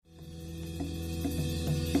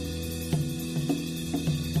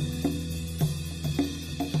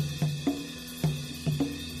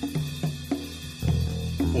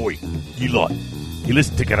Oi, you lot. You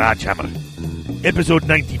listen to Garage Hammer, episode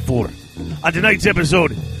 94. On tonight's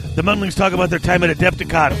episode, the Munlings talk about their time at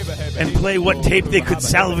Adepticon and play what tape they could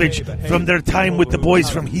salvage from their time with the boys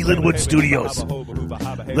from Heelanwood Studios.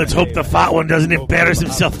 Let's hope the fat one doesn't embarrass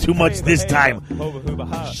himself too much this time.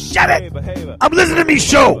 Shut it! I'm listening to me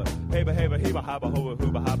show!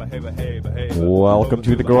 Welcome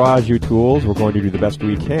to the Garage, you tools. We're going to do the best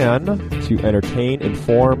we can to entertain,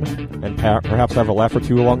 inform, and perhaps have a laugh or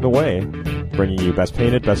two along the way. Bringing you best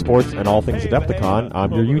painted, best sports, and all things Adepticon.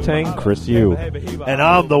 I'm your Yu-Tang, Chris Yu. And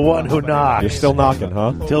I'm the one who knocks. You're still knocking,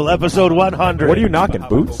 huh? Till episode 100. What are you knocking,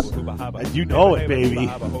 boots? You know it, baby.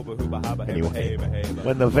 Anyway.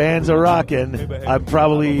 When the Vans are rocking, I'm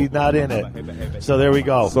probably not in it. So there we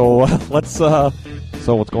go. So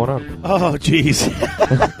so what's going on? Oh, jeez.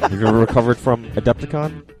 You recovered from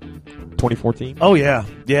Adepticon 2014? Oh, yeah.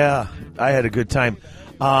 Yeah. I had a good time.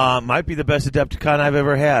 Might be the best Adepticon I've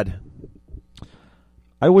ever had.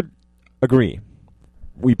 I would agree.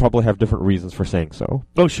 We probably have different reasons for saying so.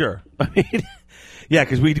 Oh, sure. I mean, yeah,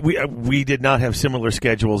 because we did not have similar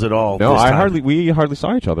schedules at all. No, this time. we hardly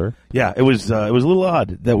saw each other. Yeah, it was a little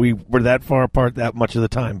odd that we were that far apart that much of the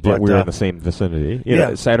time. But yeah, we were in the same vicinity.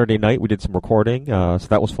 Yeah, Saturday night we did some recording, so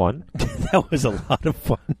that was fun. That was a lot of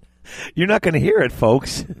fun. You're not going to hear it,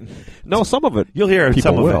 folks. No, some of it. You'll hear it.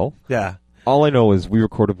 People some will. Of it. Yeah. All I know is we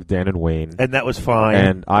recorded with Dan and Wayne, and that was fine.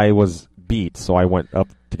 And I was beat, so I went up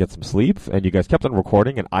to get some sleep, and you guys kept on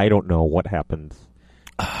recording, and I don't know what happened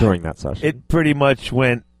during that session. It pretty much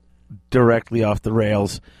went directly off the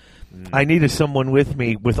rails. I needed someone with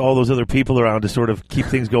me, with all those other people around, to sort of keep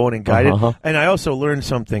things going and guide it. And I also learned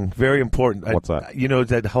something very important. What's that? You know,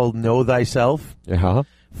 that whole know thyself? Yeah.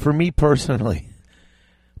 For me personally,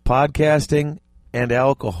 podcasting and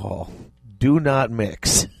alcohol do not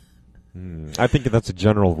mix. I think that's a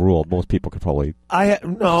general rule. Most people could probably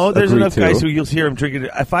there's enough guys who you'll hear them drinking.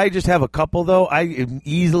 If I just have a couple, though, I'm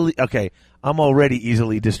already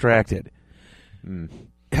easily distracted.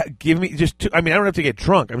 Give me just two, I mean, I don't have to get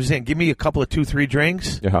drunk. I'm just saying, give me a couple of 2-3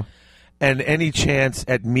 drinks. Yeah. And any chance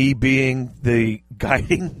at me being the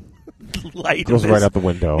guiding light goes right out the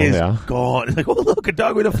window. Is gone. It's like, oh, look, a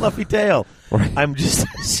dog with a fluffy tail. Right. I'm just...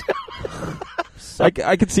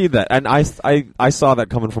 I could see that, and I saw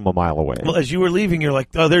that coming from a mile away. Well, as you were leaving, you're like,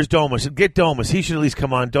 "Oh, there's Domus. Get Domus. He should at least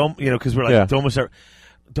come on." Because we're like,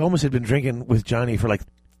 Domus had been drinking with Johnny for like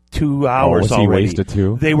 2 hours already. Was he wasted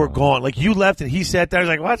too? They were gone. Like, you left, and he sat there. I was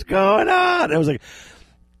like, "What's going on?" And I was like,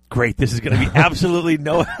 "Great, this is going to be absolutely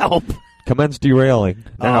no help." Commence derailing.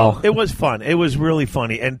 Now. It was fun. It was really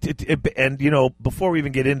funny, and before we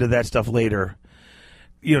even get into that stuff later.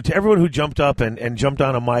 To everyone who jumped up and jumped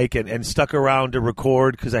on a mic and stuck around to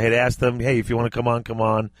record, because I had asked them, hey, if you want to come on, come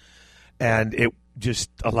on. And it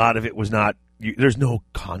just, a lot of it was not, there's no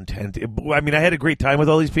content. I had a great time with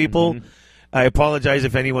all these people. Mm-hmm. I apologize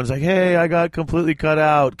if anyone's like, hey, I got completely cut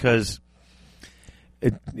out, because,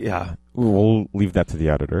 We'll leave that to the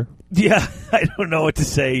editor. Yeah, I don't know what to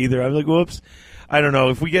say either. I'm like, whoops. I don't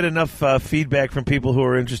know. If we get enough feedback from people who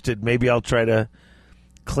are interested, maybe I'll try to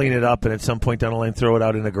clean it up, and at some point down the line throw it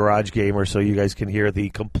out in a garage game, or so you guys can hear the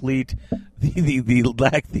complete,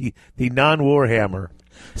 the non-Warhammer.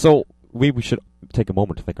 So we should take a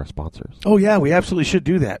moment to thank our sponsors. Oh yeah, we absolutely should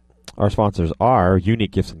do that. Our sponsors are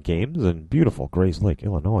Unique Gifts and Games in beautiful Grays Lake,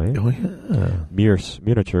 Illinois. Oh yeah, Mears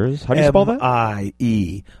Miniatures. How do you spell that?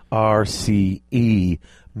 MIERCE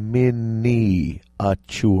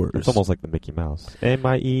Miniatures. It's almost like the Mickey Mouse.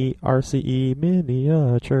 MIERCE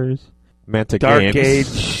Miniatures. Mantic Dark Games.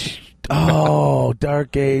 Age. Oh,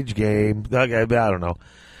 Dark Age game. I don't know.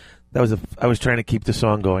 I was trying to keep the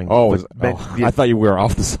song going. I thought you were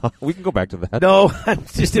off the song. We can go back to that. No,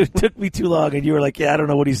 it took me too long, and you were like, yeah, I don't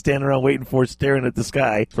know what he's standing around waiting for, staring at the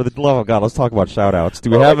sky. For the love of God, let's talk about shout-outs.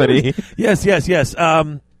 Do we have any? Yes.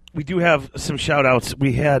 We do have some shout-outs.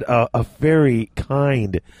 We had a very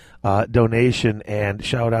kind donation and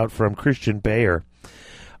shout-out from Christian Bayer.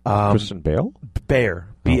 Christian Bale? Bayer.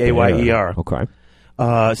 B-A-Y-E-R. Okay.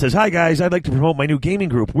 Says, hi, guys. I'd like to promote my new gaming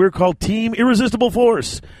group. We're called Team Irresistible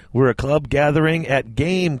Force. We're a club gathering at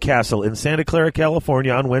Game Castle in Santa Clara,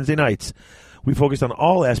 California on Wednesday nights. We focus on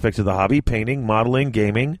all aspects of the hobby, painting, modeling,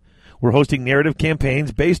 gaming. We're hosting narrative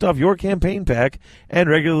campaigns based off your campaign pack and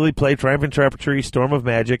regularly play Triumphant Trappery, Storm of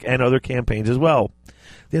Magic, and other campaigns as well.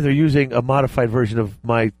 Yeah, they're using a modified version of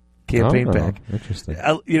my campaign pack. Interesting.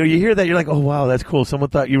 You hear that, you're like, oh, wow, that's cool. Someone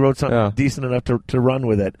thought you wrote something decent enough to run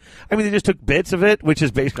with it. I mean, they just took bits of it, which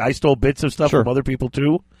is basically, I stole bits of stuff from other people,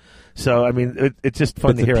 too. So, I mean, it's just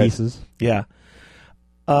fun to hear pieces. it. Yeah.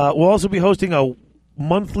 We'll also be hosting a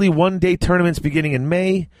monthly one-day tournaments beginning in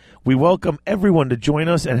May. We welcome everyone to join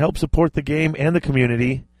us and help support the game and the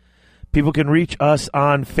community. People can reach us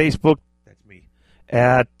on Facebook. That's me.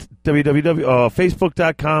 At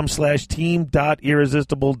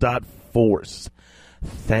facebook.com/team.irresistible.force.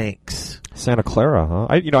 Thanks. Santa Clara, huh?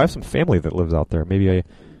 I have some family that lives out there. Maybe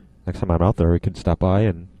next time I'm out there, we could stop by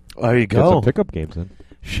and there you get go. some pickup games in.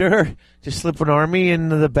 Sure. Just slip an army in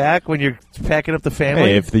the back when you're packing up the family.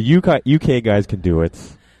 Hey, if the UK guys can do it,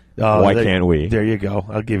 why can't we? There you go.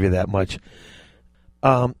 I'll give you that much.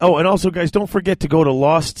 And also, guys, don't forget to go to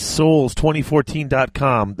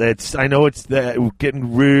LostSouls2014.com. I know it's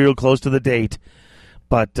getting real close to the date,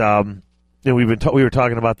 but we were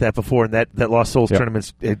talking about that before, and that Lost Souls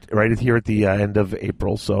tournament's right here at the end of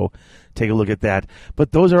April. So take a look at that.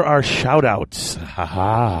 But those are our shout-outs.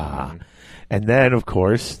 Ha-ha. And then, of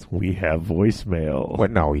course, we have voicemail.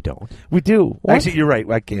 What? No, we don't. We do. What? Actually, you're right.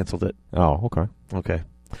 I canceled it. Oh, okay. Okay.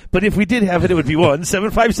 But if we did have it, it would be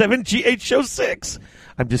 1-757-GH-SHOW-6.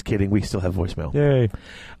 I'm just kidding. We still have voicemail. Yay.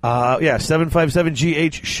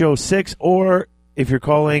 757-GH-SHOW-6. Or if you're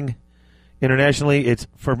calling internationally, it's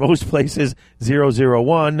for most places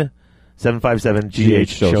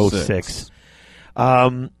 001-757-GH-SHOW-6.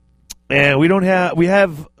 And we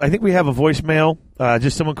have I think we have a voicemail.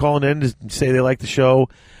 Just someone calling in to say they like the show.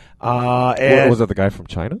 And was that the guy from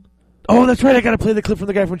China? Oh, that's right. I got to play the clip from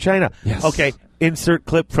the guy from China. Yes. Okay. Insert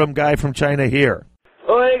clip from guy from China here.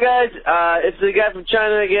 Oh, hey, guys. It's the guy from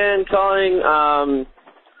China again calling.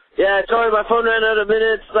 Sorry, my phone ran out of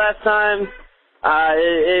minutes last time.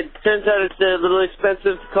 It turns out it's a little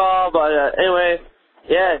expensive to call, but anyway,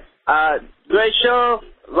 great show.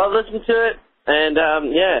 Love listening to it. And,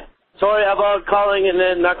 sorry about calling and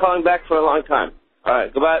then not calling back for a long time. All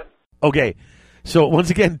right, goodbye. Okay. So, once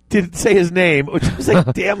again, didn't say his name, which was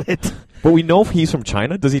like, damn it. But we know if he's from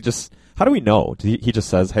China. Does he just... How do we know? He just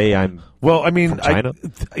says, hey, I'm from China?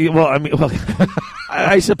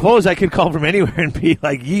 I suppose I could call from anywhere and be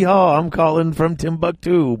like, yeehaw, I'm calling from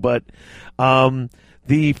Timbuktu. But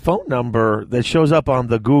the phone number that shows up on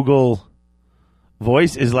the Google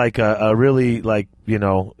Voice is like a really, like,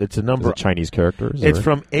 it's a number. Is it Chinese characters? It's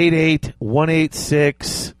from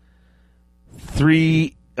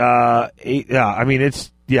 88186-3...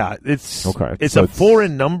 it's okay. It's a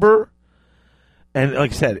foreign number, and like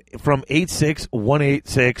I said, from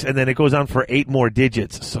 86186, and then it goes on for 8 more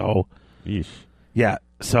digits. So, yeesh. Yeah.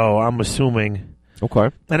 So I'm assuming. Okay.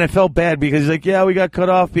 And I felt bad because he's like, we got cut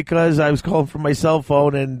off because I was calling from my cell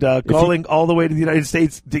phone and calling all the way to the United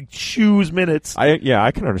States to choose minutes.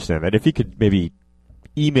 I can understand that. If he could maybe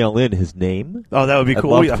email in his name. Oh, that would be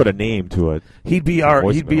cool. I'd love to put a name to it. He'd be our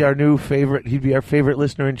new favorite. He'd be our favorite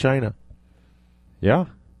listener in China. Yeah,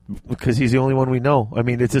 because he's the only one we know. I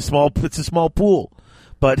mean, it's a small pool,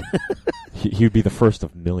 but he'd be the first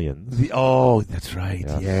of millions. That's right.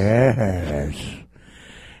 Yes.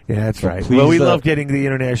 Yeah, that's right. Please, well, we love getting the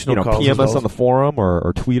international calls. PM us on the forum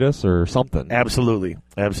or tweet us or something. Absolutely.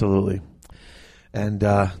 And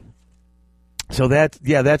so that's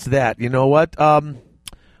that. You know what?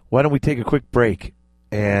 Why don't we take a quick break?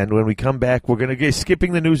 And when we come back, we're going to get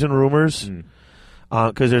skipping the news and rumors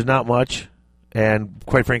because there's not much. And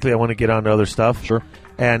quite frankly, I want to get on to other stuff. Sure.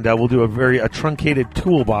 And we'll do a truncated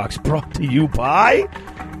toolbox brought to you by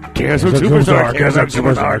Chaos Orc Superstar. Chaos Orc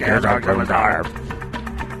Superstar. Chaos Orc Superstar.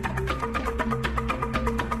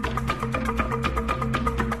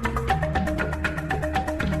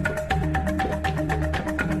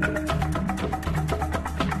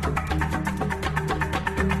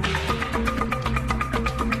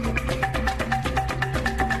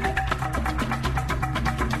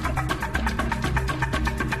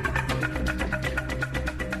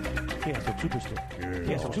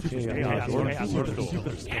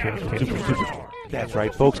 That's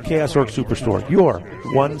right, folks. Chaos Orc Superstore, your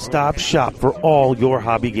one-stop shop for all your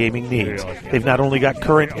hobby gaming needs. They've not only got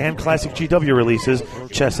current and classic GW releases,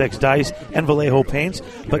 Chessex dice, and Vallejo paints,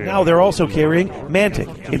 but now they're also carrying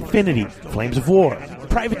Mantic, Infinity, Flames of War,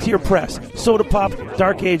 Privateer Press, Soda Pop,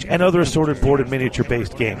 Dark Age, and other assorted board and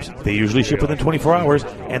miniature-based games. They usually ship within 24 hours,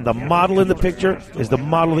 and the model in the picture is the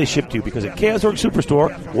model they ship to you, because at Chaos Orc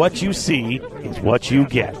Superstore, what you see is what you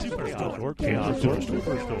get. Chaos Orc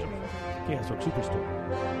Superstore. Chaos Orc Superstore.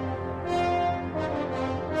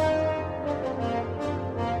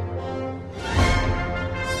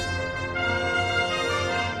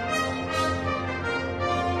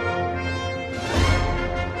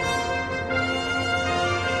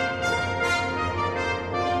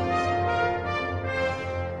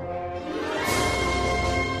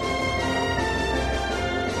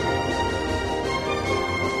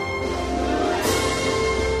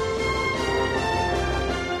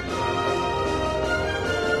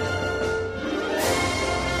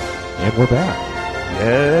 we're back.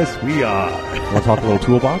 Yes, we are. Want to talk a little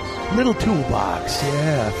toolbox? Little toolbox,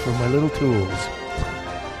 yeah, for my little tools.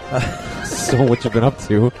 So what you been up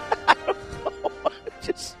to?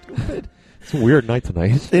 Just stupid. It's a weird night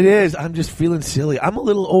tonight. It is. I'm just feeling silly. I'm a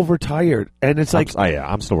little overtired, and it's like,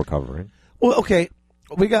 I'm still recovering. well, okay.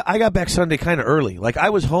 I got back Sunday kind of early. Like,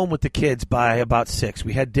 I was home with the kids by about 6.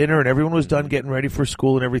 We had dinner, and everyone was done getting ready for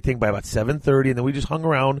school and everything by about 7:30, and then we just hung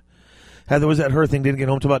around. Heather was at her thing, didn't get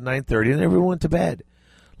home till about 9:30, and everyone went to bed.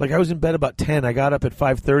 Like, I was in bed about 10. I got up at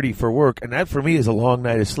 5:30 for work, and that for me is a long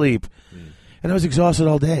night of sleep. And I was exhausted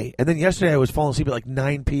all day. And then yesterday I was falling asleep at like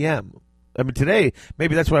 9 p.m. I mean, today,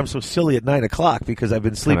 maybe that's why I'm so silly at 9 o'clock, because I've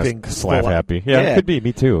been sleeping. Slap happy. Yeah, it could be.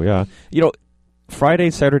 Me too, yeah. You know,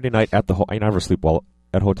 Friday, Saturday night at the I never sleep well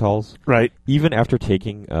at hotels. Right. Even after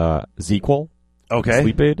taking ZzzQuil,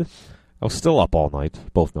 sleep aid, I was still up all night,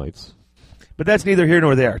 both nights. But that's neither here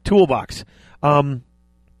nor there. Toolbox.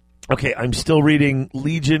 Okay, I'm still reading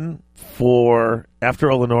Legion for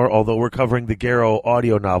After Eleanor, although we're covering the Garrow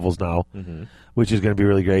audio novels now, which is going to be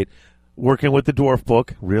really great. Working with the Dwarf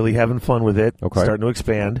book, really having fun with it, starting to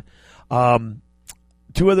expand.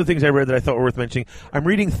 Two other things I read that I thought were worth mentioning. I'm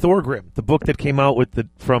reading Thorgrim, the book that came out with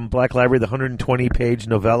from Black Library, the 120-page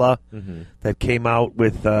novella that came out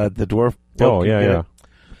with the Dwarf book. Oh, yeah.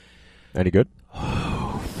 Any good?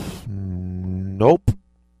 Nope.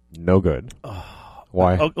 No good.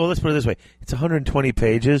 Why? Well, let's put it this way. It's 120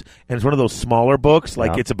 pages, and it's one of those smaller books.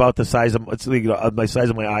 Like, it's about the size of my size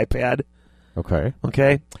of my iPad. Okay.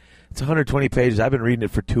 It's 120 pages. I've been reading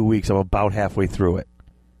it for 2 weeks. I'm about halfway through it.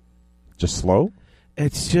 Just slow?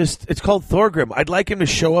 It's called Thorgrim. I'd like him to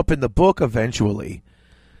show up in the book eventually.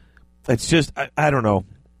 It's just, I don't know.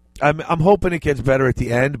 I'm hoping it gets better at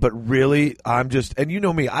the end, but really, I'm just, and you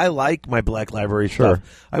know me, I like my Black Library stuff.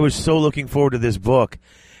 I was so looking forward to this book,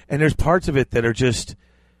 and there's parts of it that are just,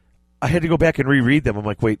 I had to go back and reread them. I'm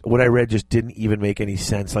like, wait, what I read just didn't even make any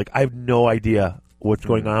sense. Like, I have no idea what's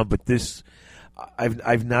going on, but this,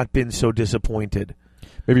 I've not been so disappointed.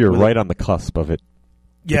 Maybe you're right on the cusp of it.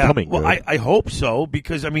 Yeah, well, I hope so,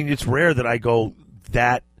 because I mean, it's rare that I go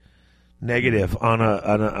that negative on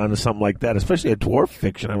a something like that, especially a dwarf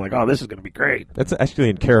fiction. I'm like, oh, this is going to be great. That's actually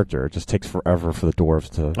in character. It just takes forever for the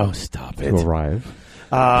dwarves to arrive.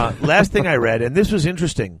 Last thing I read, and this was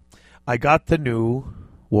interesting, I got the new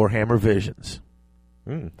Warhammer Visions,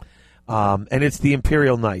 and it's the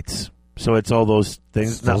Imperial Knights. So it's all those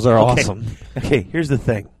things. Those are awesome. Okay, here's the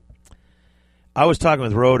thing. I was talking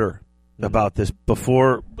with Roder about this right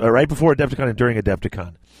before Adepticon and during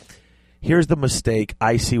Adepticon. Here's the mistake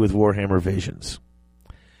I see with Warhammer Visions.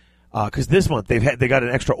 Because this month they got an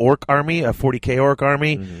extra orc army, a 40k orc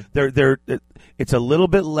army. It's a little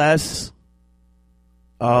bit less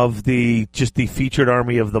of the featured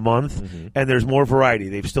army of the month, and there's more variety.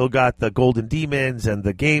 They've still got the Golden Demons and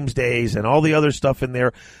the Games Days and all the other stuff in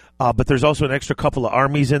there, but there's also an extra couple of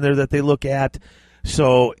armies in there that they look at.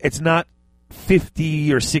 So it's not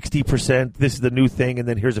 50 or 60%. This is the new thing, and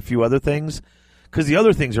then here's a few other things. Because the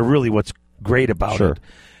other things are really what's great about it.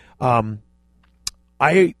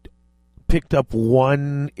 I picked up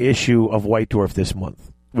one issue of White Dwarf this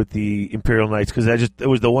month with the Imperial Knights because it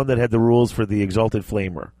was the one that had the rules for the Exalted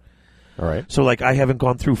Flamer. All right. So like I haven't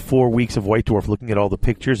gone through 4 weeks of White Dwarf looking at all the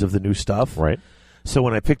pictures of the new stuff. Right. So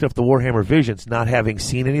when I picked up the Warhammer Visions, not having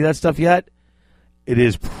seen any of that stuff yet, it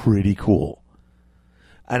is pretty cool.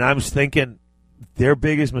 And I'm thinking their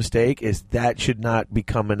biggest mistake is that should not be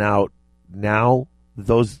coming out now.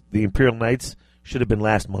 The Imperial Knights should have been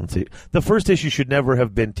last month's. The first issue should never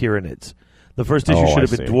have been Tyranids. The first issue should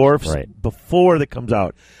have been dwarfs before that comes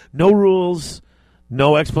out. No rules,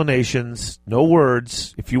 no explanations, no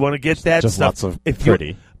words. If you want to get that just stuff, lots of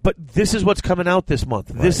pretty. But this is what's coming out this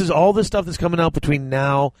month. Right. This is all the stuff that's coming out between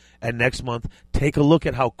now and next month. Take a look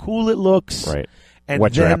at how cool it looks. Right. And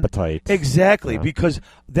whet your appetite. Exactly, because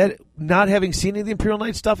that not having seen any of the Imperial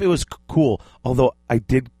Knight stuff, it was cool. Although I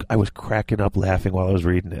was cracking up laughing while I was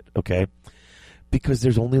reading it, okay? Because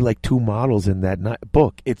there's only like 2 models in that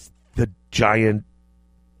book. It's the giant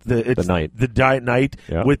knight. The giant knight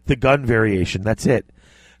with the gun variation. That's it.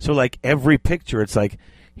 So like every picture, it's like,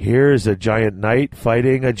 here's a giant knight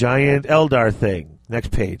fighting a giant Eldar thing.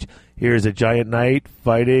 Next page. Here's a giant knight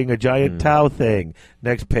fighting a giant Tau thing.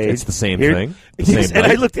 Next page. It's the same thing. And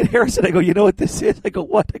I looked at Harrison. I go, you know what this is? I go,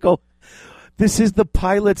 what? I go, this is the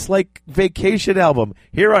pilot's like vacation album.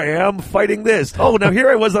 Here I am fighting this. Oh, now here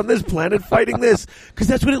I was on this planet fighting this. Because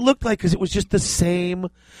that's what it looked like. Because it was just the same.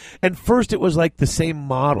 And first it was like the same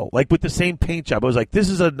model, like with the same paint job. I was like, this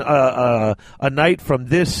is a knight from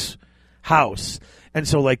this house. And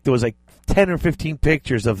so like there was like 10 or 15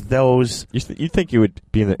 pictures of those. You'd think you would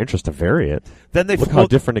be in the interest to vary it. Then they look how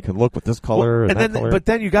different it can look with this color and that color. But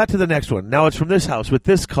then you got to the next one. Now it's from this house with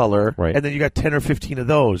this color, right. And then you got 10 or 15 of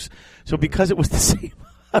those. So because it was the same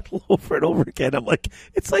model over and over again, I'm like,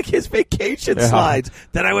 it's like his vacation slides.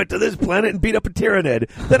 Then I went to this planet and beat up a Tyranid.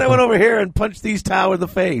 Then I went over here and punched these Tau in the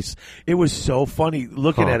face. It was so funny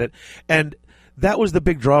looking at it. And that was the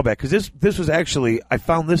big drawback, because this was actually, I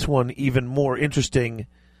found this one even more interesting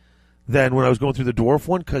than when I was going through the Dwarf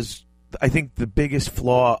one, because I think the biggest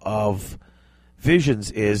flaw of Visions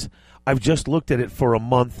is I've just looked at it for a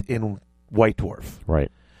month in White Dwarf.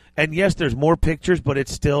 Right. And yes, there's more pictures, but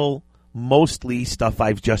it's still mostly stuff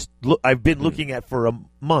I've been looking at for a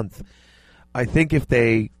month. I think if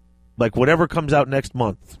they, like, whatever comes out next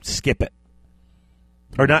month, skip it.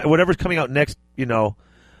 Or not, whatever's coming out next,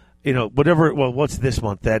 whatever, well, what's this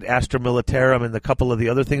month? That Astra Militarum and the couple of the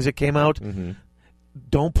other things that came out. Mm-hmm.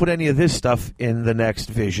 Don't put any of this stuff in the next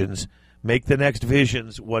Visions. Make the next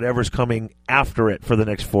Visions whatever's coming after it for the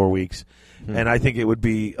next 4 weeks. Mm-hmm. And I think it would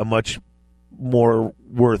be a much more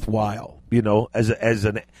worthwhile, as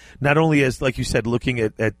not only as, like you said, looking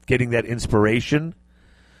at getting that inspiration,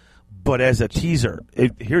 but as a teaser.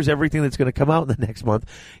 Here's everything that's going to come out in the next month.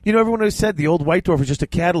 Everyone has said the old White Dwarf was just a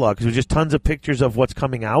catalog because it was just tons of pictures of what's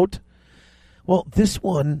coming out. Well, this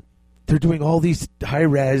one, they're doing all these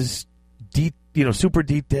high-res, super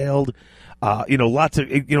detailed, lots of,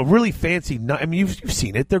 really fancy. I mean, you've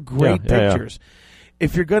seen it. They're great pictures. Yeah.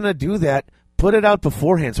 If you're going to do that, put it out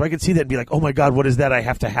beforehand so I can see that and be like, oh, my God, what is that? I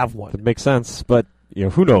have to have one. It makes sense, but,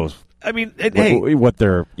 who knows? I mean, what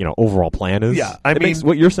their overall plan is. Yeah,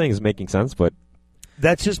 what you're saying is making sense, but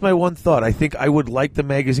that's just my one thought. I think I would like the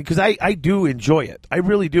magazine because I do enjoy it. I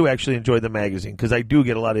really do actually enjoy the magazine because I do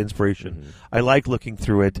get a lot of inspiration. Mm-hmm. I like looking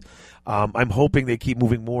through it. I'm hoping they keep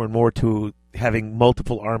moving more and more to having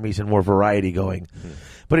multiple armies and more variety going. Mm-hmm.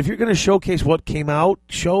 But if you're going to showcase what came out,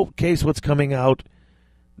 showcase what's coming out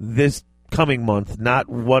this coming month, not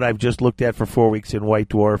what I've just looked at for 4 weeks in White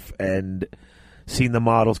Dwarf and seen the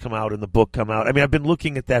models come out and the book come out. I mean, I've been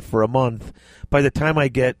looking at that for a month. By the time I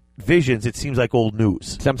get Visions, it seems like old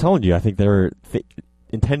news. See, I'm telling you, I think they're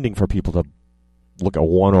intending for people to look at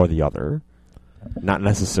one or the other, not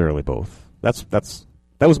necessarily both. That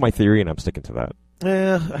was my theory, and I'm sticking to that.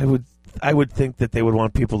 Yeah, I would think that they would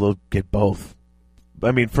want people to get both.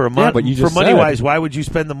 I mean, for a month, but for money-wise, why would you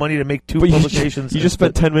spend the money to make two publications? You just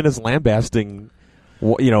spent 10 minutes lambasting,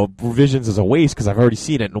 Visions as a waste because I've already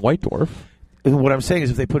seen it in White Dwarf. And what I'm saying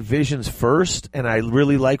is if they put Visions first and I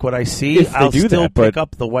really like what I see, I'll still pick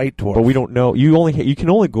up the White Dwarf. But we don't know. You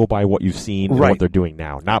can only go by what you've seen and what they're doing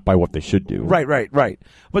now, not by what they should do. Right.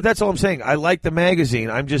 But that's all I'm saying. I like the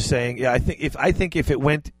magazine. I'm just saying, I think if it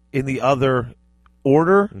went in the other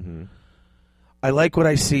order, mm-hmm. I like what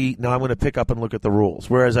I see. Now I'm going to pick up and look at the rules.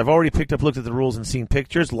 Whereas I've already looked at the rules and seen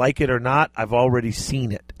pictures. Like it or not, I've already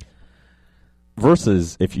seen it.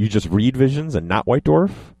 Versus if you just read Visions and not White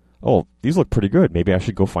Dwarf, oh, these look pretty good. Maybe I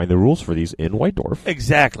should go find the rules for these in White Dwarf.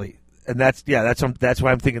 Exactly. And that's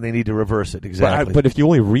why I'm thinking they need to reverse it. Exactly. But if you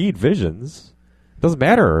only read Visions, it doesn't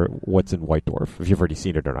matter what's in White Dwarf if you've already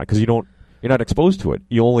seen it or not, because you're not exposed to it.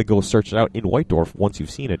 You only go search it out in White Dwarf once you've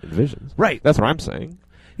seen it in Visions. Right. That's what I'm saying.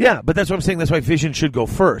 Yeah, but that's what I'm saying. That's why Vision should go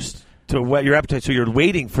first to whet your appetite, so you're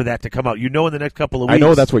waiting for that to come out. In the next couple of weeks. I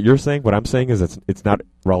know that's what you're saying. What I'm saying is it's not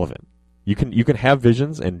relevant. You can have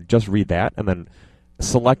Visions and just read that, and then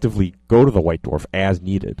selectively go to the White Dwarf as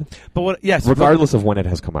needed. Regardless of when it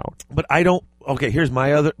has come out. But I don't. Okay, here's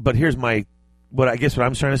my. What I guess what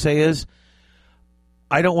I'm trying to say is,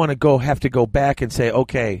 I don't want to have to go back and say,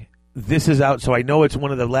 okay, this is out, so I know it's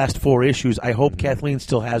one of the last 4 issues. I hope Kathleen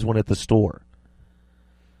still has one at the store.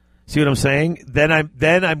 See what I'm saying? Then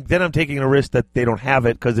I'm taking a risk that they don't have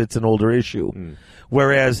it because it's an older issue. Mm.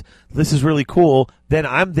 Whereas this is really cool. Then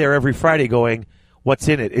I'm there every Friday going, what's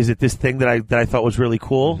in it? Is it this thing that I thought was really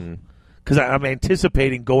cool? Because I'm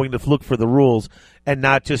anticipating going to look for the rules and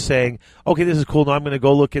not just saying, okay, this is cool. Now I'm going to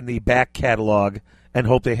go look in the back catalog and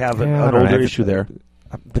hope they have an older issue there.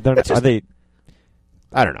 But are they?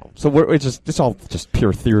 I don't know. So it's all just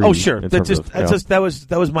pure theory. Oh, sure.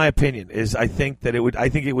 That was my opinion. Is I think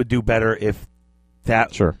it would do better if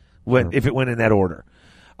that if it went in that order,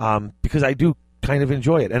 because I do kind of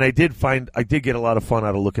enjoy it, and I did get a lot of fun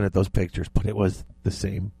out of looking at those pictures, but it was the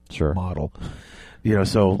same model,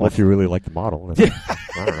 So if you really like the model, I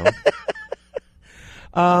don't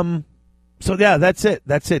know. So yeah, that's it.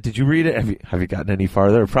 Did you read it? Have you gotten any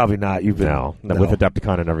farther? Probably not. You've been no. With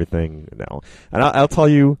Adepticon and everything. No, and I'll tell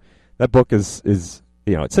you that book is it's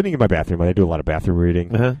sitting in my bathroom. I do a lot of bathroom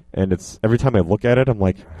reading, and it's every time I look at it, I'm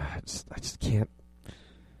like, I just can't.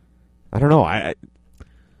 I don't know. I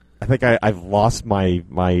think I've lost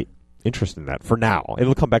my interest in that for now.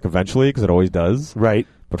 It'll come back eventually because it always does. Right.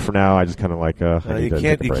 But for now, I just kind of like I need to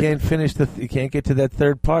take a break. You can't finish you can't get to that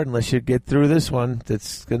third part unless you get through this one.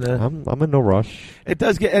 That's gonna. I'm in no rush. It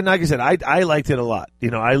does get, and like I said, I liked it a lot. You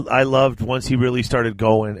know, I loved once he really started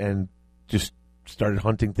going and just started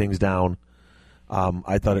hunting things down.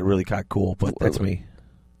 I thought it really got cool, but that's me.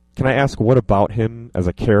 Can I ask, what about him as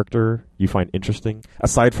a character you find interesting?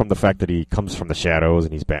 Aside from the fact that he comes from the shadows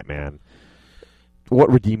and he's Batman,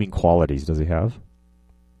 what redeeming qualities does he have?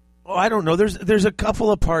 Oh, I don't know. There's a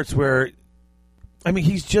couple of parts where, I mean,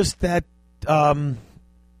 he's just that. How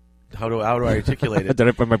do I articulate it?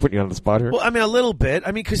 Am I putting you on the spot here? Well, I mean, a little bit.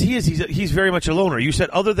 I mean, because he's very much a loner. You said,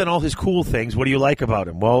 other than all his cool things, what do you like about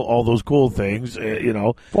him? Well, all those cool things, you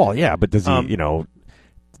know. Well, yeah, but does he,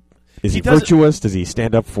 is he virtuous? Does he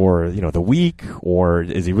stand up for, the weak? Or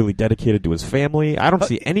is he really dedicated to his family? I don't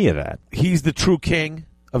see any of that. He's the true king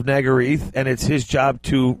of Nagareath, and it's his job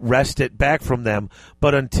to wrest it back from them.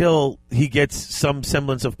 But until he gets some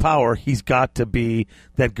semblance of power, he's got to be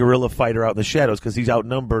that guerrilla fighter out in the shadows because he's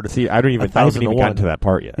outnumbered. See, I haven't even gotten to that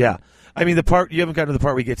part yet. Yeah. I mean, you haven't gotten to the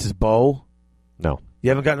part where he gets his bow? No.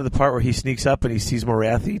 You haven't gotten to the part where he sneaks up and he sees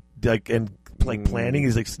Morathi and planning?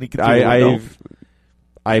 He's like sneaking through the window?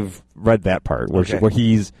 I've read that part where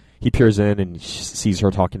he peers in and sees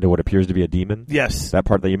her talking to what appears to be a demon. Yes. That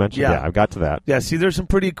part that you mentioned? Yeah, I've got to that. Yeah, see, there's some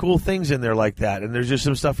pretty cool things in there like that, and there's just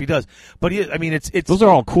some stuff he does. But, it's... Those are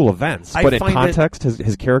all cool events, but in context,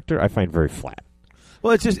 his character I find very flat.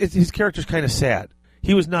 Well, his character's kind of sad.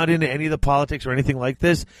 He was not into any of the politics or anything like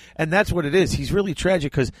this, and that's what it is. He's really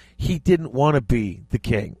tragic because he didn't want to be the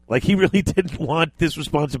king. Like, he really didn't want this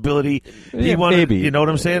responsibility. He wanted, maybe. You know what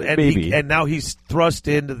I'm saying? And maybe. And now he's thrust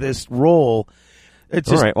into this role. It's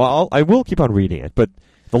just, all right. Well, I will keep on reading it, but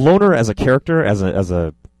the loner as a character, as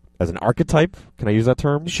an archetype, can I use that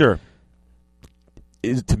term? Sure.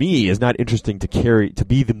 To me, is not interesting to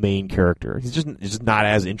be the main character. He's just not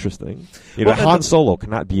as interesting. Han Solo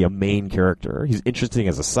cannot be a main character. He's interesting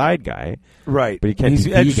as a side guy, right? But he can't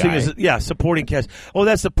be the guy. Supporting cast. Oh,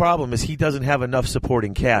 that's the problem. Is he doesn't have enough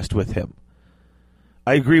supporting cast with him.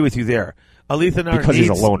 I agree with you there. Aletha Nar because he's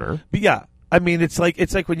a loner. Yeah. I mean, it's like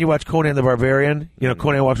when you watch Conan the Barbarian.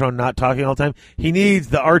 Conan walks around not talking all the time. He needs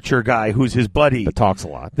the archer guy who's his buddy that talks a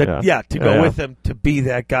lot. To go with him to be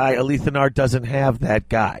that guy. Aletha Nar doesn't have that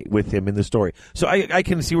guy with him in the story. So I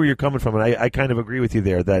can see where you're coming from, and I kind of agree with you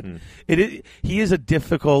there that he is a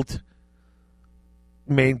difficult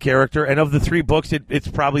main character, and of the three books, it's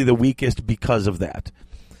probably the weakest because of that.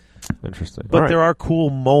 Interesting. But there are cool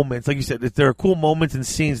moments, like you said. There are cool moments and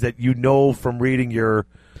scenes that from reading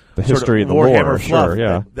the history of and the lore, fluff, sure,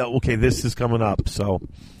 yeah. Okay, this is coming up, so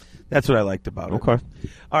that's what I liked about it. Okay.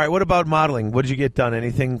 All right, what about modeling? What did you get done?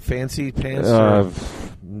 Anything fancy pants?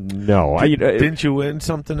 No. Didn't you win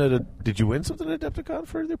something Did you win something at Adepticon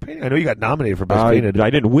for their painting? I know you got nominated for Best Painted. I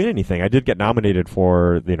didn't win anything. I did get nominated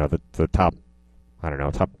for the top, I don't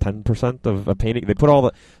know, top 10% of a painting. They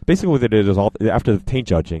put basically what they did is after the paint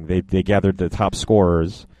judging, they gathered the top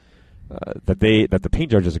scorers that the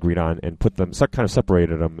paint judges agreed on and put them, kind of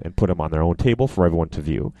separated them and put them on their own table for everyone to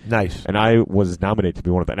view. Nice. And I was nominated to be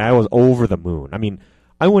one of them. And I was over the moon. I mean,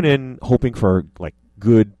 I went in hoping for like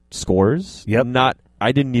good scores. Yep.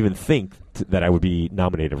 I didn't even think that I would be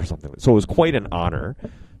nominated for something. So it was quite an honor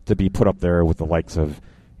to be put up there with the likes of,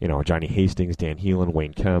 Johnny Hastings, Dan Heelan,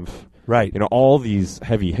 Wayne Kempf. Right. All these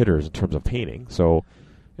heavy hitters in terms of painting. So,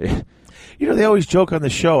 they always joke on the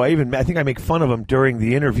show. I think I make fun of them during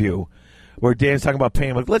the interview where Dan's talking about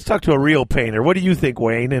painting. Like, let's talk to a real painter. What do you think,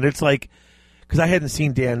 Wayne? And it's like, because I hadn't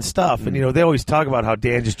seen Dan's stuff, and they always talk about how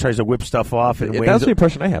Dan just tries to whip stuff off. And that's the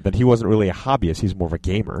impression I had, that he wasn't really a hobbyist; he's more of a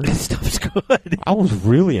gamer. This stuff's good. I was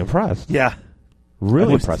really impressed. Yeah,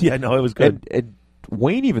 really impressed. Yeah, no, it was good. And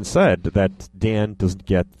Wayne even said that Dan doesn't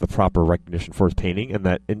get the proper recognition for his painting,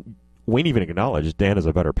 and Wayne even acknowledged Dan is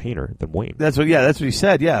a better painter than Wayne. That's what he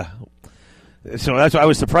said. Yeah. So that's why I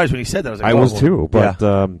was surprised when he said that. I was too, but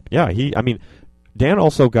Dan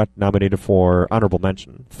also got nominated for honorable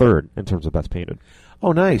mention, third in terms of best painted.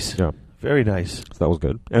 Oh, nice. Yeah. Very nice. So that was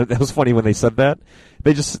good. And it was funny when they said that.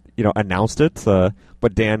 They just, announced it,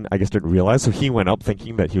 but Dan, I guess, didn't realize, so he went up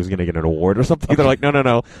thinking that he was going to get an award or something. Okay. They're like,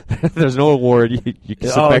 no, there's no award. You can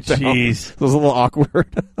sit back down. Jeez. So it was a little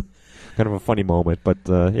awkward. Kind of a funny moment, but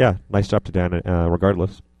nice job to Dan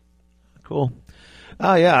regardless. Cool.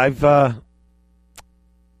 Oh, yeah,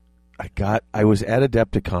 I was at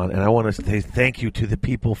Adepticon, and I want to say thank you to the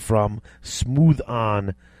people from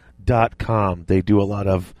smoothon.com. They do a lot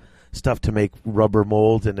of stuff to make rubber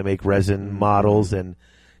molds and to make resin models and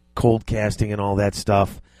cold casting and all that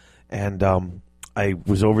stuff. And I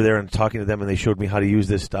was over there and talking to them, and they showed me how to use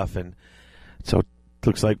this stuff. And so it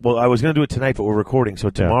looks like, well, I was going to do it tonight, but we're recording. So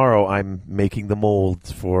tomorrow I'm making the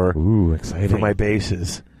molds for my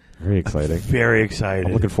bases. Very exciting. Very excited.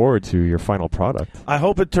 I'm looking forward to your final product. I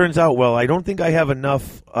hope it turns out well. I don't think I have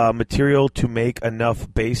enough material to make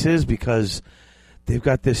enough bases because they've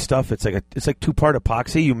got this stuff. It's like 2-part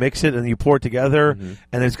epoxy. You mix it and you pour it together,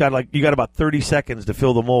 and it's got you got about 30 seconds to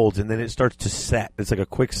fill the molds, and then it starts to set. It's like a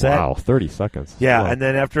quick set. Wow, 30 seconds. Yeah, and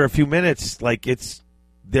then after a few minutes,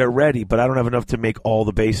 they're ready. But I don't have enough to make all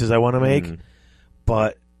the bases I want to make.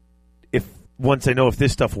 But once I know if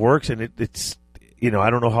this stuff works, and it's I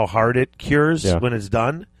don't know how hard it cures when it's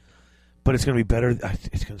done, but it's going to be better.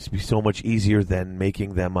 It's going to be so much easier than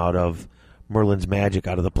making them out of Merlin's Magic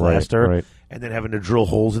out of the plaster, right. And then having to drill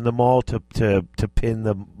holes in them all to pin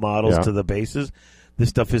the models to the bases. This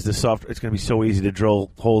stuff is the soft. It's going to be so easy to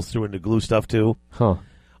drill holes through and to glue stuff to. Huh.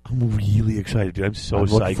 I'm really excited, dude. I'm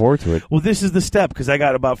psyched. Looking forward to it. Well, this is the step because I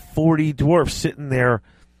got about 40 dwarfs sitting there,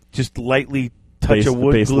 just lightly touch a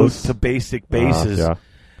wood glue to basic bases.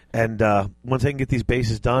 And once I can get these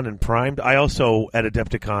bases done and primed, I also at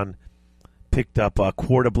Adepticon picked up a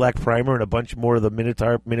quart of black primer and a bunch more of the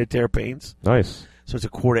Minotaur paints. Nice. So it's a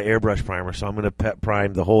quart of airbrush primer. So I'm going to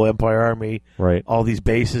prime the whole Empire Army. Right. All these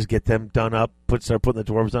bases, get them done up. Start putting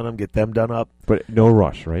the dwarves on them, get them done up. But no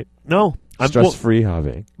rush, right? No. Stress-free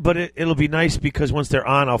hobby. But it'll be nice because once they're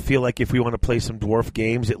on, I'll feel like if we want to play some dwarf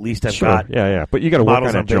games, at least I've got Yeah. But you got to work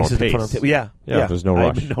on your own pace. Yeah. There's no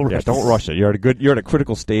rush. Yeah, don't rush it. You're at a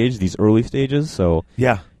critical stage, these early stages. So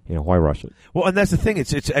why rush it? Well, and that's the thing.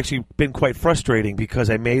 It's actually been quite frustrating because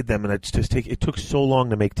I made them, and it took so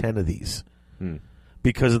long to make 10 of these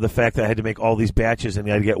because of the fact that I had to make all these batches, and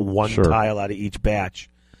I had to get one tile out of each batch,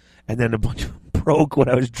 and then a bunch of them broke when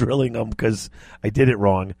I was drilling them because I did it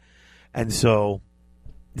wrong, and so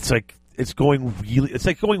it's going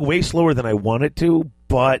way slower than I want it to,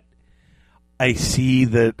 but I see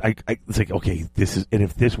that it's like, okay,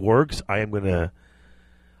 if this works, I'm gonna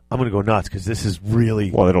go nuts because this is really...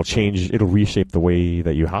 Well, it'll reshape the way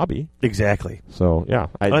that you hobby. Exactly. So, yeah,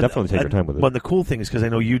 I definitely take your time with it. Well, the cool thing is, because I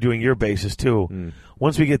know you doing your bases too,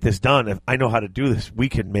 once we get this done, if I know how to do this, we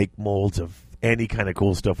can make molds of any kind of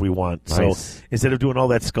cool stuff we want. Nice. So instead of doing all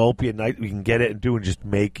that Sculpey at night, we can get it and do and just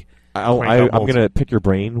make... I'm going to pick your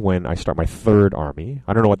brain when I start my third army.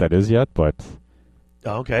 I don't know what that is yet, but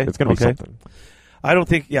okay, it's going to be something. I don't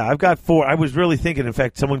think. Yeah, I've got 4. I was really thinking. In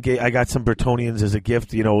fact, I got some Bretonnians as a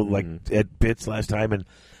gift. Like at Bits last time, and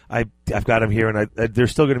I've got them here, and they're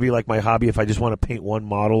still going to be like my hobby if I just want to paint one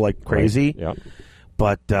model like crazy. Right. Yeah.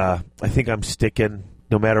 But I think I'm sticking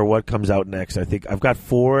no matter what comes out next. I think I've got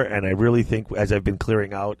 4, and I really think as I've been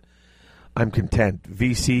clearing out, I'm content.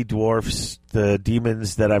 VC dwarfs, the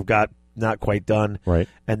demons that I've got not quite done, right,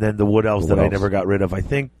 and then the wood elves that I never got rid of. I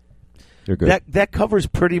think. You're good. That covers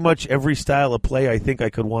pretty much every style of play I think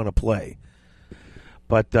I could want to play.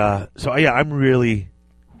 But I'm really,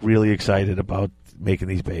 really excited about making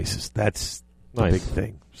these bases. That's the big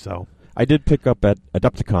thing. So I did pick up at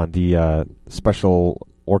Adepticon the special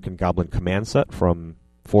Orc and Goblin command set from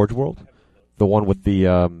Forge World, the one with the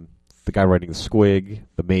guy riding the squig,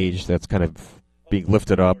 the mage that's kind of being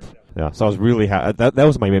lifted up. Yeah, so I was really that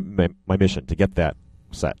was my mission to get that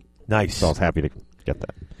set. Nice. So I was happy to get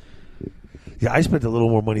that. Yeah, I spent a little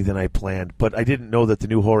more money than I planned, but I didn't know that the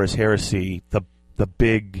new Horus Heresy, the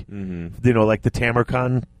big, like the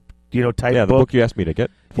Tamarcon, type the book you asked me to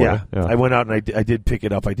get. Yeah, I went out and I did pick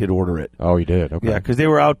it up. I did order it. Oh, you did? Okay. Yeah, because they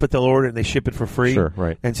were out, but they'll order it and they ship it for free. Sure,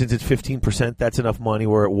 right. And since it's 15%, that's enough money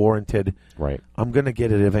where it warranted. Right. I'm going to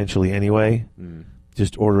get it eventually anyway.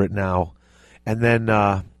 Just order it now. And then,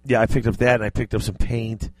 I picked up that and I picked up some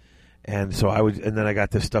paint. And so and then I got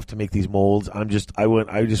this stuff to make these molds. I just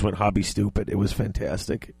went hobby stupid. It was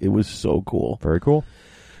fantastic. It was so cool. Very cool.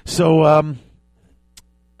 So,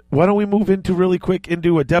 why don't we move into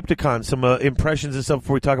Adepticon, some impressions and stuff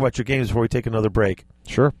before we talk about your games before we take another break?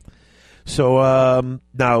 Sure. So,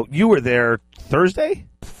 now you were there Thursday?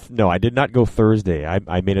 No, I did not go Thursday.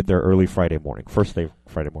 I made it there early Friday morning. First day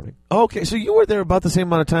Friday morning. Okay, so you were there about the same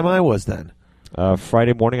amount of time I was then.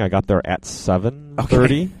 Friday morning I got there at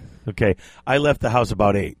 7:30. Okay, I left the house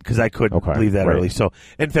about 8 because I couldn't leave that early. So,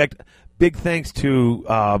 in fact, big thanks to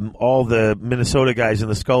all the Minnesota guys in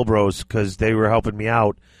the Skull Bros because they were helping me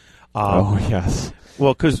out. Yes.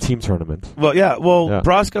 Well, because team tournament. Well, yeah. Well,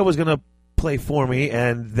 Braska was going to play for me,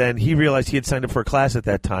 and then he realized he had signed up for a class at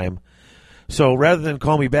that time. So rather than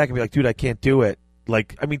call me back and be like, "Dude, I can't do it,"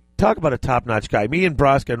 like, I mean, talk about a top-notch guy. Me and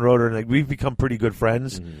Broska and Roder, like, we've become pretty good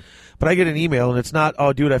friends. Mm-hmm. But I get an email, and it's not,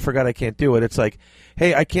 oh, dude, I forgot I can't do it. It's like,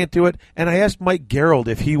 hey, I can't do it. And I asked Mike Gerald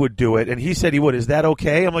if he would do it, and he said he would. Is that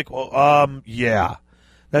okay? I'm like, well, yeah.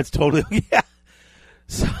 That's totally, yeah.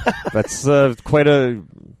 So, That's quite a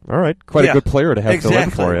good player to have fill in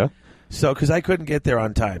for you. So, because I couldn't get there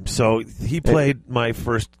on time. So he played my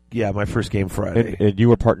first game Friday. And you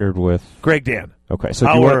were partnered with Greg Dan. Okay,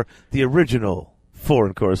 so the original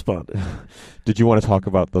foreign correspondent. Did you want to talk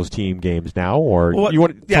about those team games now, or you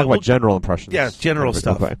want to talk about general impressions? Yeah, general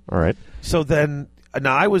stuff. Okay, all right. So then,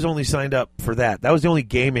 now I was only signed up for that. That was the only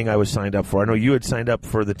gaming I was signed up for. I know you had signed up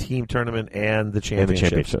for the team tournament and the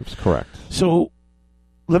championships. Correct. So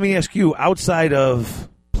let me ask you, outside of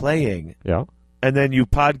playing, yeah, and then you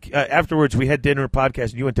afterwards we had dinner and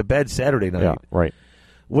podcast, and you went to bed Saturday night. Yeah, right.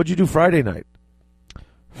 What'd you do Friday night?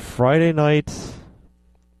 Friday night.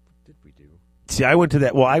 See, I went to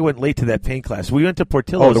that. Well, I went late to that paint class. We went to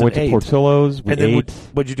Portillo's. We went to Portillo's. We and then ate.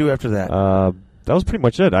 What'd you do after that? That was pretty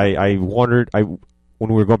much it. I wandered.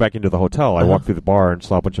 When we were going back into the hotel, I walked through the bar and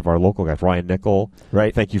saw a bunch of our local guys. Ryan Nickel.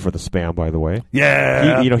 Right. Thank you for the spam, by the way.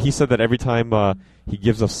 Yeah. He said that every time he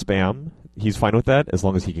gives us spam, he's fine with that as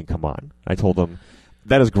long as he can come on. I told him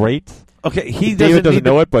that is great. Okay. David doesn't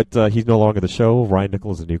know it, but he's no longer the show. Ryan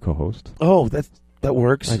Nickel is the new co-host. Oh, that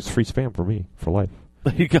works. It's free spam for me for life.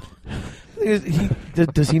 There you go.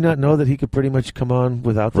 Does he not know that he could pretty much come on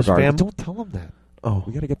without the spam? Don't tell him that. Oh,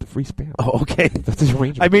 we got to get the free spam. Oh, okay. That's his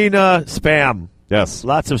arrangement. I mean, spam. Yes,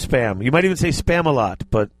 lots of spam. You might even say spam a lot,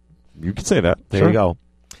 but you can say that. There you go.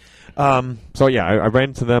 So yeah, I ran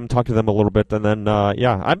into them, talked to them a little bit, and then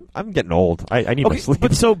I'm getting old. I need my sleep.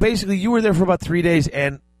 But so basically, you were there for about 3 days,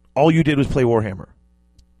 and all you did was play Warhammer.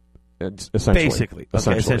 Essentially.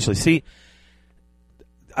 Essentially. See,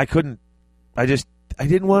 I couldn't. I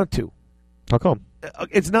didn't want to. How come?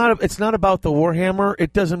 It's not about the Warhammer.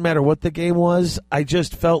 It doesn't matter what the game was. I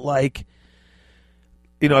just felt like,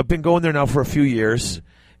 I've been going there now for a few years,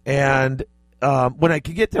 and when I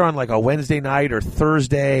could get there on like a Wednesday night or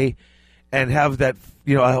Thursday and have that,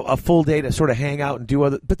 a full day to sort of hang out and do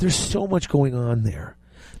other. But there's so much going on there.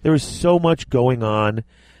 There is so much going on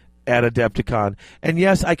at Adepticon, and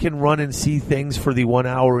yes, I can run and see things for the 1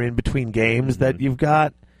 hour in between games that you've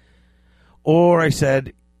got. Or I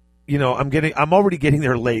said, I'm already getting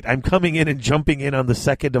there late. I'm coming in and jumping in on the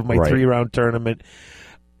second of my 3-round tournament.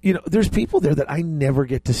 There's people there that I never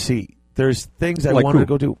get to see. There's things I wanted to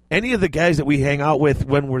go do. Any of the guys that we hang out with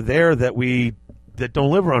when we're there that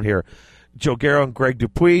don't live around here, Joe Garrow and Greg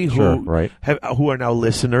Dupuis, who are now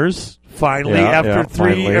listeners. Finally,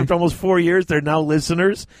 after almost 4 years, they're now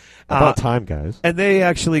listeners. About time, guys. And they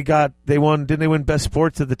actually won. Didn't they win Best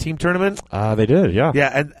Sports at the team tournament? They did, yeah. Yeah,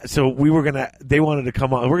 and so they wanted to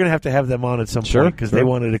come on. We're going to have them on at some point because they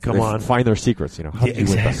wanted to come on. Find their secrets, How did you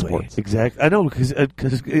win Best Sports? Exactly. I know, because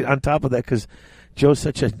on top of that, because Joe's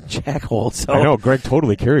such a jackhole. So I know, Greg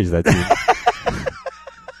totally carries that team.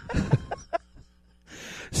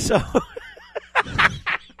 So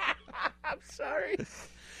I'm sorry.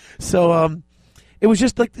 So it was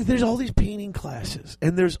just like there's all these painting classes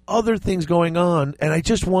and there's other things going on, and I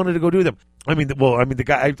just wanted to go do them. I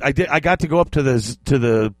got to go up to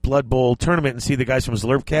the Blood Bowl tournament and see the guys from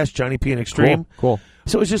Slurpcast, Johnny P and Extreme. Cool.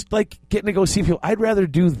 So it was just like getting to go see people. I'd rather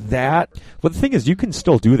do that. Well, the thing is, you can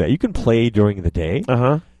still do that. You can play during the day,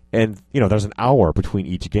 and there's an hour between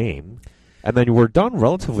each game. And then we're done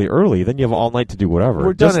relatively early. Then you have all night to do whatever.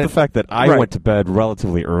 We're done the fact that I went to bed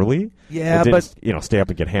relatively early. Yeah, but stay up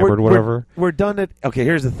and get hammered or whatever. We're done at. Okay,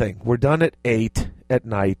 here's the thing. We're done at 8 at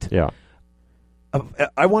night. Yeah.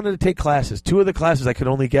 I wanted to take classes. 2 of the classes I could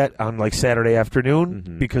only get on like Saturday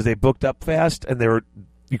afternoon because they booked up fast, and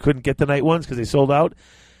you couldn't get the night ones because they sold out.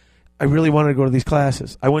 I really wanted to go to these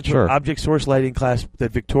classes. I went to an object source lighting class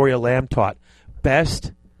that Victoria Lamb taught.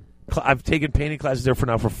 Best. I've taken painting classes there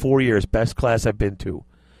for 4 years. Best class I've been to.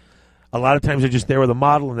 A lot of times they're just there with a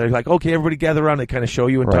model, and they're like, okay, everybody gather around. They kind of show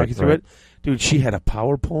you and talk you through it. Dude, she had a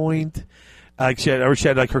PowerPoint. She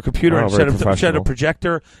had like her computer, and she had a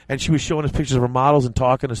projector, and she was showing us pictures of her models and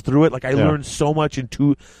talking us through it. Like, I learned so much in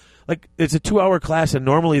it's a 2-hour class, and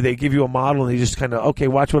normally they give you a model, and they just kind of, okay,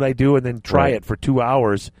 watch what I do, and then try it for 2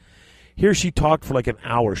 hours. Here she talked for like an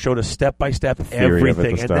hour, showed us step-by-step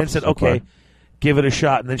everything, and then said, okay, give it a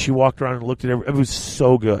shot, and then she walked around and looked at it. It was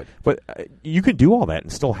so good. But you can do all that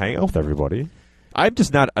and still hang out with everybody. I'm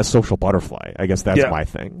just not a social butterfly. I guess that's my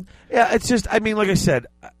thing. Yeah, it's just, like I said,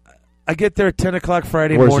 I get there at 10 o'clock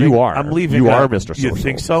Friday morning. Whereas you are. I'm leaving. You are Mr. Social. You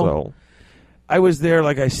think so? I was there,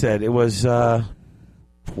 like I said. It was, about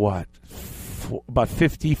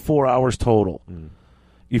 54 hours total.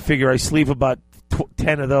 You figure I sleep about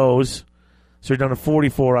 10 of those, so you're down to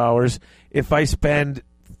 44 hours. If I spend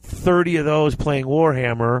 30 of those playing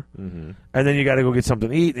Warhammer, and then you got to go get something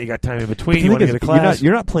to eat, and you got time in between, you want to get a class.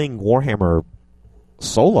 You're not playing Warhammer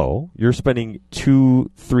solo. You're spending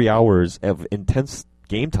 2-3 hours of intense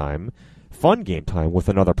game time, fun game time with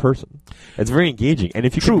another person. It's very engaging. And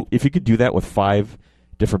if you could do that with 5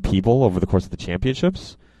 different people over the course of the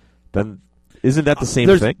championships, then isn't that the same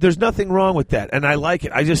thing? There's nothing wrong with that, and I like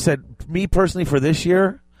it. I just said, me personally, for this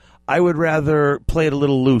year, I would rather play it a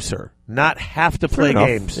little looser, not have to play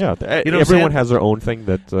games. Yeah, you know everyone has their own thing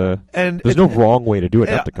that. And there's no wrong way to do it,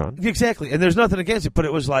 Adepticon. Exactly, and there's nothing against it. But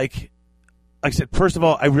it was like I said, first of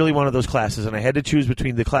all, I really wanted those classes, and I had to choose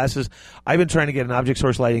between the classes. I've been trying to get an object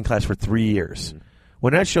source lighting class for 3 years.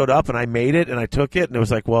 When that showed up and I made it and I took it, and it was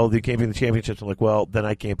like, well, you can't be in the championships. I'm like, well, then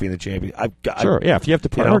I can't be in the champion. Sure, yeah. If you have to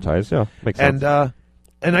prioritize, makes sense.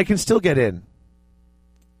 And I can still get in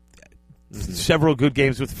several good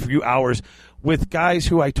games with a few hours with guys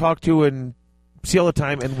who I talk to and see all the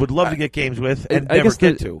time and would love to get games with and never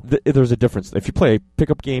get to. There's a difference. If you play a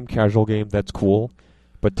pickup game, casual game, that's cool.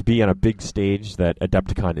 But to be on a big stage that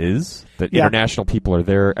Adepticon is, that international people are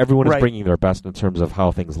there, everyone is bringing their best in terms of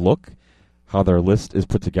how things look, how their list is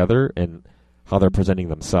put together, and how they're presenting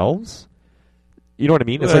themselves. You know what I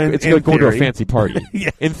mean? It's like going to a fancy party.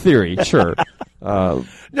 In theory, sure. To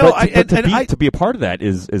be a part of that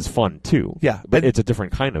is fun too. Yeah, but it's a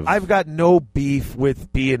different kind of. I've got no beef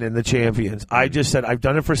with being in the champions. I just said I've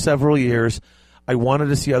done it for several years. I wanted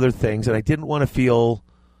to see other things, and I didn't want to feel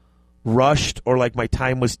rushed or like my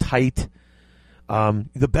time was tight.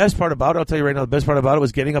 The best part about it, I'll tell you right now, the best part about it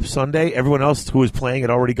was getting up Sunday. Everyone else who was playing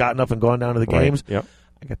had already gotten up and gone down to the games. Yep.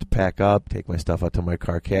 I got to pack up, take my stuff out to my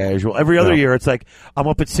car casual. Every other year, it's like I'm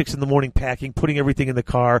up at 6 a.m. packing, putting everything in the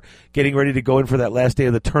car, getting ready to go in for that last day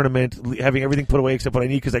of the tournament, having everything put away except what I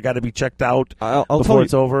need because I got to be checked out before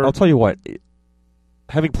it's over. I'll tell you what,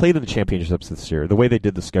 having played in the championships this year, the way they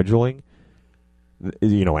did the scheduling,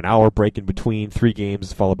 an hour break in between, 3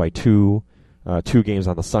 games followed by 2 games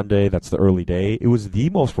on the Sunday, that's the early day. It was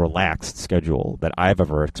the most relaxed schedule that I've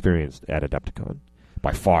ever experienced at Adepticon.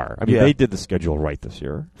 By far. I mean, they did the schedule right this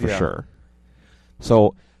year, for sure.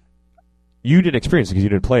 So, you didn't experience it because you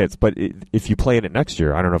didn't play it, but if you play in it next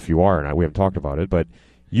year, I don't know if you are, and we haven't talked about it, but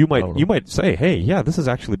you might say, hey, yeah, this is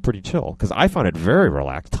actually pretty chill, because I found it very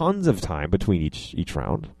relaxed, tons of time between each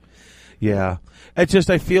round. Yeah. It's just,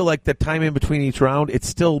 I feel like the time in between each round, it's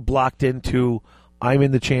still blocked into, I'm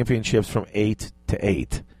in the championships from 8 to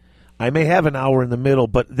 8. I may have an hour in the middle,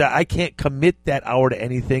 but I can't commit that hour to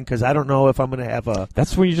anything because I don't know if I'm going to have a...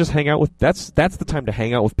 That's when you just hang out with... That's the time to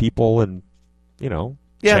hang out with people and,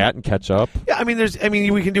 chat and catch up. Yeah, I mean,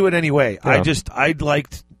 we can do it anyway. Yeah. I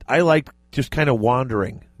liked just kind of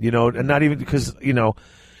wandering, and not even because,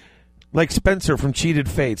 like Spencer from Cheated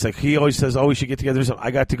Fates, like he always says, we should get together. I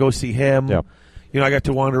got to go see him. Yeah. I got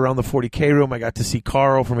to wander around the 40K room. I got to see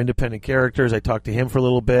Carl from Independent Characters. I talked to him for a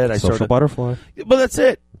little bit. Social butterfly. But that's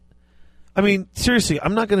it. I mean, seriously,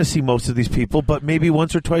 I'm not going to see most of these people, but maybe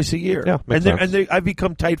once or twice a year. Yeah, makes sense. I've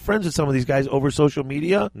become tight friends with some of these guys over social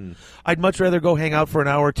media. I'd much rather go hang out for an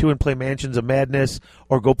hour or two and play Mansions of Madness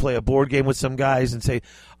or go play a board game with some guys and say,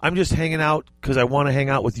 I'm just hanging out because I want to hang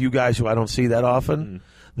out with you guys who I don't see that often,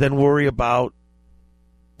 than worry about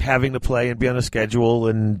having to play and be on a schedule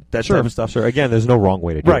and that type of stuff. Sure. Again, there's no wrong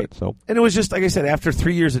way to do it. So. And it was just, like I said, after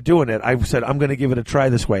 3 years of doing it, I said, I'm going to give it a try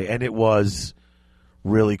this way. And it was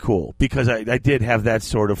really cool because I did have that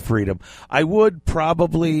sort of freedom. I would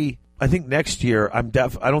probably, I think next year, I don't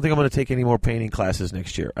think I'm going to take any more painting classes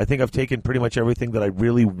next year. I think I've taken pretty much everything that I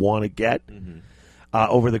really want to get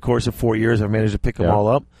over the course of 4 years. I've managed to pick them all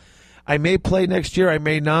up. I may play next year, I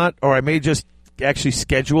may not, or I may just actually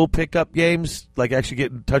schedule pickup games, like actually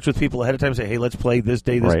get in touch with people ahead of time and say, hey, let's play this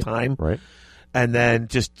day, this time. Right. And then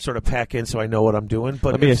just sort of pack in so I know what I'm doing.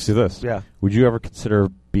 But let me ask you this. Yeah. Would you ever consider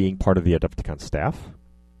being part of the Adepticon staff?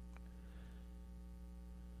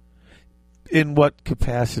 In what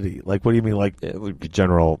capacity? Like, what do you mean? Like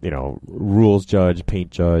general, rules judge, paint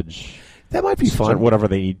judge. That might be fun. Whatever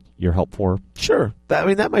they need your help for. Sure.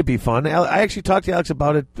 That might be fun. I actually talked to Alex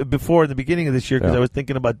about it before in the beginning of this year because I was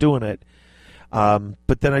thinking about doing it.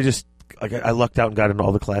 But then I lucked out and got into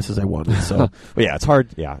all the classes I wanted. So, well, yeah, it's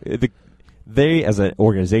hard. Yeah, they as an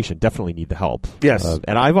organization definitely need the help. Yes,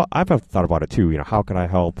 and I've thought about it too. How can I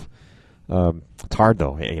help? It's hard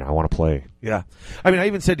though. I want to play. Yeah, I mean, I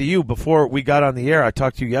even said to you before we got on the air. I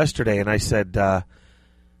talked to you yesterday, and I said,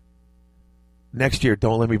 next year,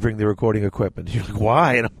 don't let me bring the recording equipment. And you're like,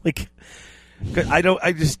 why? And I'm like, I don't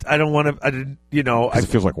want to. I didn't. It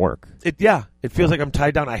feels like work. It feels like I'm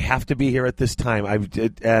tied down. I have to be here at this time.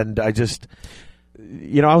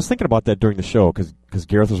 I was thinking about that during the show because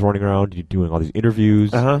Gareth was running around doing all these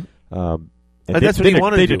interviews. And that's what he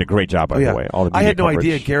wanted to do. They did a great job, by the way. All the I had no coverage.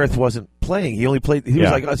 idea Gareth wasn't playing. He only played. He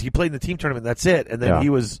was like us. He played in the team tournament. That's it. And then he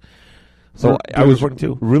was. So I was working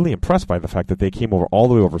too. really impressed by the fact that they came over all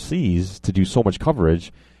the way overseas to do so much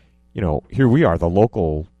coverage. Here we are, the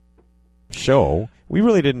local show. We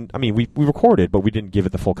really didn't. I mean, we recorded, but we didn't give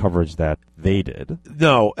it the full coverage that they did.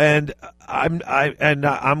 No, and I'm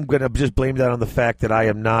going to just blame that on the fact that I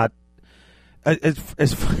am not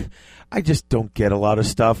as I just don't get a lot of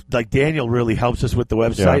stuff. Like Daniel really helps us with the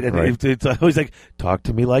website, and it's always like, talk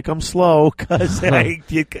to me like I'm slow because I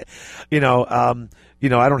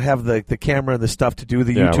don't have the camera and the stuff to do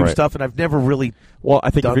the YouTube stuff, and I've never really I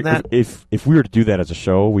think done that. If we were to do that as a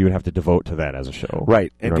show, we would have to devote to that as a show,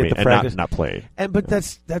 right? And get the practice, and not play. But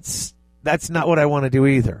that's not what I want to do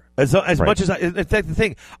either. As much as in fact, the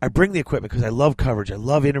thing, I bring the equipment because I love coverage, I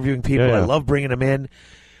love interviewing people, I love bringing them in.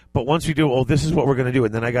 But once we do, this is what we're going to do,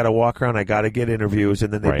 and then I got to walk around, I got to get interviews,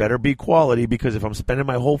 and then they better be quality because if I'm spending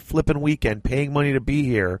my whole flipping weekend paying money to be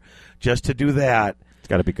here just to do that, it's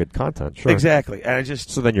got to be good content. Sure, exactly. And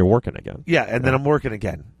so then you're working again. Yeah, and then I'm working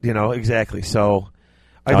again. Exactly. So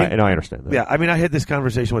I understand that. Yeah, I mean, I had this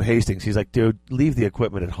conversation with Hastings. He's like, dude, leave the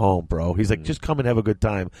equipment at home, bro. He's like, just come and have a good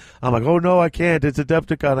time. I'm like, oh, no, I can't. It's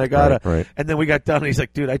Adepticon. I got to. Right. And then we got done, and he's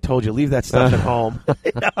like, dude, I told you, leave that stuff at home.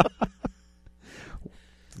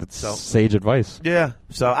 That's sage advice. Yeah.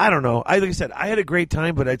 So I don't know. Like I said, I had a great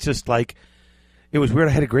time, but it's just like, it was weird.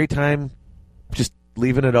 I had a great time just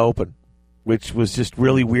leaving it open, which was just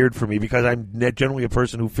really weird for me because I'm generally a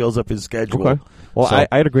person who fills up his schedule. Okay. Well, I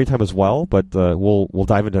had a great time as well, but we'll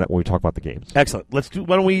dive into that when we talk about the games. Excellent. Let's do.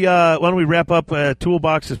 Why don't we wrap up?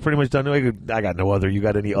 Toolbox is pretty much done. I got no other. You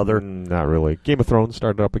got any other? Not really. Game of Thrones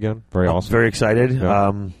started up again. Very awesome. Very excited.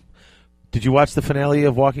 Yeah. Did you watch the finale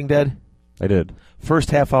of Walking Dead? I did.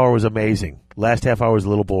 First half hour was amazing. Last half hour was a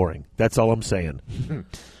little boring. That's all I'm saying.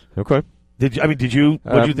 Okay. Did you?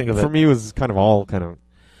 What did you think of it? For me, it was kind of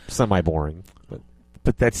semi-boring.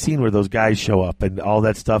 But that scene where those guys show up and all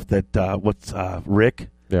that stuff that Rick?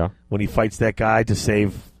 Yeah. When he fights that guy to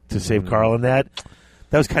save Carl and that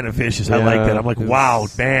was kind of vicious. I like that. I'm like, wow,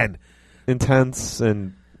 man. Intense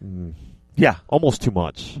and almost too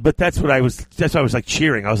much. But that's why I was like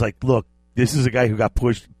cheering. I was like, look, this is a guy who got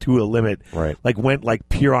pushed to a limit. Right. Like went like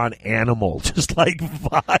pure on animal. Just like,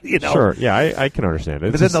 Sure. Yeah, I can understand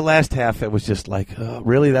it. But then the last half, it was just like,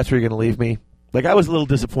 really? That's where you're going to leave me? Like, I was a little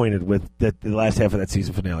disappointed with the last half of that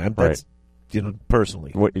season finale. That's,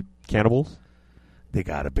 personally. What, cannibals? They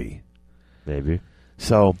got to be. Maybe.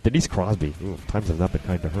 So Denise Crosby. Ooh, times have not been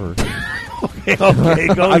kind to her. okay,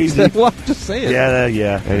 go easy. I'm just saying.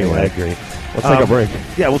 Yeah. Anyway, I agree. Let's take a break.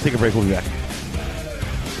 Yeah, we'll take a break. We'll be back.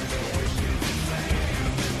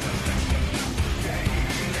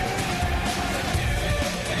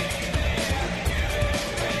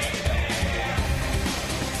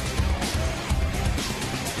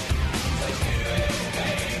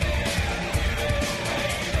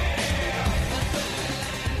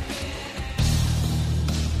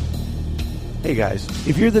 Hey guys,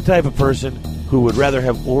 if you're the type of person who would rather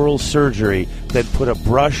have oral surgery than put a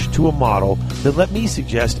brush to a model, then let me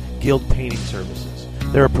suggest Guild Painting Services.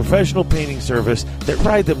 They're a professional painting service that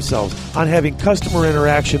pride themselves on having customer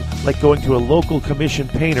interaction like going to a local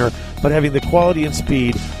commissioned painter, but having the quality and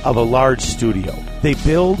speed of a large studio. They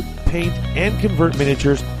build, paint, and convert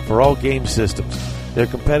miniatures for all game systems. They're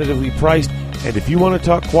competitively priced, and if you want to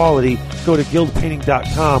talk quality, go to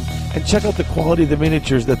guildpainting.com and check out the quality of the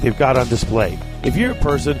miniatures that they've got on display. If you're a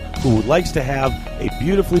person who likes to have a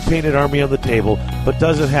beautifully painted army on the table, but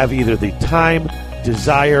doesn't have either the time,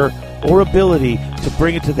 desire, or ability to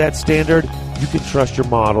bring it to that standard, you can trust your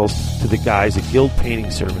models to the guys at Guild Painting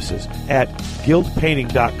Services at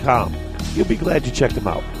guildpainting.com. You'll be glad you checked them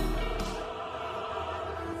out.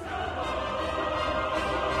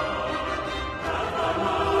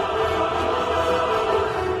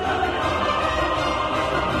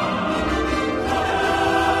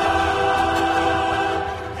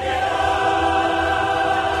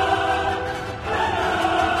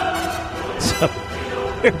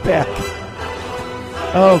 We're back.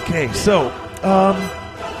 Okay, so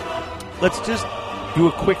let's just do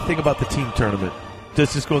a quick thing about the team tournament.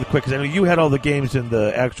 Let's just go with the quick, because I know you had all the games in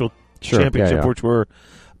the actual championship, which were,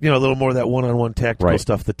 a little more of that one-on-one tactical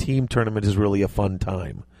stuff. The team tournament is really a fun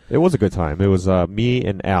time. It was a good time. It was me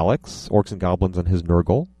and Alex, Orcs and Goblins, and his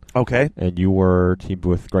Nurgle. Okay. And you were teamed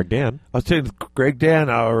with Greg Dan. I was teamed with Greg Dan,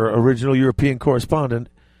 our original European correspondent,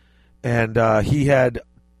 and he had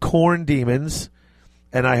Khorne Demons.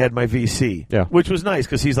 And I had my VC, which was nice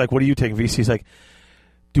because he's like, what are you taking? VC's like,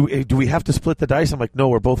 do we have to split the dice? I'm like, no,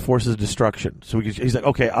 we're both forces of destruction. So he's like,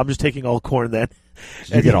 okay, I'm just taking all corn then.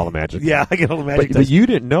 You get all the magic. Yeah, I get all the magic. But you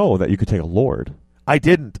didn't know that you could take a Lord. I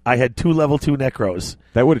didn't. I had 2 level 2 Necros.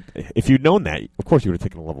 That would, if you'd known that, of course you would have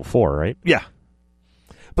taken a level 4, right? Yeah.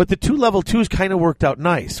 But the 2 level 2s kind of worked out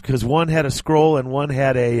nice because one had a scroll and one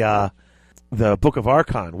had the Book of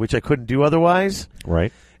Archon, which I couldn't do otherwise.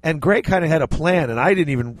 Right. And Greg kind of had a plan, and I didn't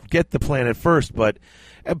even get the plan at first, but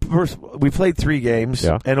we played 3 games,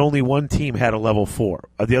 and only one team had a level 4.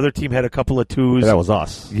 The other team had a couple of 2s. That was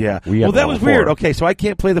us. Yeah. Well, that was weird. Okay, so I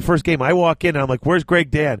can't play the first game. I walk in, and I'm like, where's Greg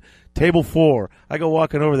Dan? Table 4. I go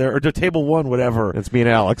walking over there, or to table 1, whatever. It's me and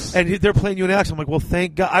Alex. And they're playing you and Alex. I'm like, well,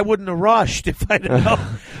 thank God. I wouldn't have rushed if I didn't know.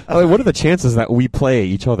 What are the chances that we play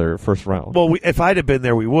each other first round? Well, if I'd have been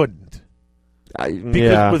there, we wouldn't.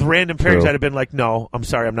 Because with random pairings, I'd have been like, no, I'm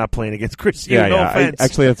sorry, I'm not playing against Chris. No offense.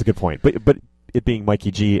 Actually, that's a good point. But it being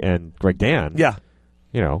Mikey G and Greg Dan,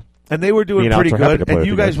 and they were doing pretty good, and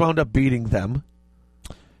you guys wound up beating them.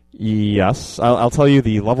 Yes, I'll tell you,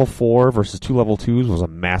 the level 4 versus 2 level 2s was a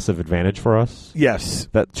massive advantage for us. Yes,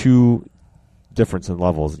 that 2 difference in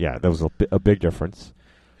levels, that was a big difference.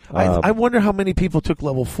 I wonder how many people took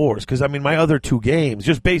level 4s, because I mean, my other 2 games,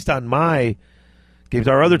 just based on my games,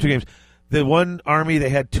 our other 2 games. The one army, they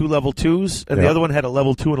had 2 level 2s, and the other one had a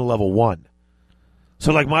level 2 and a level 1.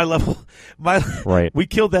 So, like, we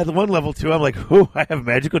killed that one level 2. I'm like, I have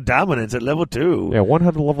magical dominance at level 2. Yeah, one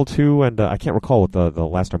had a level 2, and I can't recall what the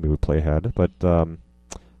last army we play had, but a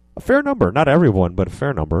fair number. Not everyone, but a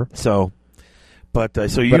fair number. So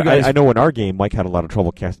you guys... I know in our game, Mike had a lot of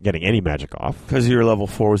trouble getting any magic off. Because your level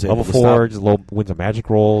 4 was able to Level 4, stop. low wins of magic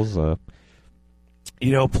rolls.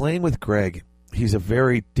 Playing with Greg, he's a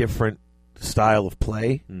very different style of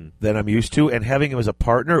play than I'm used to, and having him as a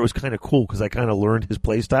partner, it was kind of cool because I kind of learned his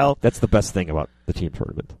play style. That's the best thing about the team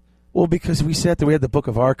tournament. Well, because we had the Book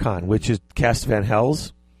of Archon, which is cast Van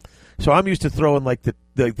Hells, so I'm used to throwing like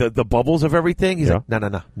the bubbles of everything. He's like,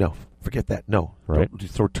 no, forget that, no, right?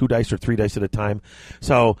 Just throw 2 dice or 3 dice at a time.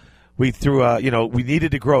 So we threw we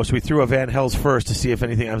needed to grow, so we threw a Van Hells first to see if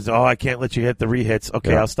anything. I can't let you hit the rehits.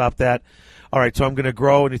 Okay, I'll stop that. All right, so I'm going to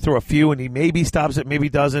grow, and you throw a few, and he maybe stops it, maybe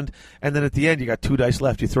doesn't, and then at the end, you got 2 dice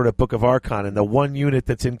left. You throw that Book of Archon, and the one unit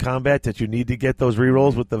that's in combat that you need to get those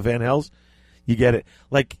rerolls with the Van Hells, you get it.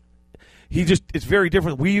 Like, it's very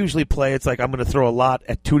different. We usually play, it's like I'm going to throw a lot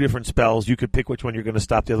at 2 different spells. You could pick which one you're going to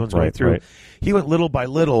stop the other one's going through. Right. He went little by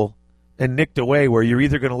little and nicked away where you're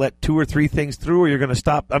either going to let 2 or 3 things through or you're going to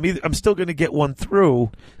stop. I'm still going to get one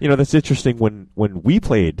through. That's interesting. When we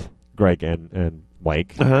played Greg and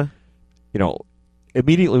Mike,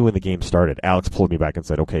 immediately when the game started, Alex pulled me back and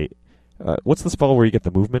said, okay, what's the spell where you get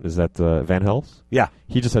the movement? Is that Van Hells? Yeah.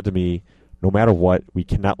 He just said to me, no matter what, we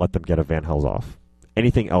cannot let them get a Van Hells off.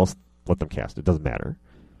 Anything else, let them cast. It doesn't matter.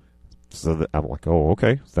 So I'm like, oh,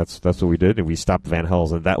 okay. That's what we did, and we stopped Van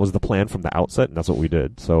Hells, and that was the plan from the outset, and that's what we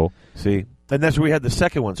did. So see, and that's where we had the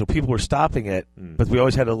second one. So people were stopping it, but we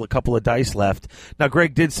always had a couple of dice left. Now,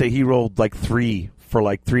 Greg did say he rolled like 3 for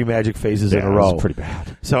like 3 magic phases in a row. That's pretty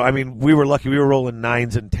bad. So, I mean, we were lucky. We were rolling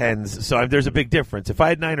 9s and 10s. So there's a big difference. If I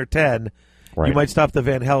had 9 or 10, you might stop the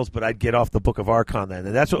Van Hells, but I'd get off the Book of Archon then.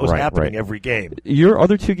 And that's what was happening every game. Your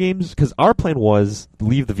other 2 games, because our plan was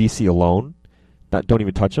leave the VC alone, don't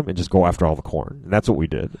even touch them, and just go after all the corn. And that's what we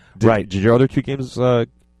did. Did your other 2 games go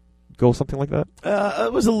something like that?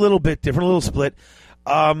 It was a little bit different, a little split.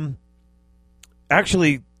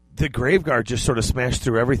 Actually, the Graveguard just sort of smashed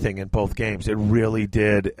through everything in both games. It really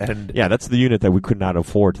did. And that's the unit that we could not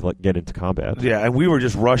afford to get into combat. Yeah, and we were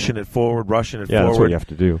just rushing it forward. That's what you have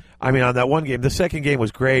to do. I mean, on that one game, the second game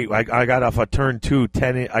was great. I got off a turn 2,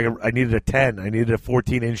 10. I needed a 10. I needed a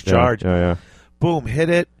 14-inch charge. Yeah. Boom, hit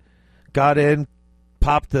it, got in,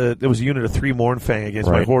 popped there was a unit of 3 Mournfang against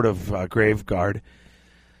my horde of Graveguard.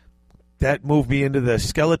 That moved me into the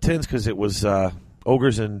skeletons because it was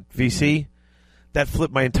ogres and VC. That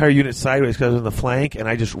flipped my entire unit sideways because I was in the flank, and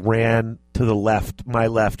I just ran to the left, my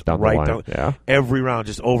left, down right, the line. Down, every round,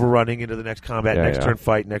 just overrunning into the next combat, next turn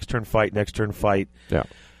fight, next turn fight, next turn fight. Yeah.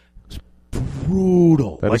 It's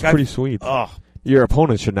brutal. That is pretty sweet. Oh. Your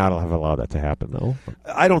opponents should not have allowed that to happen, though.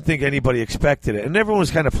 I don't think anybody expected it, and everyone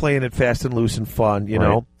was kind of playing it fast and loose and fun, you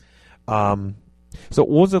know. So what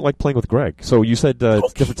was it like playing with Greg? So you said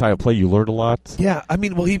it's different style of play. You learned a lot. Yeah, I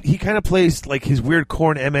mean, well, he kind of plays like his weird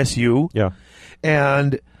corn MSU. Yeah.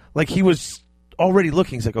 And like he was already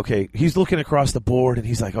looking. He's like, okay. He's looking across the board, and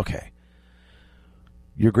he's like, okay,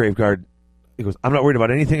 your Graveguard. He goes, I'm not worried about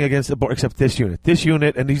anything against the board except this unit. This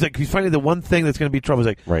unit, and he's like, he's finding the one thing that's going to be trouble.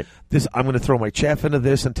 He's like, this. I'm going to throw my chaff into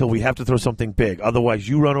this until we have to throw something big. Otherwise,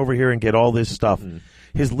 you run over here and get all this stuff.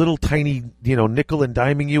 his little tiny, nickel and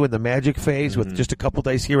diming you in the magic phase with just a couple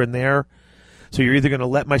dice here and there. So you're either going to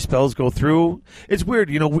let my spells go through. It's weird,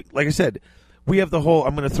 like I said, we have the whole,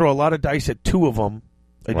 I'm going to throw a lot of dice at 2 of them,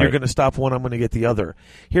 and you're going to stop one, I'm going to get the other.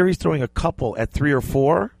 Here he's throwing a couple at 3 or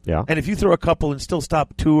 4. Yeah. And if you throw a couple and still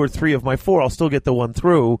stop 2 or 3 of my 4, I'll still get the one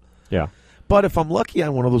through. Yeah. But if I'm lucky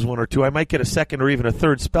on one of those 1 or 2, I might get a second or even a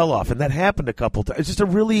third spell off, and that happened a couple times. It's just a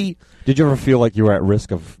really... Did you ever feel like you were at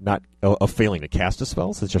risk of failing to cast a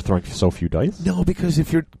spell since you're throwing so few dice? No,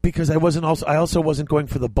 because I also wasn't going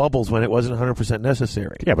for the bubbles when it wasn't 100%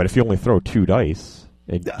 necessary. Yeah, but if you only throw 2 dice,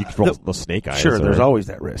 and you can roll the snake eyes. Sure, there's always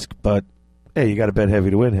that risk, but... Hey, you got to bet heavy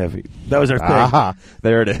to win heavy. That was our thing. Aha,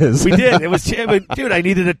 there it is. We did. It was, dude, I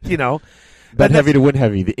needed a, Bet heavy to win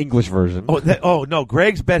heavy, the English version. Oh, no,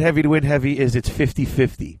 Greg's bet heavy to win heavy is it's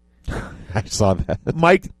 50-50. I saw that.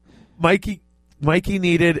 Mikey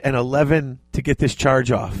needed an 11 to get this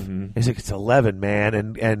charge off. Mm-hmm. He's like, it's 11, man.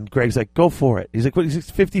 And Greg's like, go for it. He's like, what? He's like,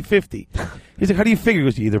 50-50. He's like, how do you figure? He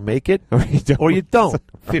goes, you either make it or you don't.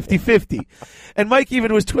 50-50. And Mike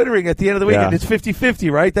even was twittering at the end of the weekend, it's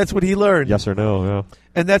 50-50, right? That's what he learned. Yes or no, yeah.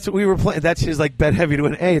 And that's what we were playing. That's his, bet heavy to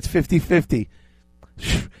win. Hey, it's 50-50.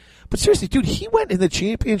 But seriously, dude, he went in the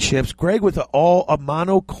championships, Greg, with a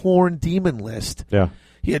mono Khorne demon list. Yeah.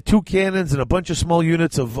 He had 2 cannons and a bunch of small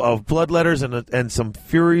units of bloodletters and some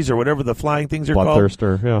furies or whatever the flying things are called.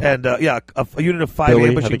 Bloodthirster, yeah. And a unit of 5 Billy,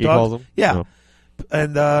 ambushing dogs. calls them. Yeah.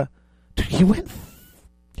 And dude, he went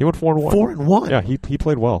 4-1. 4-1. Yeah, he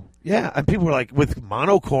played well. Yeah, and people were like, with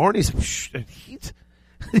mono Khorne,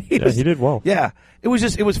 he did well. Yeah. It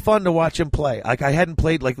was fun to watch him play. Like, I hadn't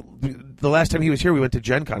played, the last time he was here, we went to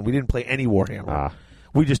Gen Con. We didn't play any Warhammer.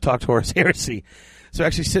 We just talked Horus Heresy. So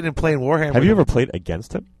actually sitting and playing Warhammer. Have you ever played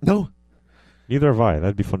against him? No. Neither have I.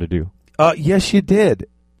 That'd be fun to do. Yes, you did.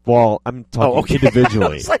 Well, I'm talking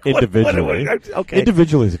individually. Individually. Okay.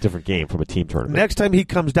 Individually is a different game from a team tournament. Next time he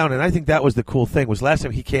comes down, and I think that was the cool thing, was last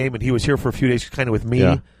time he came and he was here for a few days kind of with me,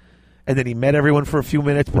 and then he met everyone for a few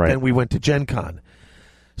minutes, but then we went to Gen Con.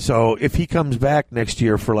 So if he comes back next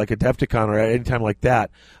year for like Adepticon or any time like that,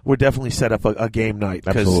 we'll definitely set up a game night.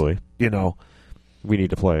 Absolutely. We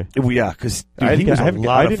need to play. Yeah, because he was a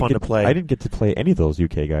lot of fun to play. I didn't get to play any of those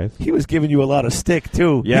UK guys. He was giving you a lot of stick,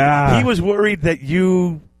 too. Yeah. He was worried that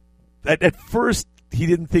you... At first, he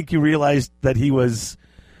didn't think you realized that he was...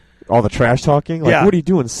 All the trash talking? Like, what are you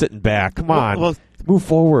doing sitting back? Come on. Well, move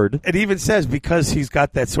forward. It even says, because he's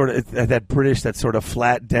got that sort of... that British, that sort of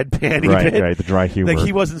flat deadpan... Right, the dry humor. Like,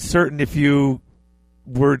 he wasn't certain if you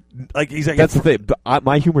were... Like, he's like... That's the thing.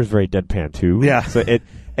 My humor is very deadpan, too. Yeah. So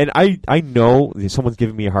And I know someone's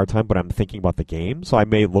giving me a hard time, but I'm thinking about the game, so I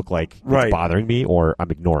may look like it's bothering me or I'm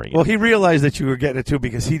ignoring it. Well, he realized that you were getting it too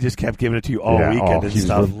because he just kept giving it to you all weekend and he's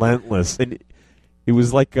stuff. Relentless. And it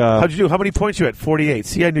was like... How'd you do? How many points you at? 48.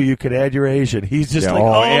 See, I knew you could add your Asian. He's just yeah,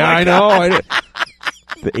 like, I know.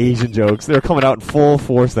 The Asian jokes. They were coming out in full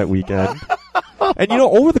force that weekend. And,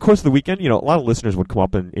 over the course of the weekend, a lot of listeners would come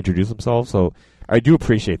up and introduce themselves, so... I do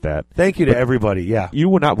appreciate that. Thank you to everybody, yeah. You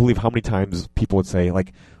would not believe how many times people would say,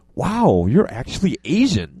 like, wow, you're actually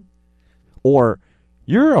Asian. Or,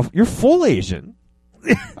 you're full Asian.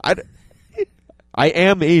 I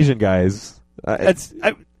am Asian, guys. But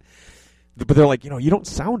they're like, you don't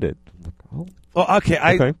sound it. I'm like, oh, okay.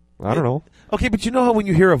 I don't know. Okay, but you know how when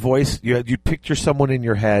you hear a voice, you picture someone in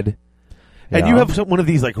your head? And you have one of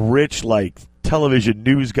these, rich, television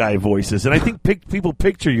news guy voices, and I think people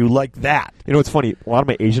picture you like that. It's funny. A lot of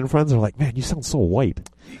my Asian friends are like, "Man, you sound so white."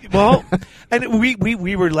 Well, and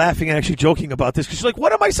we were laughing and actually joking about this because she's like,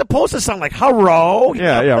 "What am I supposed to sound like? Hello?"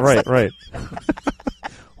 Yeah, right.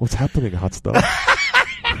 What's happening, hot stuff?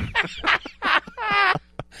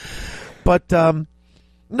 But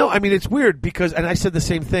no, I mean it's weird because, and I said the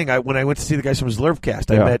same thing. When I went to see the guys from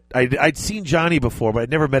Zlurfcast, I'd seen Johnny before, but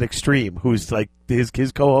I'd never met Extreme, who's like his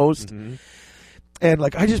co-host. Mm-hmm. And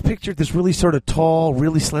I just pictured this really sort of tall,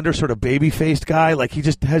 really slender, sort of baby-faced guy. Like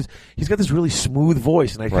he's got this really smooth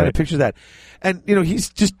voice, and I kind of picture that. And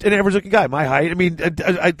he's just an average-looking guy, my height. I mean,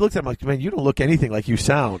 I looked at him like, man, you don't look anything like you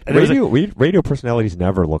sound. And radio personalities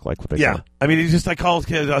never look like what they sound. I mean, he's just I was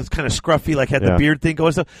kind of scruffy, had the beard thing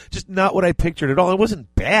going, stuff. Just not what I pictured at all. It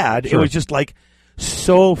wasn't bad. Sure. It was just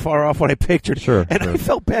so far off what I pictured. Sure. And I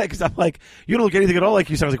felt bad because I'm like, you don't look anything at all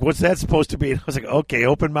like you sound. I was like, what's that supposed to be? And I was like, okay,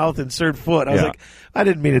 open mouth, insert foot. I was like, I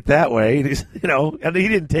didn't mean it that way. And he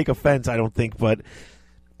didn't take offense, I don't think, but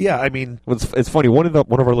yeah, I mean, it's funny. One of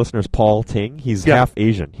our listeners, Paul Ting, he's half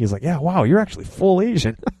Asian. He's like, yeah, wow, you're actually full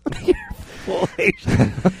Asian. You're full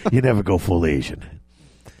Asian. You never go full Asian.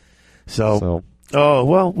 So, oh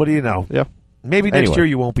well, what do you know? Yeah. Maybe next year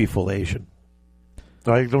you won't be full Asian.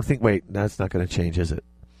 I don't think. Wait, that's not going to change, is it?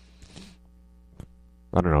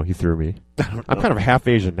 I don't know. He threw me. I'm I'm kind of half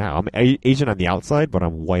Asian now. I'm Asian on the outside, but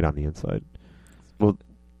I'm white on the inside. Well,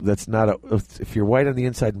 that's not a. If you're white on the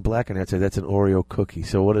inside and black on the outside, that's an Oreo cookie.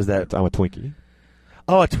 So what is that? I'm a Twinkie.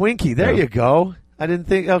 Oh, a Twinkie. There Yeah. you go. I didn't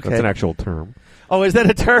think. Okay. That's an actual term. Oh, is that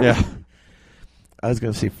a term? Yeah. I was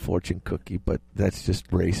going to say fortune cookie, but that's just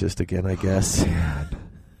racist again, I guess.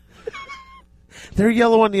 They're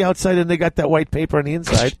yellow on the outside, and they got that white paper on the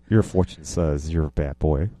inside. Your fortune says you're a bad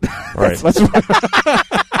boy. All right, let's.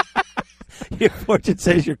 Your fortune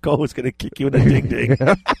says your goal is going to kick you in the ding ding.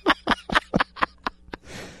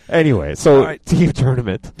 Anyway, so All right. team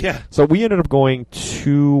tournament. Yeah. So we ended up going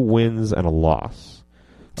 2 wins and a loss.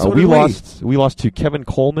 So we did we. lost. We lost to Kevin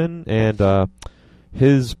Coleman and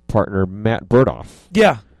his partner Matt Burdoff.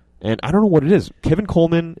 Yeah. And I don't know what it is. Kevin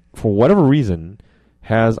Coleman, for whatever reason,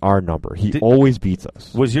 has our number. He always beats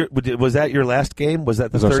us. Was that your last game? Was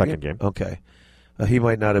that the That was third our second game. Okay. He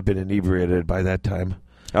might not have been inebriated by that time.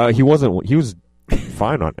 He wasn't. He was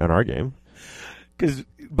fine on our game. Because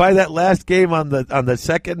by that last game on the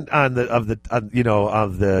second of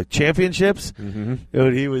the championships,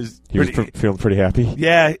 he was Feeling pretty happy.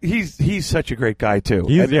 Yeah, he's such a great guy too.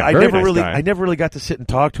 I very never nice really guy. I never really got to sit and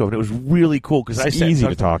talk to him. It was really cool because It's easy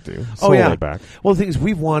to talk to. So laid back. Well, the thing is,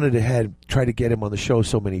 we've wanted to try to get him on the show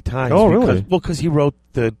so many times. Oh, really? Well, because he wrote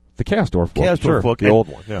the Kasdorf book. Kasdorf book, the old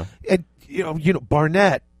one. Yeah, and you know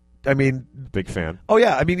Barnett. I mean, big fan. oh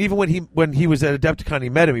yeah. I mean, even when he was at Adepticon, he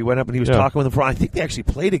met him. He went up and he was talking with him for. I think they actually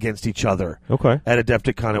played against each other. Okay. At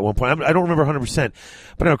Adepticon at one point. I don't remember 100%,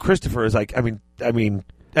 but I know Christopher is like. I mean.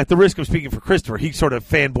 At the risk of speaking for Christopher, he sort of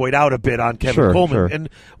fanboyed out a bit on Kevin Coleman, Sure. and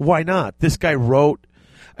why not? This guy wrote.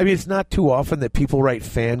 I mean, it's not too often that people write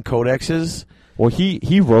fan codexes. Well,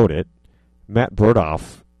 he wrote it. Matt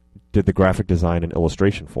Burdoff did the graphic design and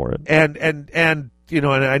illustration for it. And you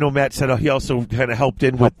know, and I know Matt said he also kind of helped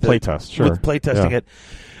in with playtest, sure. with playtesting Yeah. it.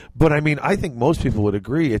 But I mean, I think most people would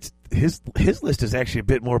agree it's his list is actually a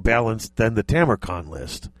bit more balanced than the Tamarcon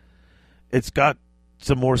list. It's got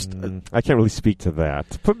some more. I can't really speak to that.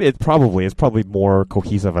 It's probably more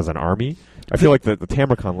cohesive as an army. I feel like the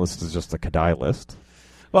Tamarcon list is just a Kadai list.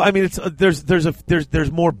 Well, I mean, it's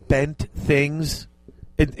there's more bent things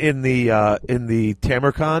in the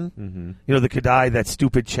Tamarcon. Mm-hmm. You know, the Kadai, that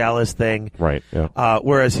stupid chalice thing. Right. Yeah.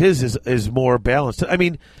 Whereas his is more balanced. I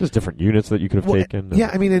mean, There's different units that you could have taken. Yeah,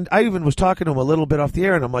 I mean, and I even was talking to him a little bit off the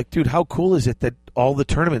air, and I'm like, dude, how cool is it that all the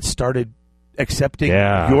tournaments started accepting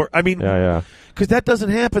your? I mean, yeah. because that doesn't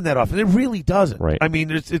happen that often. It really doesn't. Right. I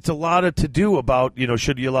mean, it's a lot of to do about, you know,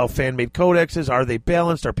 should you allow fan made codexes? Are they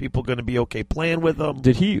balanced? Are people going to be okay playing with them?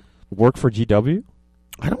 Did he work for GW?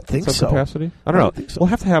 I don't think Some so. capacity? I don't know. think so. We'll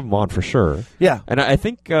have to have him on for sure. Yeah. And I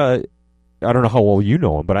think I don't know how well you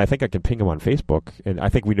know him, but I think I can ping him on Facebook, and I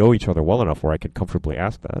think we know each other well enough where I could comfortably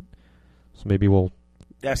ask that. So maybe we'll.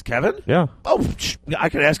 Ask Kevin? Yeah. Oh, I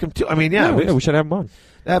could ask him too. I mean, yeah, we should have him on.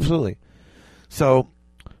 absolutely. So,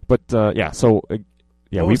 But so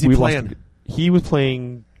What was he we playing? lost. He was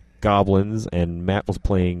playing goblins, and Matt was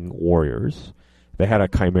playing warriors. They had a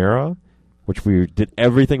chimera, which we did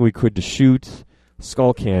everything we could to shoot.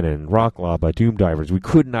 Skull cannon, rock lava, doom divers. We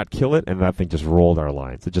could not kill it, and that thing just rolled our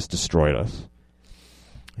lines. It just destroyed us.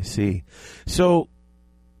 I see. So,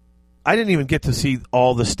 I didn't even get to see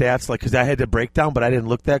all the stats, like, because I had to break down, but I didn't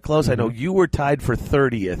look that close. I know you were tied for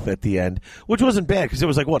 30th at the end, which wasn't bad, because it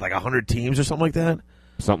was like, what, like 100 teams or something like that?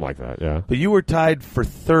 Something like that, yeah. But you were tied for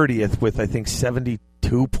 30th with, I think,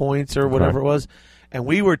 72 points or whatever it was. And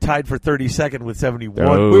we were tied for 32nd with 71.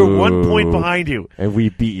 Oh. We were 1 point behind you. And we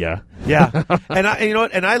beat you. Yeah. And you know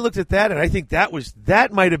what? And I looked at that, and I think that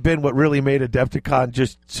might have been what really made Adepticon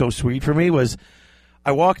just so sweet for me was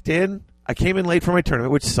I walked in, I came in late for my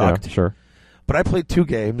tournament, which sucked. Yeah, sure. But I played 2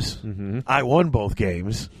 games. Mm-hmm. I won both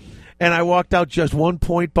games. And I walked out just 1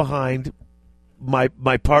 point behind my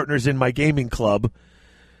partners in my gaming club.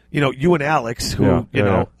 You know, you and Alex, who,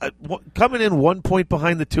 coming in 1 point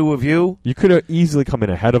behind the two of you. You could have easily come in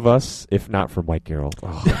ahead of us if not for Mike Gerald.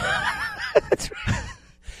 Oh. That's right.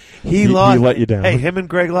 He lost. He let you down. Hey, him and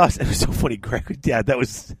Greg lost. It was so funny. Greg, yeah, that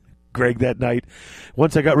was Greg that night.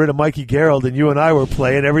 Once I got rid of Mikey Gerald and you and I were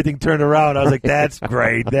playing, everything turned around. I was like, that's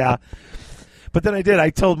great. Yeah. But then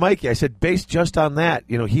I told Mikey, I said, based just on that,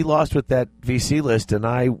 you know, he lost with that VC list and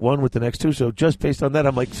I won with the next 2. So just based on that,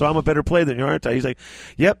 I'm like, so I'm a better player than you, aren't I? He's like,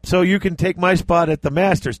 yep. So you can take my spot at the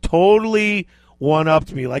Masters. Totally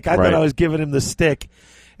one-upped me. Like I thought I was giving him the stick.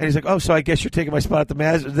 And he's like, oh, so I guess you're taking my spot at the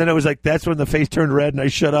Masters. And then it was like, that's when the face turned red and I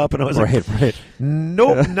shut up. And I was like, right.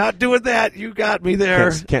 Nope, not doing that. You got me there.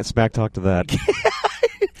 Can't smack talk to that.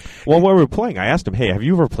 Well, while we were playing, I asked him, hey, have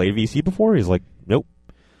you ever played VC before? He's like, nope.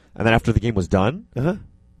 And then after the game was done, Uh-huh.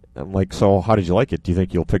 I'm like, so how did you like it? Do you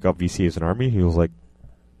think you'll pick up VC as an Army? He was like,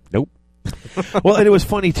 nope. Well, and it was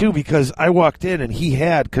funny, too, because I walked in and he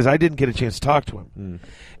had, because I didn't get a chance to talk to him.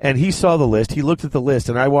 And he saw the list. He looked at the list,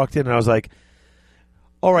 and I walked in and I was like,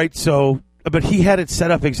 all right, so, but he had it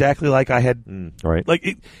set up exactly like I had. Right.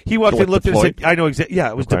 Like, he walked in, looked at it, and said, I know exactly. Yeah,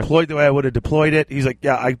 it was Okay. deployed the way I would have deployed it. He's like,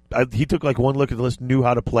 yeah, he took like one look at the list, knew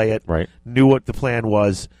how to play it, Right. knew what the plan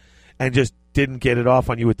was, and just didn't get it off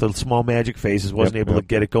on you with the small magic faces, wasn't able to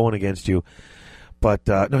get it going against you. But,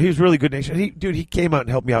 no, he was really good nation. He came out and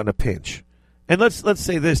helped me out in a pinch. And let's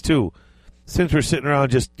say this, too. Since we're sitting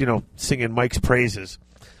around just, singing Mike's praises,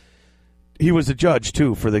 he was a judge,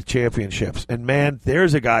 too, for the championships. And, man,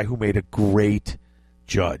 there's a guy who made a great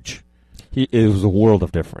judge. It was a world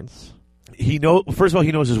of difference. First of all,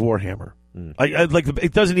 he knows his Warhammer.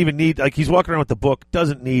 It doesn't even need, he's walking around with the book,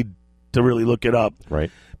 doesn't need to really look it up.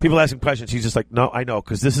 Right. People ask him questions. He's just like, no, I know,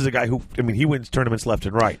 because this is a guy who, he wins tournaments left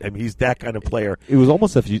and right. He's that kind of player. It was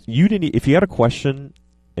almost if you didn't, if you had a question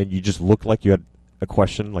and you just looked like you had a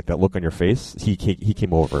question, like that look on your face, he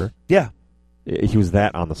came over. Yeah. He was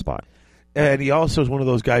that on the spot. And he also is one of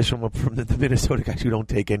those guys from the Minnesota guys who don't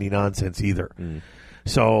take any nonsense either.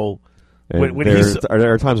 So when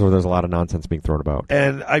there are times where there's a lot of nonsense being thrown about.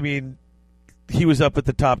 And, he was up at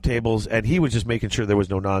the top tables, and he was just making sure there was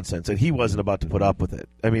no nonsense, and he wasn't about to put up with it.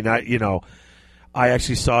 I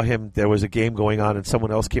actually saw him. There was a game going on, and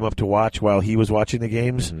someone else came up to watch while he was watching the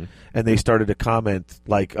games, and they started to comment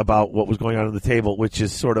about what was going on the table, which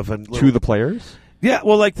is sort of to the players. Yeah,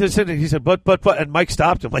 well, he said, but, and Mike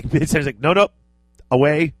stopped him. He's like, no,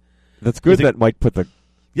 away. That's good that Mike put the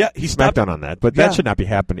he stopped smackdown on that, but that should not be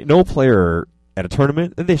happening. No player at a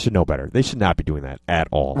tournament, they should know better. They should not be doing that at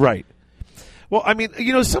all. Right. Well,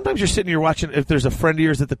 sometimes you're sitting here watching, if there's a friend of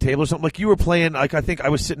yours at the table or something, like you were playing, I think I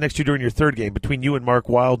was sitting next to you during your third game between you and Mark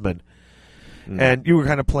Wildman, and you were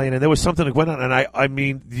kind of playing, and there was something that went on, and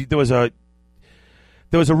there was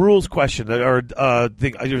a rules question, or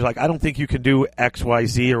thing, you was like, I don't think you can do X, Y,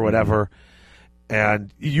 Z, or whatever,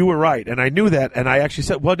 and you were right, and I knew that, and I actually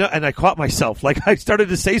said, well, no, and I caught myself, I started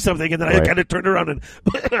to say something, and then I kind of turned around and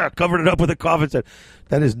covered it up with a cough and said,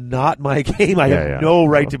 that is not my game. I have no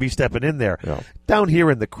right to be stepping in there. Yeah. Down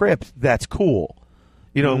here in the crypt, that's cool.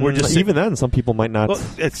 We're just even then, some people might not.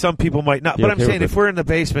 Well, some people might not. But I'm saying, if we're in the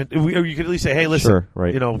basement, you could at least say, "Hey, listen, sure,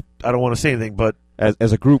 right. I don't want to say anything." But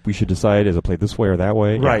as a group, we should decide: is it played this way or that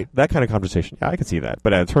way? Right. Yeah, that kind of conversation. Yeah, I can see that.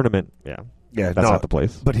 But at a tournament, that's not the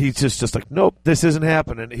place. But he's just like, nope, this isn't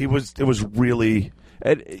happening. It was really.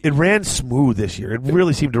 It ran smooth this year. It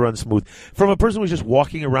really seemed to run smooth. From a person who was just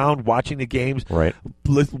walking around, watching the games, right,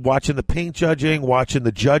 watching the paint judging, watching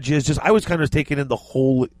the judges. I was kind of trying to take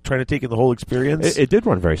in the whole experience. It did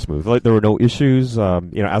run very smooth. There were no issues.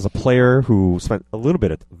 As a player who spent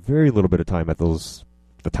very little bit of time at the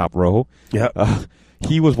top row. Yeah.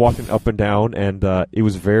 He was walking up and down, and it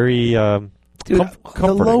was very. Dude,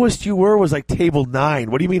 the lowest you were was table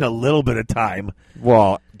 9. What do you mean a little bit of time?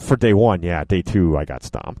 Well, for day 1, yeah. Day 2, I got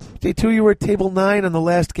stomped. Day 2, you were at table 9 on the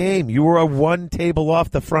last game. You were one table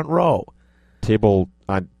off the front row. Table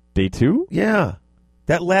on day 2? Yeah.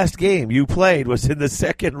 That last game you played was in the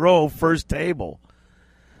second row, first table.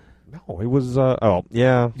 No, it was,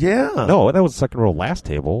 yeah. Yeah. No, that was the second row last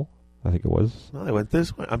table, I think it was. No, I went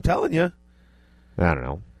this way. I'm telling you. I don't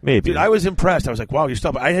know. Maybe. Dude, I was impressed. I was like, wow, you're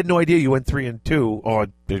stopping. I had no idea you went 3-2. Oh,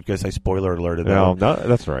 I guess I spoiler alerted that. No,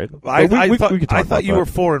 that's right. I thought you were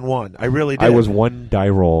 4-1. I really did. I was one die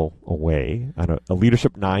roll away on a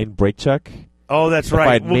leadership 9 break check. Oh, that's if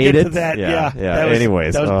right. We'll get to it, that. Yeah.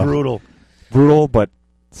 Anyways. That was brutal. Brutal, but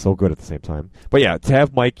so good at the same time. But yeah, to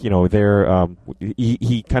have Mike, there,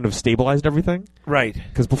 he kind of stabilized everything. Right.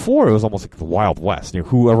 Because before it was almost like the Wild West.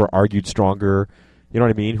 Whoever argued stronger, you know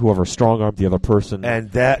what I mean? Whoever strong-armed the other person. And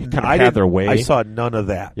that kind of had their way. I saw none of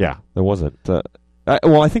that. Yeah, there wasn't.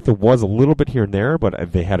 I think there was a little bit here and there,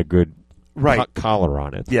 but they had a good collar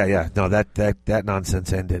on it. Yeah. No, that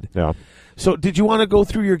nonsense ended. Yeah. So did you want to go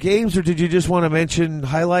through your games, or did you just want to mention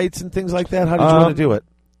highlights and things like that? How did you want to do it?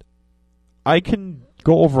 I can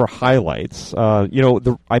go over highlights. I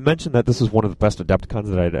mentioned that this is one of the best Adepticons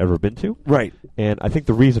that I'd ever been to. Right. And I think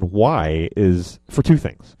the reason why is for 2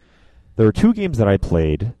 things. There are 2 games that I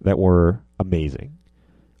played that were amazing.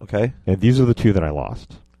 Okay. And these are the 2 that I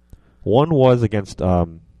lost. One was against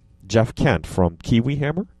Jeff Kent from Kiwi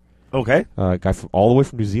Hammer. Okay. A guy all the way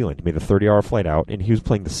from New Zealand. He made a 30-hour flight out, and he was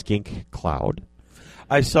playing the Skink Cloud.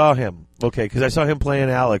 I saw him. Okay, because I saw him playing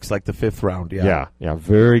Alex the 5th round. Yeah. Yeah.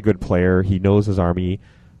 Very good player. He knows his army.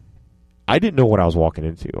 I didn't know what I was walking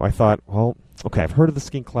into. I thought, well, okay, I've heard of the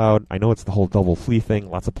Skink Cloud. I know it's the whole double flea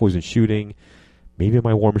thing, lots of poison shooting. maybe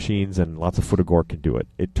my War Machines and lots of Foot-of-Gore can do it.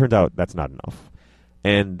 It turns out that's not enough.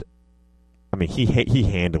 And, I mean, he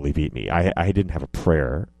handily beat me. I didn't have a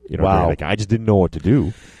prayer. Wow. I just didn't know what to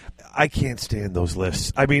do. I can't stand those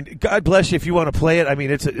lists. I mean, God bless you if you want to play it. I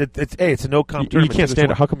mean, it's a no-comp You tournament. can't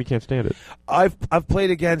stand it. How come you can't stand it? I've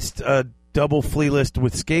played against a double flea list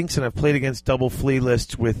with Skinks, and I've played against double flea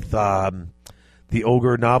lists with the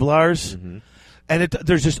Ogre Noblars. Mm-hmm. And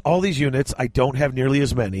there's just all these units. I don't have nearly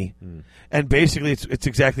as many. And basically, it's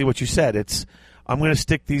exactly what you said. I'm going to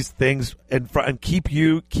stick these things in front and keep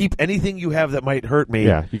anything you have that might hurt me.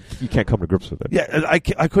 Yeah, you can't come to grips with it. Yeah, I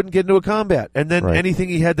couldn't get into a combat. And then anything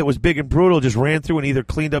he had that was big and brutal just ran through and either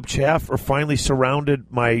cleaned up chaff or finally surrounded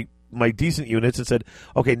my decent units and said,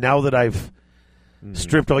 okay, now that I've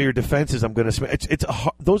stripped all your defenses, I'm going to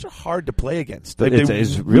those are hard to play against.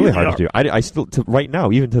 It's really hard to do. I still, right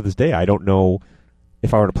now, even to this day, I don't know.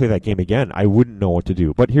 If I were to play that game again, I wouldn't know what to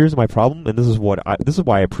do. But here's my problem, and this is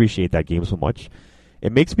why I appreciate that game so much.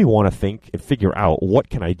 It makes me want to think and figure out what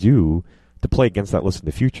can I do to play against that list in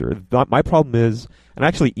the future. My problem is, and I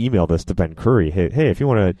actually emailed this to Ben Curry. Hey, if you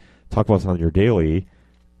want to talk about this on your daily,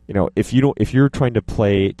 if you're trying to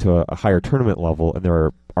play to a higher tournament level, and there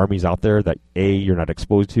are armies out there that A, you're not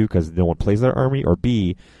exposed to because no one plays that army, or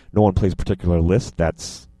B, no one plays a particular list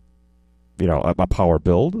that's a power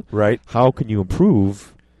build. Right. How can you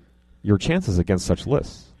improve your chances against such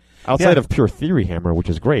lists? Outside of pure theory hammer, which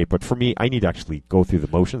is great, but for me, I need to actually go through the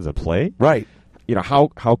motions and play. Right. How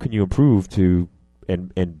can you improve to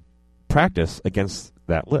and practice against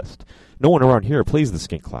that list? No one around here plays the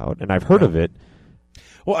Skink Cloud, and I've heard of it.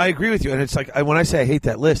 Well, I agree with you, and it's like when I say I hate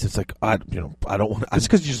that list, it's like I don't want. It's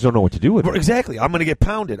because you just don't know what to do with it. Exactly, I'm going to get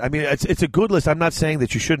pounded. I mean, it's a good list. I'm not saying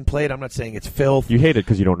that you shouldn't play it. I'm not saying it's filth. You hate it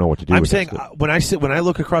because you don't know what to do. I'm saying when I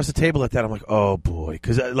look across the table at that, I'm like, oh boy,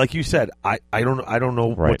 because like you said, I don't know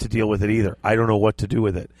what to deal with it either. I don't know what to do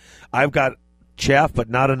with it. I've got chaff, but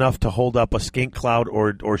not enough to hold up a Skink Cloud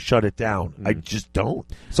or shut it down. I just don't.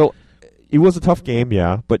 So. It was a tough game,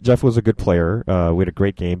 yeah, but Jeff was a good player. We had a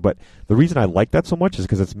great game. But the reason I like that so much is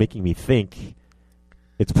because it's making me think.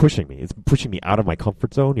 It's pushing me. It's pushing me out of my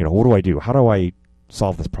comfort zone. What do I do? How do I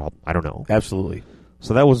solve this problem? I don't know. Absolutely.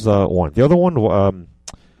 So that was one. The other one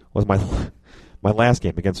was my last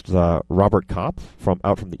game against Robert Kopp from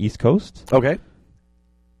the East Coast. Okay.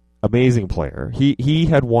 Amazing player. He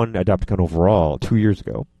had won Adepticon overall 2 years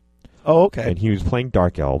ago. Oh, okay. And he was playing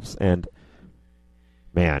Dark Elves and.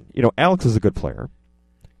 Man, Alex is a good player.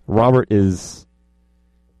 Robert is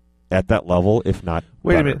at that level, if not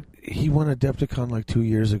Wait better. a minute. He won Adepticon like 2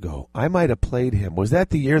 years ago. I might have played him. Was that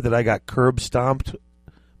the year that I got curb stomped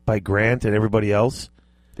by Grant and everybody else?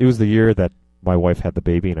 It was the year that my wife had the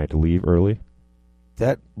baby and I had to leave early.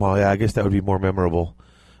 I guess that would be more memorable.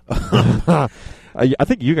 I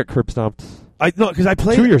think you got curb stomped. Because I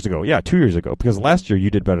played 2 years ago. Yeah, 2 years ago. Because last year you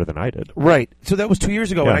did better than I did. Right. So that was 2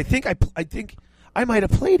 years ago, yeah. And I think I might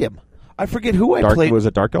have played him. I forget who I played. Was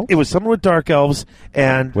it Dark Elves? It was someone with Dark Elves,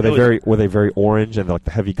 and were they very orange and like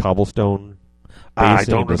the heavy cobblestone? I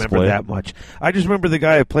don't remember that much. I just remember the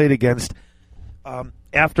guy I played against.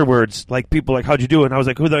 Afterwards, like people like, how'd you do? And I was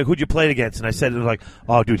like, who'd you play against? And I said, it was like,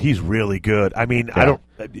 oh, dude, he's really good. I mean, yeah. I don't.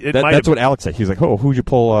 That's what Alex said. He's like, oh, who'd you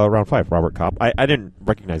pull round 5? Robert Kopp. I didn't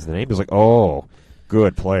recognize the name. He was like, oh,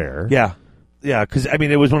 good player. Yeah, because I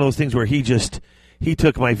mean, it was one of those things where he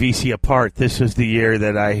took my VC apart. This was the year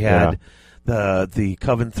that I had the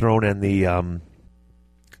Coven Throne and the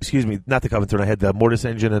excuse me, not the Coven Throne. I had the Mortis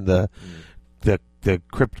Engine and the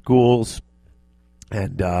Crypt Ghouls,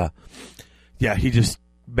 and he just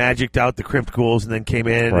magicked out the Crypt Ghouls and then came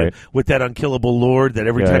in with that unkillable Lord that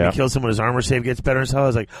every time he kills someone, his armor save gets better. So I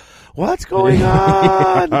was like, what's going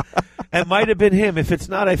on? It might have been him. If it's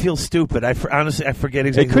not, I feel stupid. Honestly, I forget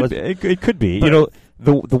exactly what it was. It could be. But,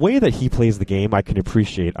 the way that he plays the game, I can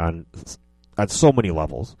appreciate on so many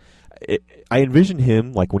levels. I envision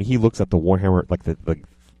him like when he looks at the Warhammer, like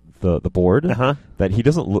the board, that he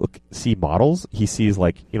doesn't see models. He sees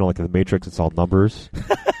like the Matrix. It's all numbers.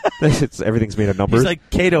 Everything's made of numbers. He's like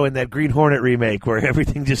Kato in that Green Hornet remake where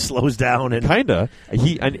everything just slows down and kinda.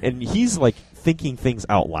 He's like thinking things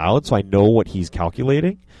out loud, so I know what he's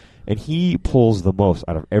calculating. And he pulls the most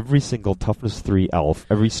out of every single toughness 3 elf,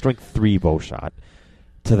 every strength 3 bow shot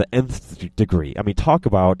to the nth degree. I mean, talk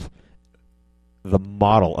about the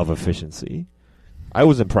model of efficiency. I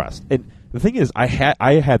was impressed. And the thing is, I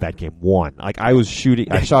had that game won. Like I was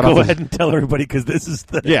shooting. I shot. Go ahead and tell everybody because this is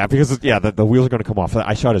the the wheels are going to come off.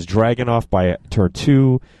 I shot his dragon off by turn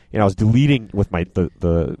 2. I was deleting with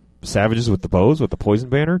the savages with the bows with the poison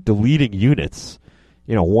banner, deleting units,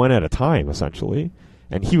 one at a time essentially.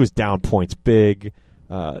 And he was down points big.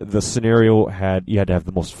 the scenario you had to have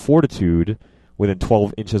the most fortitude within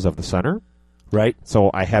 12 inches of the center. Right. So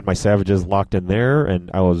I had my savages locked in there, and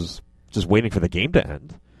I was just waiting for the game to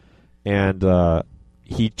end. And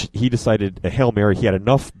he decided a Hail Mary. He had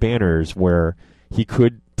enough banners where he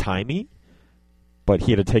could tie me, but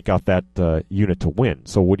he had to take out that unit to win.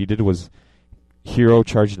 So what he did was hero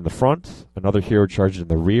charged in the front, another hero charged in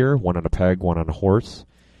the rear, one on a peg, one on a horse.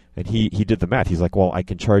 And he did the math. He's like, well, I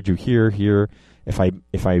can charge you here. If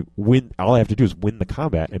I win, all I have to do is win the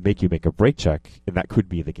combat and make you make a break check, and that could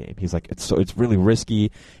be the game. He's like, it's really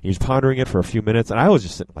risky. He's pondering it for a few minutes, and I was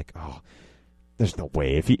just sitting like, oh, there's no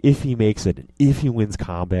way. If he makes it, and if he wins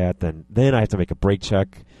combat, then I have to make a break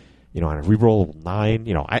check, on a reroll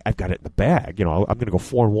 9. I've got it in the bag. I'm going to go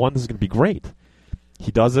 4-1. This is going to be great.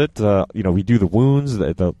 He does it. We do the wounds.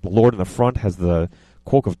 The Lord in the front has the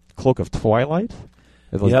Cloak of Twilight.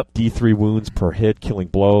 Yep. D3 wounds per hit, killing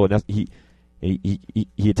blow, and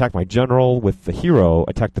he attacked my general with the hero,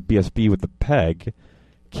 attacked the BSB with the peg,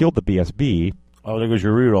 killed the BSB. Oh, there goes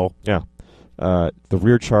your reroll. Yeah. The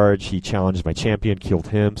rear charge, he challenged my champion, killed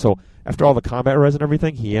him. So after all the combat res and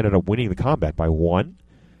everything, he ended up winning the combat by 1.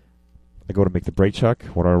 I go to make the break check.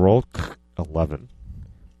 What do I roll? 11.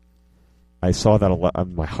 I saw that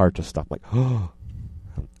my heart just stopped. Like, oh.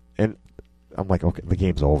 And I'm like, okay, the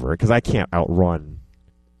game's over because I can't outrun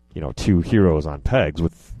 2 heroes on pegs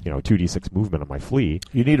with 2d6 movement on my flea.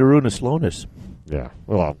 You need a rune of slowness. Yeah.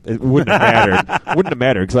 Well, it wouldn't have mattered. Wouldn't have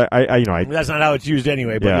mattered because I That's not how it's used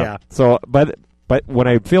anyway. But yeah. So, but when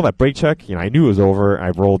I failed that break check, I knew it was over. I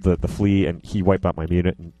rolled the flea, and he wiped out my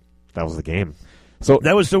unit, and that was the game. So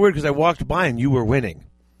that was so weird because I walked by and you were winning,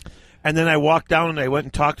 and then I walked down and I went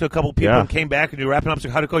and talked to a couple people and came back and you were wrapping up. So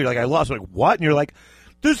how'd it go? You're like, I lost. I'm like, what? And you're like,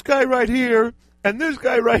 this guy right here. And this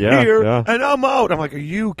guy right here, and I'm out. I'm like, are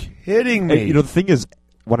you kidding me? And, the thing is,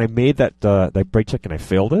 when I made that break check and I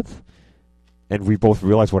failed it, and we both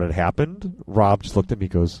realized what had happened, Rob just looked at me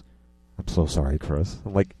and goes, I'm so sorry, Chris.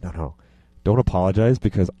 I'm like, no, don't apologize,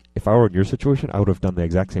 because if I were in your situation, I would have done the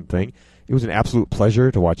exact same thing. It was an absolute pleasure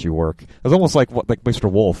to watch you work. It was almost like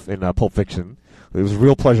Mr. Wolf in Pulp Fiction. It was a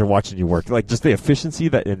real pleasure watching you work. Like, just the efficiency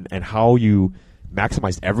and how you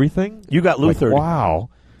maximized everything. You got Luther. Like, wow.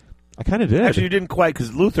 I kind of did. Actually, you didn't quite,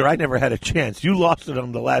 because Luther, I never had a chance. You lost it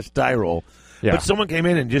on the last die roll. Yeah. But someone came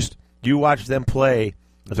in and you watched them play.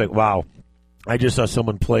 It's like, wow, I just saw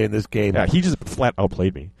someone play in this game. Yeah, he just flat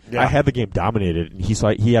outplayed me. Yeah. I had the game dominated, and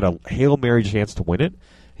he had a Hail Mary chance to win it.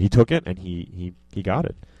 He took it, and he got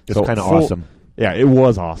it. It's kind of awesome. Yeah, it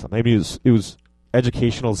was awesome. I mean, it was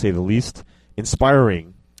educational, to say the least,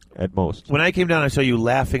 inspiring at most. When I came down, I saw you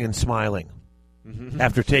laughing and smiling. Mm-hmm.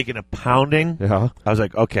 After taking a pounding, I was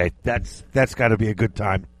like, okay, that's got to be a good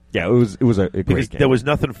time. Yeah, it was a great because game. There was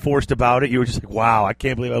nothing forced about it. You were just like, wow, I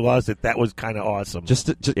can't believe I lost it. That was kind of awesome.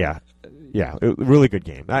 Really good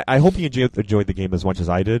game. I hope you enjoyed the game as much as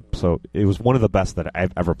I did. So it was one of the best that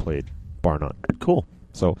I've ever played, bar none. Cool.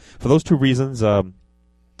 So for those 2 reasons, one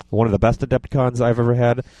of the best Adepticons I've ever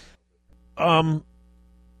had.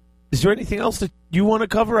 Is there anything else that you want to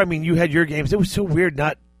cover? I mean, you had your games. It was so weird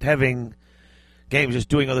not having games, just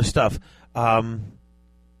doing other stuff.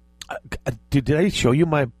 Did I show you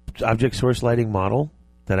my object source lighting model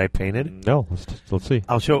that I painted? No. Let's see.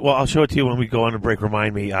 I'll show it to you when we go on a break.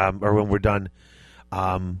 Remind me, or when we're done.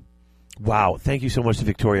 Wow! Thank you so much to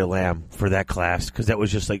Victoria Lamb for that class, because that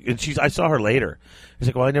was just like, and I saw her later. It's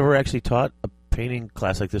like, well, I never actually taught a painting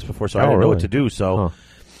class like this before, so I didn't know what to do. So,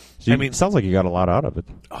 I mean, it sounds like you got a lot out of it.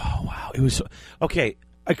 Oh wow! It was okay.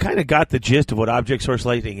 I kind of got the gist of what object source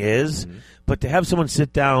lighting is, but to have someone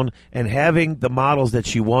sit down and having the models that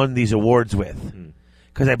she won these awards with,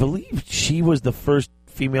 because I believe she was the first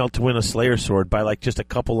female to win a Slayer sword by like just a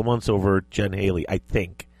couple of months over Jen Haley, I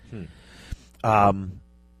think.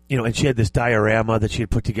 And she had this diorama that she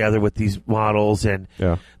had put together with these models, and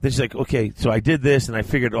then she's like, okay, so I did this, and I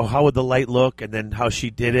figured, how would the light look, and then how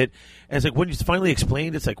she did it. And it's like, when you finally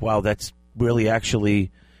explained, it's like, wow, that's really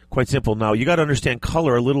actually quite simple. Now, you got to understand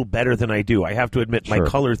color a little better than I do. I have to admit, my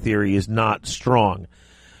color theory is not strong,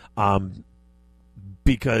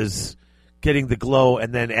 because getting the glow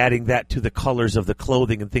and then adding that to the colors of the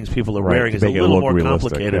clothing and things people are wearing is a little more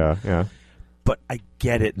complicated. Yeah. But I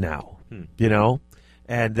get it now,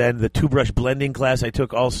 And then the 2-brush blending class I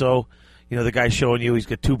took also, the guy's showing you he's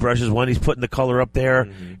got 2 brushes. One, he's putting the color up there,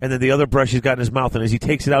 and then the other brush he's got in his mouth. And as he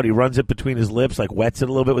takes it out, he runs it between his lips, like wets it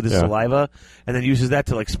a little bit with his saliva, and then uses that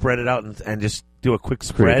to like spread it out and just do a quick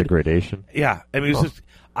spread. Create the gradation. Yeah, I mean, it was just,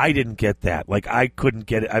 I didn't get that. Like, I couldn't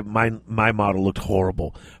get it. My model looked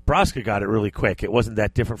horrible. Broska got it really quick. It wasn't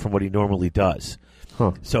that different from what he normally does.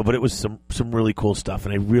 So, but it was some really cool stuff,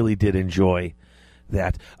 and I really did enjoy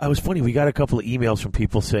that. It was funny. We got a couple of emails from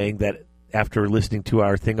people saying that after listening to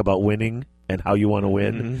our thing about winning and how you want to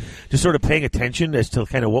win, just sort of paying attention as to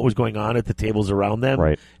kind of what was going on at the tables around them,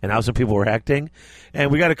 Right. and how some people were acting.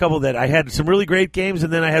 And we got a couple that I had some really great games,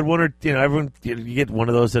 and then I had one or everyone you get one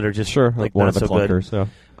of those that are just like one not of the so good. clunkers.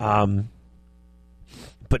 Yeah.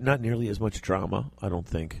 But not nearly as much drama, I don't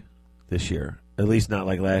think, this year. At least not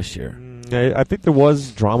like last year. I think there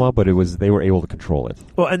was drama, but they were able to control it.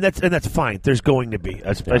 Well, and that's fine. There's going to be,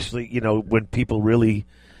 especially when people really.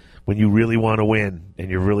 When you really want to win,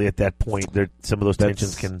 and you're really at that point, some of those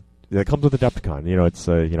tensions can. That comes with Adepticon. It's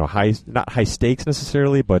high, not high stakes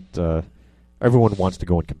necessarily, but everyone wants to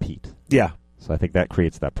go and compete. Yeah. So I think that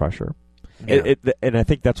creates that pressure, Yeah. and I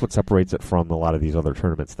think that's what separates it from a lot of these other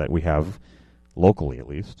tournaments that we have locally, at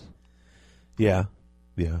least. Yeah.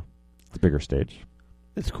 The bigger stage.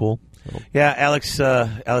 It's cool. So. Yeah, Alex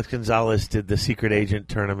Gonzalez did the Secret Agent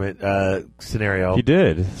tournament scenario. He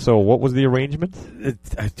did. So what was the arrangement?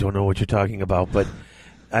 I don't know what you're talking about, but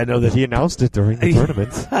I know that He announced it during the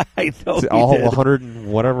tournament. I know he All did. 100 and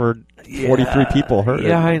whatever, 43 people heard it.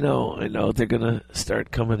 Yeah, I know. They're going to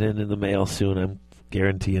start coming in the mail soon. I'm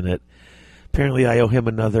guaranteeing it. Apparently, I owe him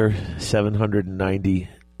another 790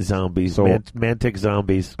 zombies, So- Mantic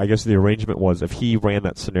zombies. I guess the arrangement was if he ran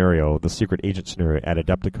that scenario, the Secret Agent scenario at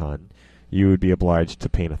Adepticon, you would be obliged to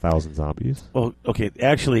paint 1,000 zombies. Well, okay,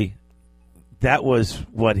 actually, that was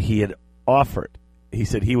what he had offered. He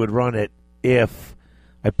said he would run it if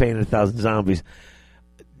I painted 1,000 zombies.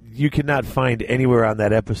 You cannot find anywhere on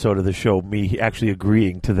that episode of the show me actually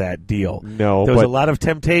agreeing to that deal. No, There was but a lot of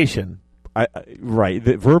temptation. right.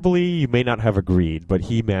 Verbally, you may not have agreed, but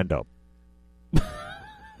he manned up.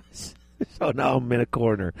 So now I'm in a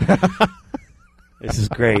corner. This is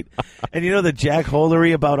great. And the Jack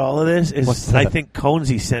Holery about all of this What's is that? I think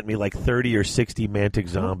Conzi sent me like 30 or 60 Mantic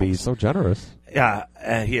zombies. So generous. Yeah,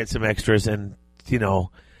 he had some extras, and they're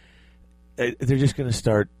just going to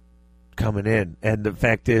start coming in. And the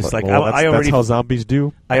fact is, Well, that's how zombies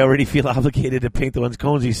do. I already feel obligated to paint the ones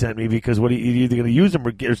Conzi sent me because you're either going to use them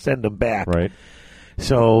or send them back. Right.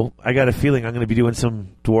 So I got a feeling I'm going to be doing some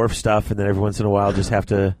dwarf stuff, and then every once in a while just have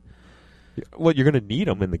to. Well, you're going to need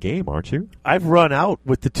them in the game, aren't you? I've run out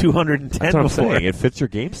with the 210 That's what I'm before. saying. It fits your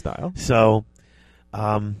game style. So,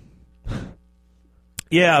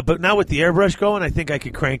 yeah, but now with the airbrush going, I think I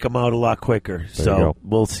could crank them out a lot quicker. There you So go.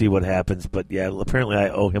 we'll see what happens. But yeah, apparently I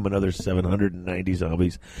owe him another 790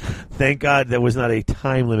 zombies. Thank God there was not a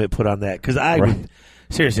time limit put on that because Right.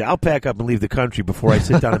 seriously, I'll pack up and leave the country before I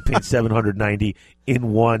sit down and paint 790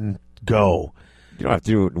 in one go. You don't have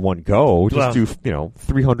to do it in one go. Well- Just do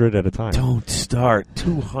 300 at a time. Don't start.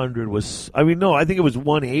 200 was. I think it was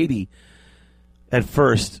 180 at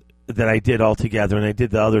first that I did altogether, and I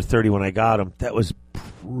did the other 30 when I got them. That was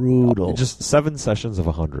brutal. Just 7 sessions of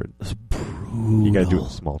 100. It was brutal. You got to do it in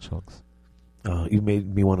small chunks. Oh, you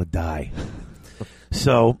made me want to die.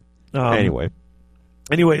 So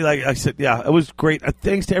Anyway, like I said, yeah, it was great.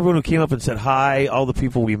 Thanks to everyone who came up and said hi, all the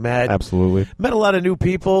people we met. Absolutely. Met a lot of new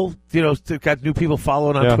people, got new people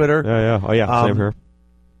following on Twitter. Yeah. Oh, yeah. Same here.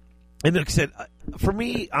 And like I said, for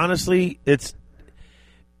me, honestly,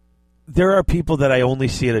 there are people that I only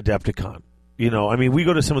see at Adepticon. We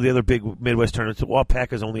go to some of the other big Midwest tournaments.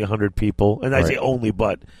 WAPAC is only 100 people. And I say only,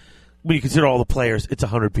 but when you consider all the players, it's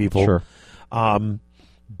 100 people. Sure.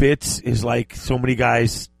 Bits is like so many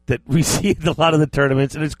guys that we see at a lot of the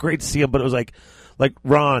tournaments, and it's great to see them. But it was like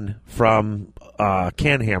Ron from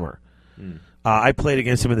Canhammer. I played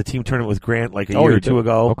against him in the team tournament with Grant like a year or two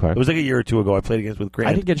ago. Okay. It was like a year or two ago. I played against with Grant.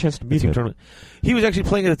 I didn't get a chance to meet him. Tournament. He was actually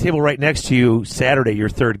playing at the table right next to you Saturday, your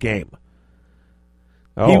third game.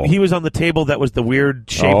 Oh. He was on the table that was the weird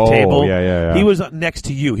shaped table. Yeah. He was next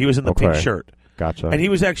to you. He was in the pink shirt. Gotcha. And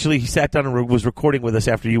he sat down and was recording with us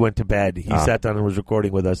after you went to bed. He sat down and was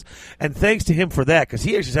recording with us. And thanks to him for that, because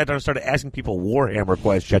he actually sat down and started asking people Warhammer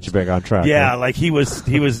questions. Got you back on track. Yeah, like he was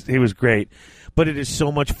great. But it is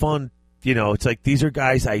so much fun. It's like these are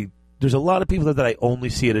guys there's a lot of people that I only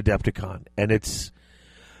see at Adepticon. And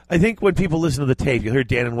I think when people listen to the tape, you'll hear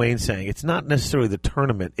Dan and Wayne saying, it's not necessarily the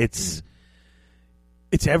tournament. It's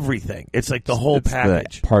everything. It's like the whole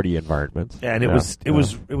package. The party environment. And it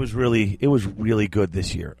was really good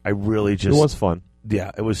this year. I really just It was fun.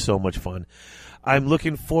 Yeah, it was so much fun. I'm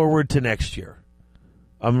looking forward to next year.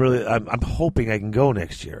 I'm hoping I can go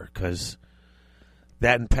next year because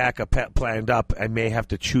that and PACA planned up. I may have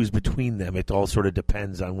to choose between them. It all sort of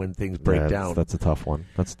depends on when things break down. That's a tough one.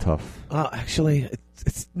 That's tough. Actually,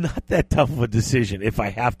 it's not that tough of a decision if I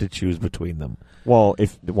have to choose between them. No.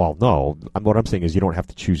 What I'm saying is you don't have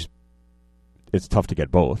to choose. It's tough to get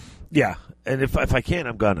both. Yeah, and if I can,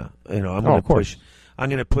 I'm gonna. I'm gonna push. I'm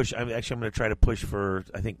going to push. I'm going to try to push for.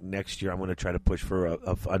 I think next year I'm going to try to push for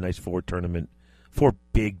a nice 4 tournament, 4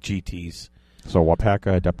 big GTs. So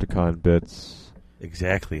Wapaka, Adepticon, Bits.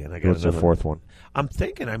 Exactly, and I got What's the 4th one? I'm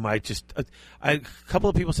thinking I might just. A couple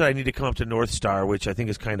of people said I need to come up to North Star, which I think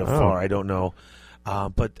is kind of far. I don't know,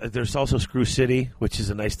 but there's also Screw City, which is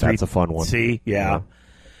a nice 3. That's a fun one. See, yeah.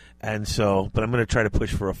 And so, but I'm going to try to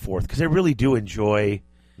push for a 4th because I really do enjoy.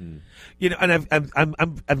 You know, and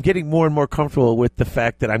I'm getting more and more comfortable with the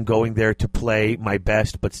fact that I'm going there to play my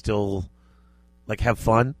best, but still like have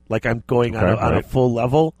fun. Like I'm going on a full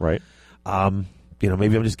level. Right. You know,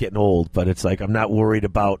 maybe I'm just getting old, but it's like I'm not worried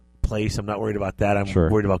about place. I'm not worried about that. I'm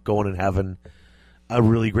worried about going and having a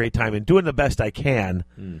really great time and doing the best I can,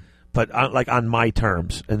 but on my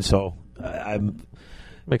terms. And so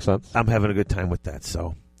makes sense. I'm having a good time with that.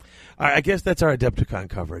 So. I guess that's our Adepticon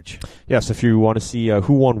coverage. Yes, if you want to see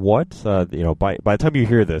who won what, by the time you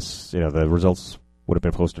hear this, the results would have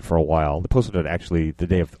been posted for a while. They posted it actually the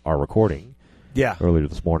day of our recording. Yeah, earlier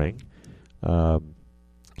this morning. But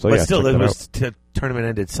still, the tournament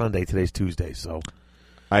ended Sunday. Today's Tuesday, so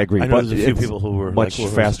I agree. I know but there's a few people who were much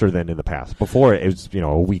faster than in the past. Before it was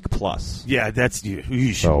a week plus. Yeah, that's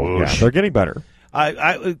so they're getting better.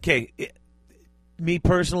 Me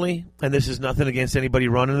personally, and this is nothing against anybody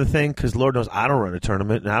running the thing, because Lord knows I don't run a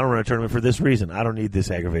tournament, and I don't run a tournament for this reason. I don't need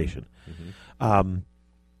this aggravation.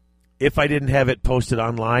 If I didn't have it posted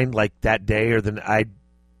online like that day, or then I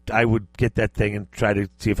would get that thing and try to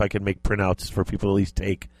see if I could make printouts for people to at least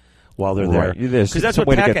take while they're there. Because that's what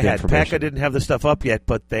PACA had. PACA didn't have the stuff up yet,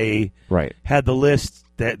 but they had the list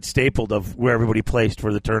that stapled of where everybody placed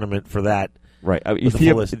for the tournament for that. Right.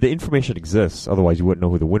 The information exists, otherwise you wouldn't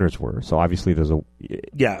know who the winners were. So obviously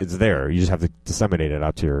it's there. You just have to disseminate it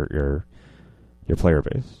out to your player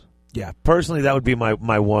base. Yeah. Personally, that would be my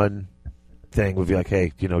one thing. Would be like,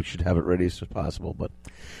 hey, you should have it ready as soon as possible. But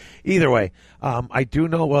either way, I do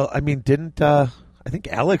know. Well, I mean, didn't Alex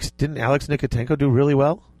Nikotenko do really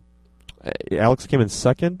well? Alex came in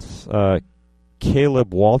second.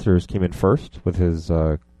 Caleb Walters came in first with his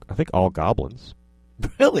I think all goblins.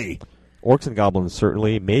 Really? Orcs and Goblins,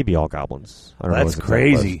 certainly. Maybe all Goblins. I don't know. That's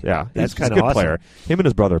crazy. Yeah, that's kind of a good player. Him and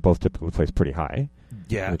his brother both typically place pretty high.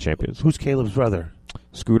 Yeah, in the champions. Who's Caleb's brother?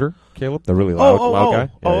 Scooter. Caleb, the really loud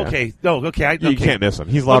guy. Okay. No, okay. You can't miss him.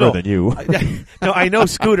 He's louder than you. No, I know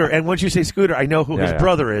Scooter, and once you say Scooter, I know who his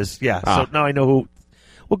brother is. Yeah. So now I know who.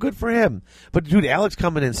 Well, good for him. But dude, Alex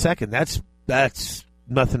coming in second. That's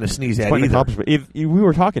nothing to sneeze at either. We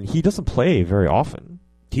were talking. He doesn't play very often.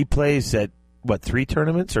 He plays at. What, 3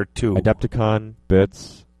 tournaments or 2? Adepticon,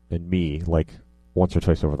 Bits, and me, like once or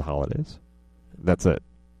twice over the holidays. That's it.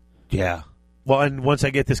 Yeah. Well, and once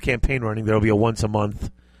I get this campaign running, there will be a once a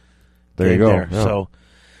month. There you go. Yeah. So,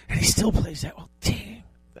 and he still plays that well. Dang.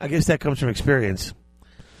 I guess that comes from experience.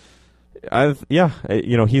 He's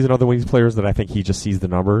another one of these players that I think he just sees the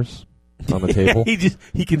numbers on the table.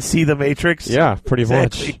 He can see the matrix. Yeah, pretty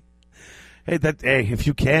much. Hey, if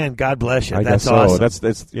you can, God bless you. I That's guess so. awesome. That's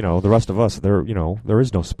the rest of us. There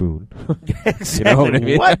is no spoon. Exactly. You know what I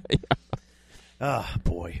mean? What? Oh,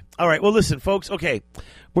 boy. All right. Well, listen, folks. Okay,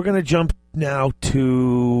 we're going to jump now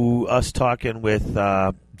to us talking with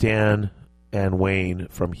Dan and Wayne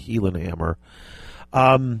from Heelanhammer.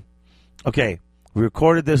 Okay, we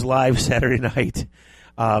recorded this live Saturday night.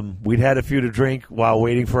 We'd had a few to drink while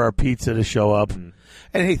waiting for our pizza to show up.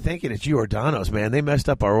 And hey, thinking it's Giordano's, man. They messed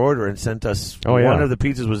up our order and sent us one of the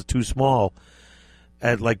pizzas was too small,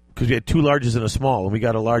 because we had 2 larges and a small, and we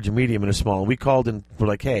got a large, a medium, and a small. And we called and we're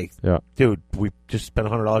like, hey, dude, we just spent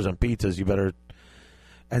 $100 on pizzas. You better.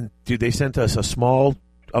 And dude, they sent us a small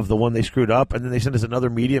of the one they screwed up, and then they sent us another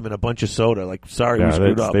medium and a bunch of soda. Like, sorry, we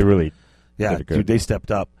screwed up. They really, did it good. Dude, they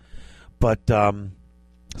stepped up. But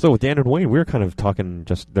so with Dan and Wayne, we were kind of talking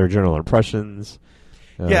just their general impressions.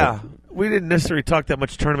 We didn't necessarily talk that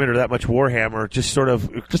much tournament or that much Warhammer. Just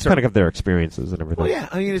kind of got their experiences and everything. Well, yeah,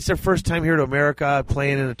 I mean it's their first time here to America,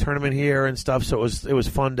 playing in a tournament here and stuff. So it was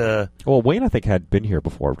fun to. Well, Wayne, I think, had been here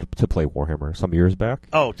before to play Warhammer some years back.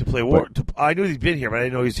 Oh, to play I knew he'd been here, but I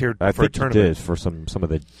didn't know he's here for a tournament. He did for some of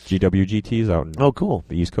the GWGTs out in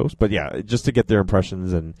the East Coast. But yeah, just to get their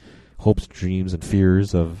impressions and hopes, dreams, and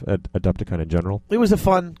fears of Adepticon in general. It was a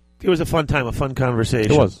fun time, a fun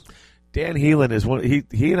conversation. It was. Dan Heelan is one.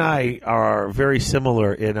 He and I are very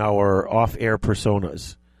similar in our off-air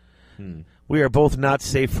personas. We are both not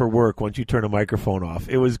safe for work once you turn a microphone off.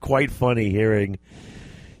 It was quite funny hearing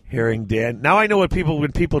Dan. Now I know when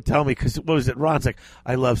people tell me, because what was it? Ron's like,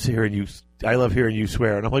 I love hearing you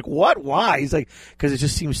swear, and I'm like, what? Why? He's like, because it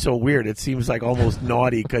just seems so weird. It seems like almost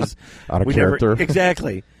naughty because out of character.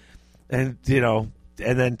 Exactly. And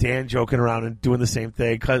and then Dan joking around and doing the same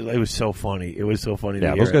thing. 'Cause it was so funny. It was so funny.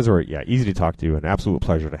 Yeah, to hear those guys were easy to talk to, an absolute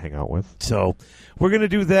pleasure to hang out with. So we're gonna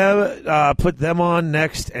do them, put them on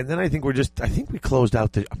next, and then I think we closed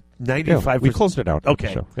out the 95. Yeah, we closed it out.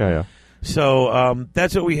 Okay. Yeah. So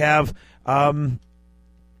that's what we have. Then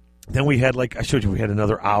we had, like I showed you, we had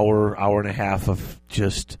another hour and a half of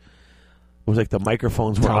just, it was like the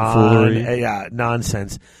microphones were on. Yeah,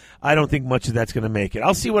 nonsense. I don't think much of that's going to make it.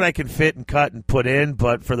 I'll see what I can fit and cut and put in,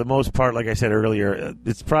 but for the most part, like I said earlier,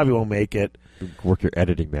 it probably won't make it. Work your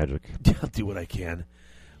editing magic. I'll do what I can.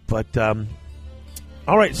 But,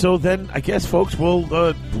 all right, so then I guess, folks,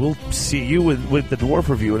 we'll see you with the Dwarf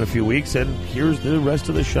Review in a few weeks, and here's the rest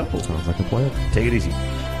of the show. Sounds like a plan. Take it easy.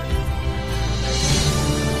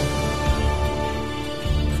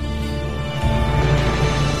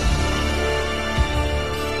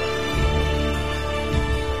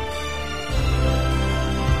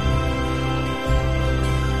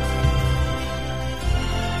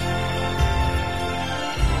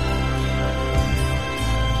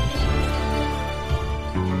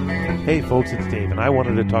 Hey folks, it's Dave, and I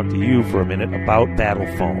wanted to talk to you for a minute about Battle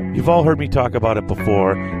Foam. You've all heard me talk about it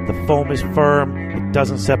before. The foam is firm, it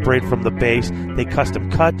doesn't separate from the base. They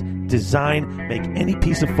custom cut, design, make any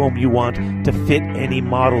piece of foam you want to fit any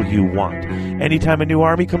model you want. Anytime a new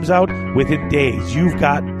army comes out, within days, you've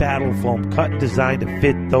got Battle Foam cut and designed to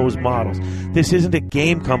fit those models. This isn't a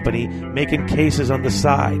game company making cases on the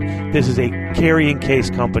side. This is a carrying case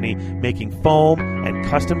company making foam and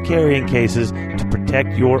custom carrying cases to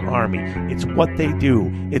protect your army. It's what they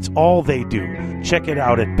do. It's all they do. Check it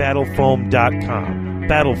out at battlefoam.com.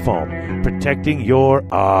 Battle Foam, protecting your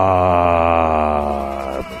army.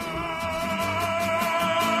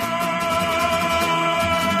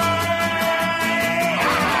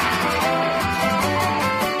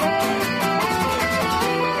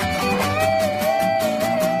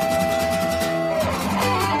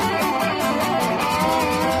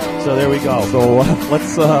 So there we go. So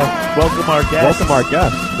let's welcome our guest.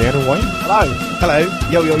 Dan and Wayne. Hello.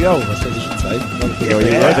 Yo. I suppose I should say.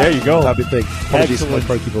 There you go. That'd be big. Apologies for my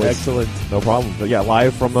croaky voice. Excellent. No problem. But yeah,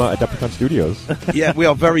 live from Adepticon Studios. Yeah, we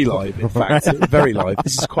are very live, in fact. Very live.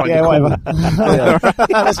 This is quite whatever.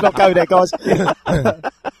 Let's not go there, guys.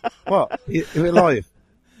 What? We're live.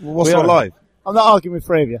 What's not live? I'm not arguing with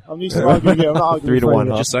three of you. I'm used to arguing with you. I'm not arguing 3 to with 1.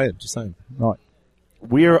 three of you. Just saying. Right.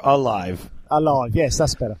 We're alive. Alive. Yes,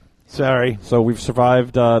 that's better. Sorry. So we've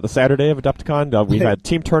survived the Saturday of Adepticon. We've had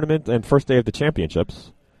team tournament and first day of the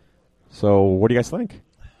championships. So what do you guys think?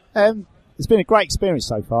 It's been a great experience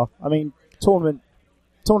so far. I mean, tournament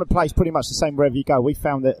plays pretty much the same wherever you go. We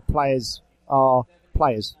found that players are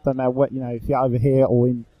players. Don't matter what, if you're over here or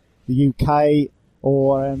in the UK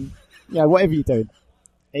or whatever you're doing.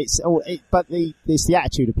 It's the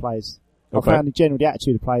attitude of players. Okay. I found in general the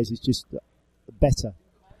attitude of players is just better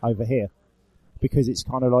over here. Because it's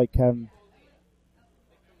kind of like the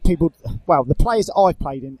players that I've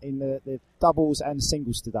played in the doubles and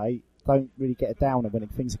singles today don't really get a downer when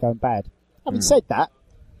things are going bad. Having said that,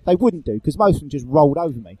 they wouldn't do because most of them just rolled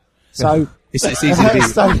over me. So it's easy to be.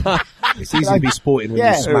 It's easy to be sporting when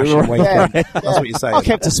you smash and wake up. That's what you're saying. I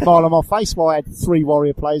kept a smile on my face while I had 3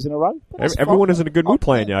 warrior players in a row. Everyone is in a good mood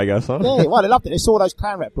playing you, I guess, huh? Yeah, well, they loved it. They saw those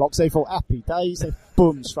clan rep blocks. They thought happy days. They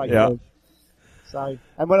boom straight through. So,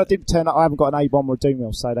 and when I didn't turn up, I haven't got an A-bomb or a doom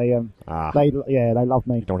wheel, so they love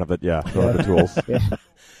me. You don't have the tools. Yeah.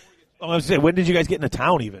 I was saying, when did you guys get into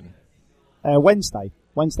town even? Wednesday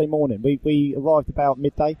morning. We arrived about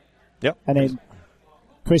midday. Yep. And then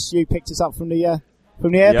Chris, you picked us up from the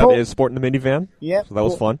airport. Yeah, they sporting the minivan. Yeah. So that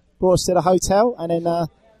was fun. Brought us to the hotel, and then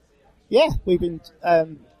we've been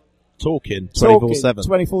talking 24/7.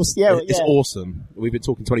 24. It's awesome. We've been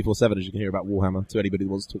talking 24/7, as you can hear, about Warhammer to anybody who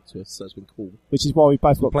wants to talk to us. So it's been cool. Which is why we've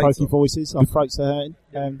both got croaky voices. Our throats are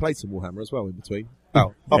hurting. Played some Warhammer as well in between.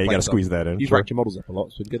 Oh, yeah, you got to squeeze that in. You've racked your models up a lot.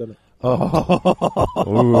 It's been good, hasn't it? Oh,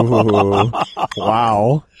 ooh,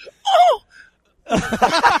 wow.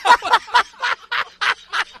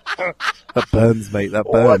 That burns, mate. That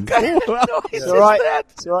burns. It's all right.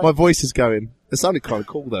 My voice is going. It sounded kind of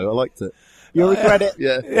cool, though. I liked it. You'll regret it.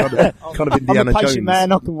 Yeah, kind of Indiana I'm a patient Jones.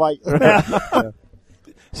 man. I can wait.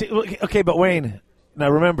 See, okay, but Wayne, now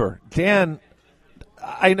remember, Dan,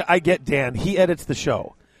 I get Dan. He edits the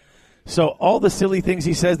show. So all the silly things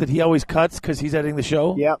he says that he always cuts because he's editing the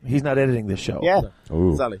show, he's not editing the show. Yeah. Ooh.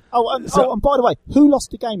 Exactly. And by the way, who lost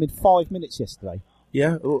the game in 5 minutes yesterday?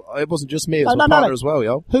 Yeah, well, it wasn't just me. It was my partner as well,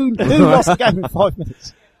 yo. Who lost the game in 5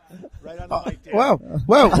 minutes? Well,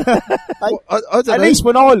 I don't At least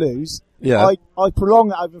when I lose, I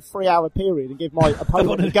prolong it over a 3-hour period and give my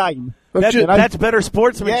opponent a game. That's better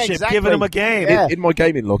sportsmanship, exactly. giving him a game. Yeah. In my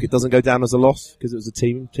gaming log, it doesn't go down as a loss because it was a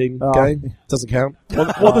team game. It doesn't count.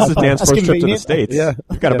 Well, this is Dan's That's first trip to the convenient. States. Yeah.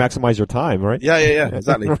 You've got to maximize your time, right? Yeah,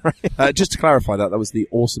 exactly. Just to clarify that was the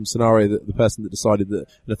awesome scenario that the person that decided that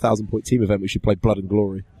in a 1,000-point team event we should play Blood and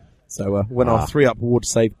Glory. So when our 3-up ward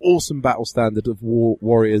save, awesome battle standard of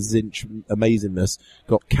Warrior Zinch amazingness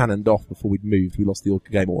got cannoned off before we'd moved, we lost the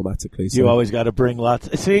game automatically. So. You always got to bring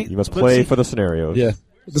lots. See, You must play for the scenarios. Yeah.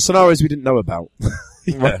 The scenarios we didn't know about.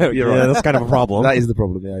 You're right. That's kind of a problem. That is the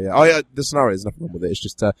problem, yeah. The scenario is nothing wrong with it. It's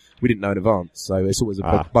just we didn't know in advance, so it's always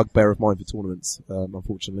a bugbear of mine for tournaments,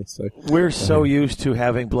 unfortunately. So we're so used to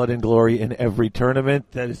having Blood and Glory in every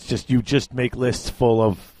tournament that it's just you just make lists full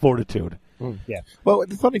of fortitude. Yeah. Well,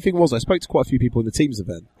 the funny thing was, I spoke to quite a few people in the teams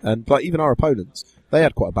event, and like even our opponents, they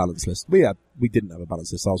had quite a balanced list. We didn't have a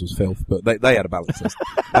balanced list. Ours was filth, but they had a balanced list,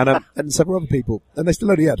 and several other people, and they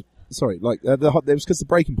still only had. Sorry, it was because the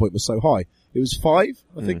breaking point was so high. It was 5,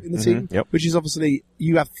 I think, in the team, which is obviously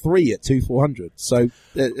you have 3 at 2,400. So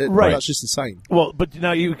Right. that's just insane. Well, but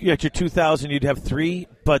now you at your 2,000, you'd have 3,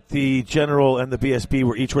 but the general and the BSB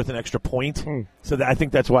were each worth an extra point. So I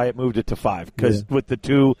think that's why it moved it to 5 because with the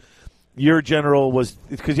 2. Your general was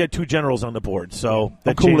because you had 2 generals on the board, so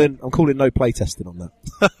I'm calling no play testing on that.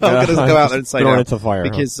 I'm going to go out there and say throw it that into fire,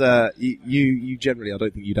 because you generally, I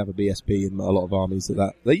don't think you'd have a BSB in a lot of armies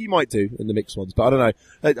that you might do in the mixed ones, but I don't know.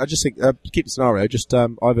 I just think keep the scenario, just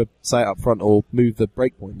either say it up front or move the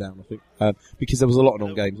breakpoint down. I think because there was a lot of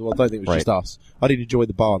non-games. Well, I don't think it was just us. I did enjoy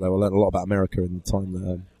the bar though. I learned a lot about America in the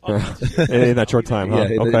time. In that short time, huh?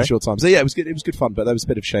 Yeah, in a short time. So yeah, it was good. It was good fun, but there was a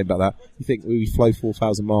bit of shame about that. You think we flew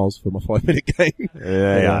 4,000 miles for my 5-minute game?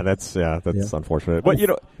 That's unfortunate. But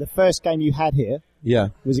the first game you had here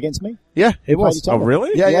was against me. Yeah, it was. Played each other. Oh,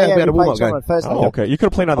 really? Yeah, we had a warm-up played each other game. on Thursday. Oh, okay. You could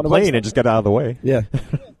have played on the plane Wednesday. and just got out of the way. Yeah.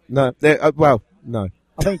 No. No.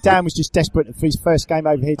 I think Dan was just desperate for his first game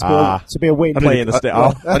over here to be a win. Play in the state.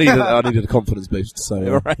 I needed a confidence boost,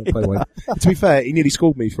 so play away. To be fair, he nearly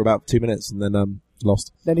scored me for about 2 minutes and then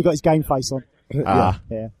lost. Then he got his game face on. Yeah.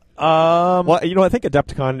 Well, I think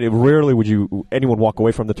Adepticon, rarely would anyone walk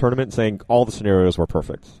away from the tournament saying all the scenarios were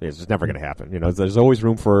perfect. It's just never going to happen. There's always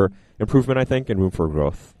room for improvement, I think, and room for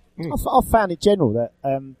growth. I've found in general that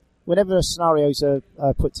whenever scenarios are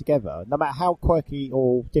put together, no matter how quirky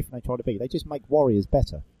or different they try to be, they just make warriors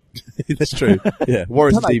better. That's true. Yeah,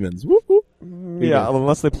 warriors and demons. Whoop, whoop. Yeah,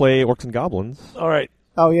 unless they play orcs and goblins. All right.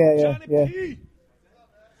 Oh, yeah.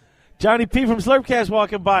 Johnny P. from Slurpcast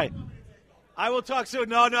walking by. I will talk soon.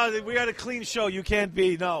 No, we got a clean show. You can't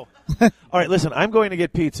be. No. All right, listen, I'm going to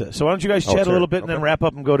get pizza. So why don't you guys chat a little bit and then wrap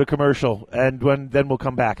up and go to commercial, and then we'll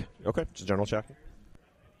come back. Okay, just general chat.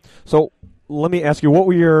 So let me ask you, what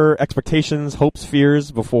were your expectations, hopes,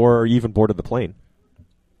 fears before you even boarded the plane?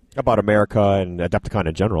 About America and Adepticon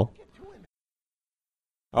in general.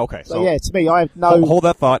 Okay. So to me, I have no... Hold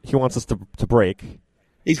that thought. He wants us to break.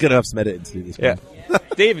 He's going to have some editing to do this. Yeah.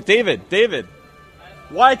 David.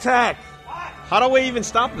 Why attack? How do we even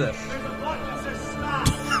stop this?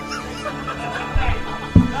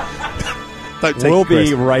 We'll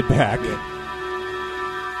be right back.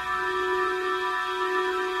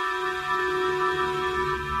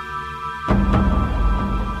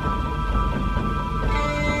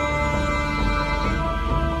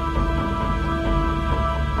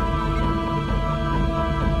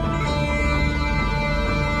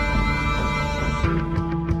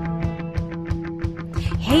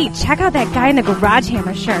 Hey, check out that guy in the Garage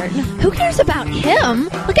Hammer shirt. Who cares about him?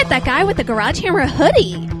 Look at that guy with the Garage Hammer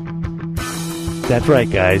hoodie. That's right,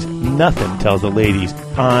 guys. Nothing tells the ladies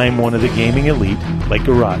I'm one of the gaming elite like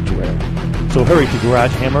GarageWear. So hurry to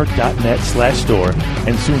garagehammer.net/store,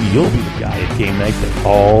 and soon you'll be the guy at game night that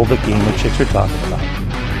all the gamer chicks are talking about.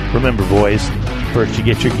 Remember, boys, first you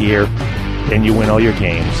get your gear, then you win all your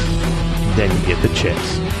games, then you get the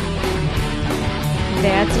chicks.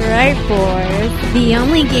 That's right, boys. The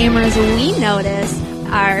only gamers we notice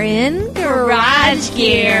are in garage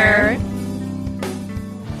gear.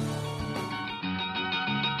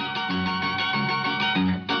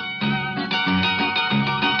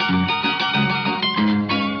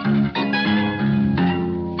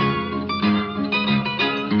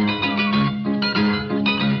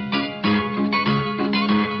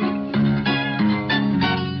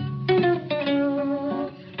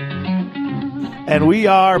 And we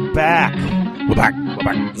are back. We're back.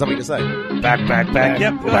 Is that what you say? Back.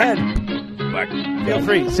 Yep, go ahead. Back. Feel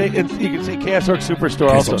free. You can say Chaos Orc Superstore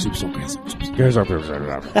also. Chaos Orc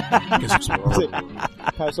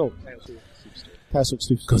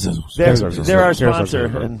Superstore. They're our sponsor.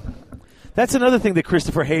 And That's another thing that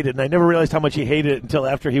Christopher hated, and I never realized how much he hated it until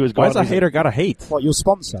after he was gone. Why's a hater gotta hate? What, your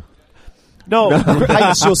sponsor? No,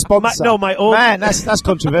 Hates your sponsor. my old Man, that's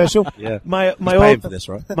controversial. Yeah. my He's paying old for this,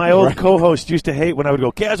 right? my old co-host used to hate when I would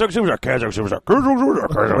go Kazakh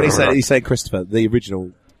Superstar. When he's saying Christopher, the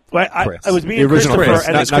original. Well, Chris. I was being The original Christopher, Chris,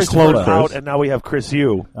 and not then Christopher clone out, Chris. and now we have Chris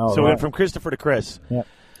U. Oh, So we right. went from Christopher to Chris. Yeah.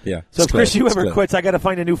 Yeah. So if it's Chris clear. U It's ever clear. quits, I got to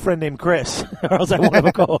find a new friend named Chris, or else I won't have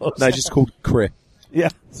a co-host. No, it's just called Cri. Yeah.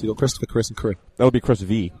 So you got Christopher, Chris, and Cri. That would be Chris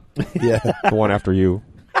V, Yeah. the one after you.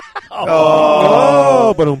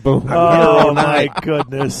 Oh, boom, boom. oh my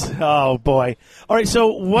goodness! Oh boy! All right, so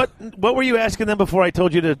what were you asking them before I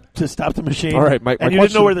told you to stop the machine? All right, my and you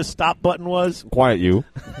didn't know question- where the stop button was. Quiet you.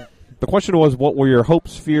 The question was, what were your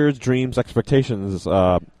hopes, fears, dreams, expectations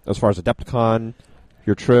as far as Adepticon,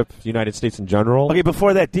 your trip, the United States in general? Okay,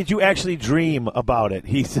 before that, did you actually dream about it?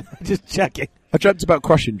 He's just checking. I dreamt about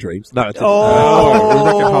crushing dreams. No, I didn't. Your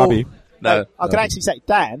record hobby. No. I can actually say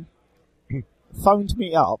Dan phoned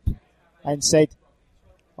me up and said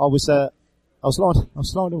I was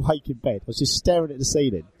lying awake in bed. I was just staring at the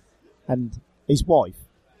ceiling, and his wife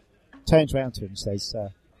turns around to him and says,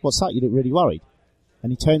 "What's that? You look really worried."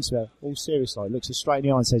 And he turns to her, all serious, like, looks her straight in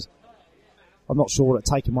the eye and says, "I'm not sure that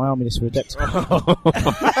taking my arm in this for a Adepticon."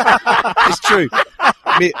 It's true.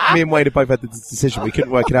 Me and Wayne have both had this decision. We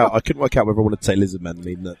couldn't work it out. I couldn't work out whether I wanted to say Lizardman. I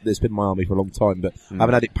mean, it's been my army for a long time, but I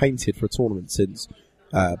haven't had it painted for a tournament since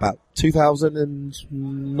about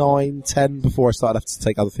 2009, 10, before I started having to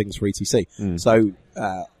take other things for ETC. So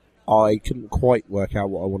I couldn't quite work out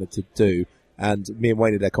what I wanted to do. And me and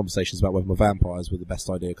Wayne had conversations about whether my vampires were the best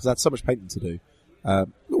idea, because I had so much painting to do. Not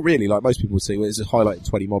really, like most people would say, well, it's just highlighting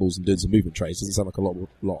 20 models and doing some movement trays. Doesn't sound like a lot,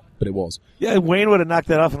 but it was. Yeah, Wayne would have knocked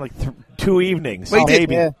that off in like 2 evenings. Well, he did.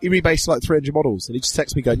 maybe. Yeah. He rebased like 300 models, and he just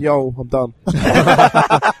texted me going, "Yo, I'm done."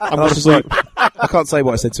 I'm I was just like, I can't say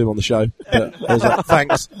what I said to him on the show, but I was like,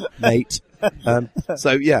 "Thanks, mate."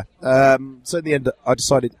 So yeah, so in the end, I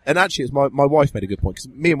decided, and actually, it's my wife made a good point, because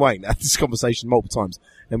me and Wayne had this conversation multiple times,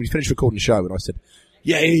 and we finished recording the show, and I said,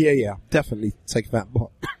 "Yeah, definitely taking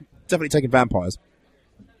vampires."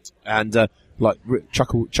 And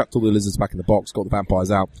chucked all the lizards back in the box, got the vampires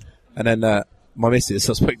out, and then my missus,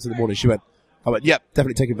 I spoke to in the morning. I went, "Yep,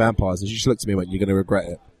 definitely taking vampires." And she just looked at me and went, "You're going to regret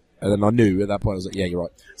it." And then I knew at that point. I was like, "Yeah, you're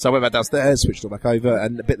right." So I went back downstairs, switched it back over,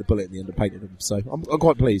 and bit the bullet in the end and painted them. So I'm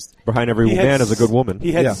quite pleased. Behind every He had man is a good woman.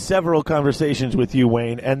 He had Yeah. several conversations with you,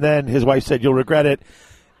 Wayne, and then his wife said, "You'll regret it."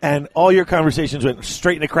 And all your conversations went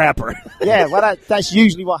straight in the crapper. Yeah, well, that's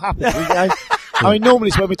usually what happens. You know? I mean, normally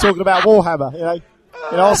it's when we're talking about Warhammer.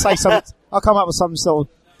 You know, I'll say something. I'll come up with some sort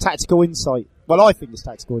of tactical insight. Well, I think it's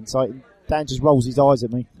tactical insight, and Dan just rolls his eyes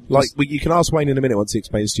at me. Like, you can ask Wayne in a minute once he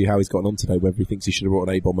explains to you how he's gotten on today, whether he thinks he should have brought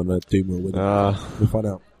an A-bomb and a Doom wheel with him. We'll find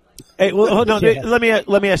out. Hey, well, hold on. Yeah. Let me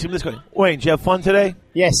ask him this question. Wayne, did you have fun today?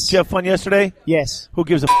 Yes, Did you have fun yesterday? yes, Who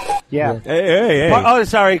gives a yeah. Hey. Oh,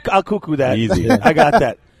 sorry. I'll cuckoo that. Easy. I got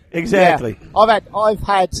that. Exactly. Yeah.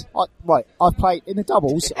 I've played in the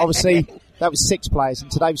doubles. Obviously, that was 6 players, and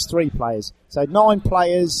today was 3 players. So 9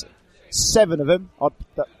 players, 7 of them.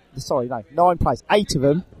 9 players. 8 of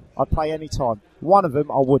them I'd play any time. 1 of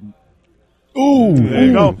them I wouldn't. Ooh, There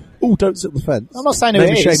you go. Ooh, don't sit on the fence. I'm not saying who name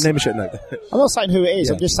it a shame, is. name a shame. No. I'm not saying who it is.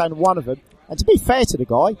 Yeah. I'm just saying 1 of them. And to be fair to the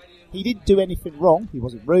guy, he didn't do anything wrong. He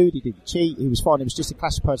wasn't rude. He didn't cheat. He was fine. It was just a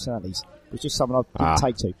clash of personalities. It was just someone I didn't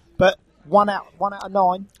take to. But 1 out of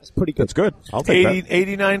 9. That's pretty good. That's good. I'll take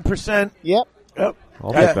 89%. Yep. Yep.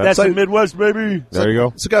 I'll take that. That's So- the Midwest, baby. There you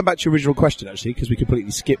go. So going back to your original question, actually, because we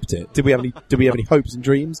completely skipped it. Did we have any hopes and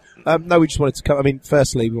dreams? No, we just wanted to come. I mean,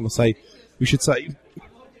 firstly, we should say.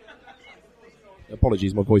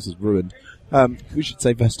 Apologies, my voice is ruined. We should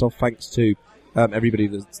say best of thanks to everybody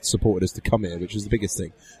that supported us to come here, which is the biggest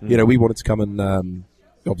thing. You know, we wanted to come and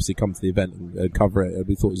obviously come to the event and cover it. And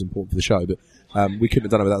we thought it was important for the show, but we couldn't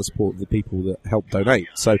have done it without the support of the people that helped donate.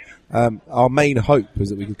 So our main hope was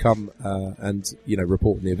that we could come and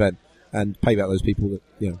report on the event and pay back those people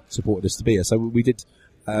that supported us to be here. So we did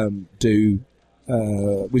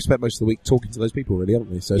we spent most of the week talking to those people, really,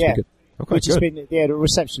 haven't we? So it's been good. Okay, Which has good. been, the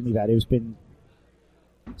reception we've had, it's been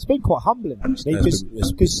quite humbling, actually, Yeah, it's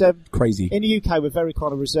because Crazy. in the UK we're very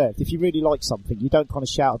kind of reserved. If you really like something, you don't kind of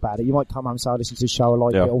shout about it. You might come home and say, I listen to the show, I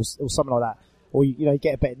like Yeah. it, or something like that. Or, you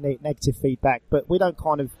get a bit of negative feedback, but we don't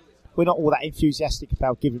we're not all that enthusiastic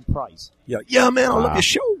about giving praise. Yeah, man, I love your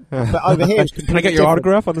show. But over here it's completely Can I get your different.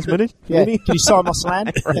 autograph on this minute? Yeah. Can you sign my slam?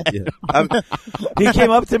 Yeah. He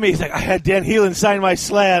came up to me. He's like, I had Dan Heelan sign my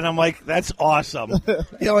slat. I'm like, that's awesome.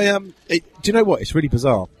 Yeah, I am. Do you know what? It's really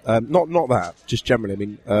bizarre. Not that. Just generally. I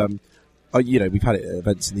mean, we've had it at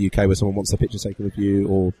events in the UK where someone wants their picture taken with you,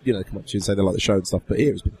 or come up to you and say they like the show and stuff. But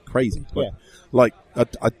here it's been crazy. Like I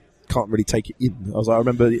can't really take it in. I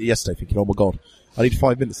remember yesterday thinking, oh my god, I need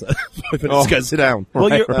 5 minutes. 5 minutes to go and sit down.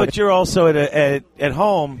 Well, but you're also at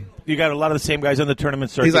home. You got a lot of the same guys on the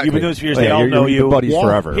tournament circuit. Exactly. You've been doing this for years. They all know you. Buddies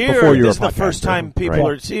forever. Here, before you this were is the first time people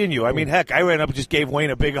are seeing you. I mean, heck, I ran up and just gave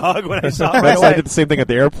Wayne a big hug when I saw him. I did the same thing at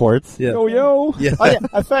the airports. Yeah. Yo. Yeah.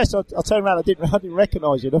 At first, I turned around. I didn't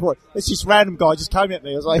recognise you. I thought this just random guy just came at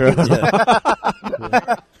me. I was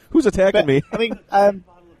like, Who's attacking me? I mean,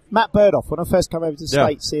 Matt Burdoff. When I first came over to the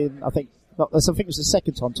States in, I think it was the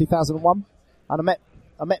second time, 2001, and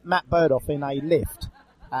I met Matt Burdoff in a lift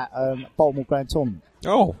at Baltimore Grand Tournament.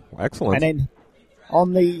 Oh, excellent. And then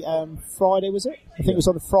on the Friday, was it? I think it was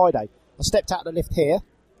on the Friday. I stepped out of the lift here,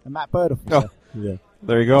 and Matt Burdoff was there. Yeah.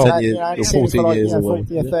 There you go. 10 years, or 14 years away.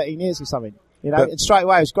 13 years or something. And straight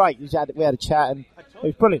away it was great. We had a chat, and it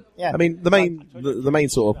was brilliant. Yeah. I mean, the main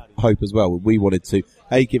sort of hope as well, we wanted to,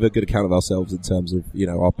 give a good account of ourselves in terms of,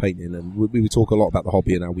 our painting, and we would talk a lot about the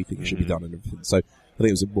hobby and how we think it should be done and everything. So I think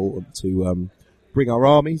it was important to bring our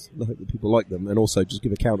armies, and I hope that people like them, and also just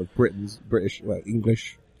give account of British,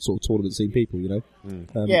 English sort of tournament scene people, I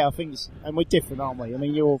think and we're different, aren't we? I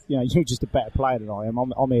mean, you're just a better player than I am.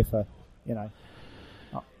 I'm here for,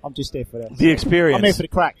 I'm just here for the experience. I'm here for the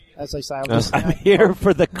crack, as they say. I'm here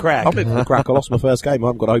for the crack. I'm here for the crack. I lost my first game. I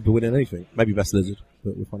haven't got hope of winning anything. Maybe Best Lizard,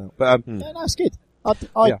 but we'll find out. But no, it's good. I've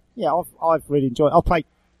really enjoyed it. I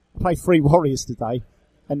played 3 Warriors today,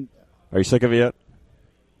 and are you sick of it yet?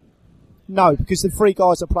 No, because the 3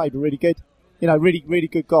 guys I played were really good. Really, really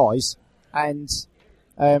good guys. And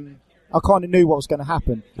I kind of knew what was going to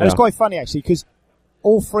happen. And it was quite funny, actually, because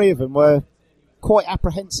all 3 of them were quite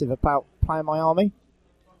apprehensive about playing my army.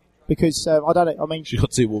 Because, I don't know, I mean... She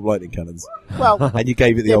got 2 Wolf Lightning Cannons. Well... and you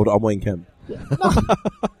gave it the old, I'm Wayne Kemp. Yeah. No.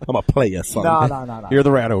 I'm a player, son. No. You're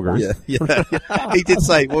the Rat Ogres. Yeah. He did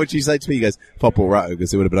say, what would you say to me? He goes, Pop or Rat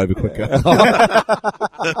Ogres, it would have been over quicker.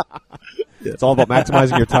 It's all about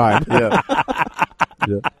maximizing your time.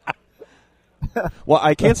 Well,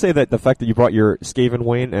 I can't say that the fact that you brought your Skaven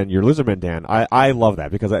Wayne and your Lizardman Dan, I love that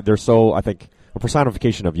because they're so, I think, a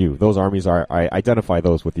personification of you. Those armies I identify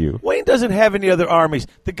those with you. Wayne doesn't have any other armies.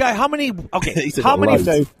 The guy, how many, how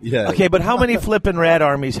many, okay, but how many flippin' rat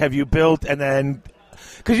armies have you built and then,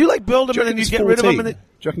 because you build them and then you get rid of them? Do you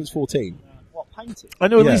reckon it's 14? What, painted? I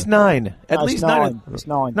know at least 9. At least 9. It's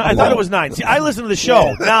 9. No, I thought it was 9. See, I listen to the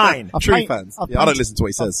show. 9. True fans. I don't listen to what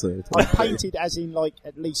he says. So. I painted as in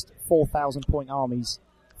at least 4,000 point armies.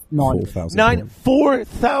 9.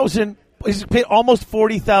 4,000. He's paid almost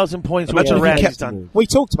 40,000 points with the rat he's done. We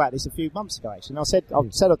talked about this a few months ago, actually. And I said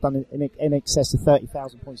I've done in excess of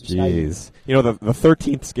 30,000 points of Jeez. The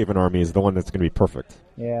 13th Skaven army is the one that's going to be perfect.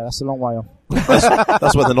 Yeah, that's a long way off.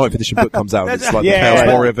 That's when the 9th edition book comes out. It's like the Chaos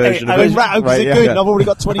Warrior version of it. Rat Ogres are good, and I've already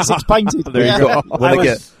got 26 painted. There you go.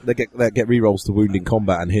 They get rerolls to wound in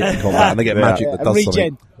combat and hit in combat, and they get magic that does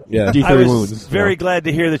something. Yeah. I was very glad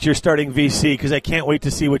to hear that you're starting VC because I can't wait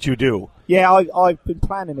to see what you do. Yeah, I've been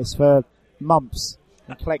planning this for months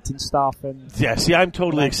and collecting stuff. And yeah, see, I'm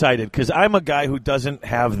totally excited because I'm a guy who doesn't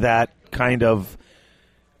have that kind of,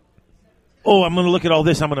 I'm going to look at all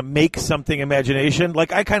this, I'm going to make something imagination.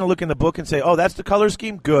 Like, I kind of look in the book and say, that's the color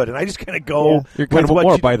scheme? Good. And I just kind of go. Yeah. You're kind of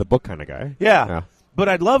more by the book kind of guy. Yeah. But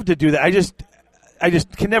I'd love to do that. I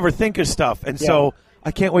just can never think of stuff. And so I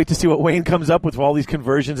can't wait to see what Wayne comes up with for all these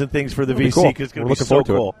conversions and things for the VC because it's going to be so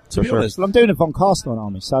cool. To be honest, well, I'm doing a Von Castellan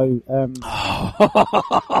army, so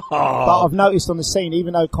but I've noticed on the scene,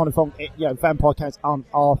 even though kind of vampire counts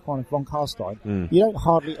are kind of Von Castellan, you don't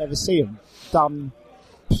hardly ever see them done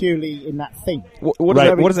purely in that theme. What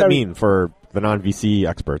does that mean for the non-VC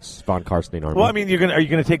experts, Von Castellan army? Well, I mean, are you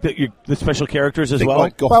going to take the special characters as well?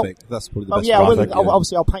 Like Gothic. That's probably the best.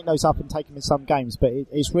 Obviously I'll paint those up and take them in some games, but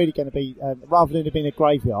it's really going to be rather than it being a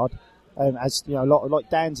graveyard. As a lot like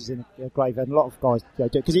Dan's is in a graveyard, and a lot of guys do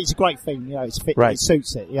because it's a great theme. It's fit, it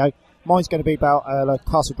suits it. Mine's going to be about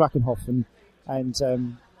Castle Drakenhof and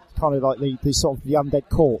kind of like the sort of the undead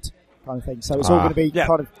court kind of thing. So it's all going to be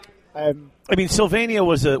kind of. I mean, Sylvania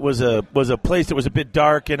was a place that was a bit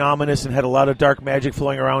dark and ominous and had a lot of dark magic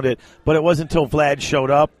flowing around it. But it wasn't until Vlad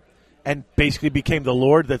showed up and basically became the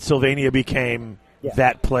Lord that Sylvania became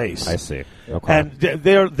that place. I see. Okay. And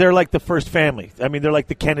they're like the first family. I mean, they're like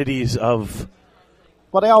the Kennedys of.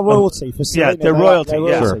 Well, they are royalty for Sylvania. Yeah, they're royalty.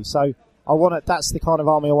 Yeah, sure. So I want to. That's the kind of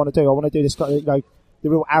army I want to do. I want to do this, the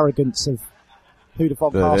real arrogance of. Who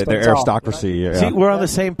the aristocracy. You know? See, we're on the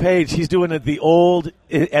same page. He's doing it the old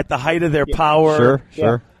at the height of their power.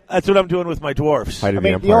 Sure. That's what I'm doing with my dwarfs. The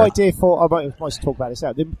idea for I might talk about this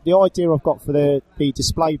out. The idea I've got for the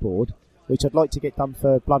display board which I'd like to get done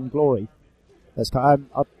for Blood and Glory.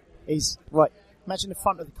 Is right. Imagine the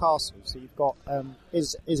front of the castle. So you've got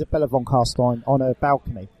Isabella von Carstein on a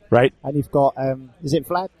balcony, Right. and you've got is it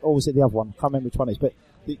Vlad or was it the other one? I can't remember which one it is, but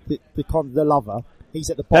the lover. He's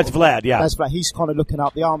at the bottom. That's Vlad, yeah. That's Vlad. He's kind of looking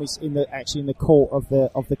up. The army's in the court of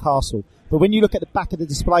the castle. But when you look at the back of the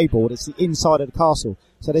display board, it's the inside of the castle.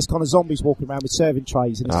 So there's kind of zombies walking around with serving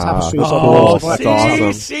trays and there's tapestries on the walls. That's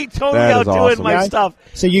awesome. See, totally That is outdoing awesome. my Yeah. stuff.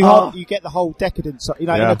 So you get the whole decadence, in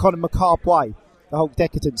Yeah. a kind of macabre way, the whole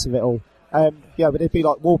decadence of it all. But there'd be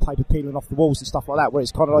like wallpaper peeling off the walls and stuff like that, where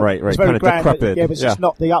it's kind of like Right, it's very kinda grand, decrepit. but it's just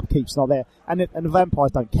not the upkeep's not there, and the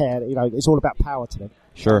vampires don't care. It's all about power to them.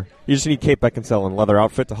 Sure. You just need Kate Beckinsale in leather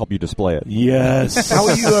outfit to help you display it. Yes.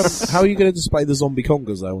 How are you going to display the zombie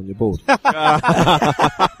congers though on your board?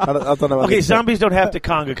 I don't know. Okay, zombies don't have to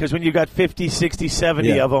conga because when you got 50, 60, 70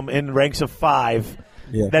 Yeah. of them in ranks of 5,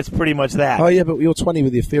 Yeah. that's pretty much that. Oh yeah, but you're 20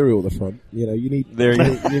 with the ethereal at the front. You need. There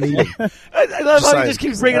you you need. I love how he just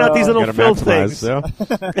keeps bringing out these little gotta filth maximize,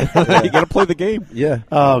 things. yeah. You gotta play the game. Yeah.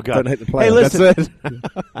 Oh, God. Don't hate the player. Hey, listen, That's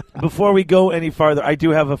it. before we go any farther, I do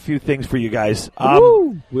have a few things for you guys.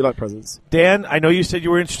 We like presents. Dan, I know you said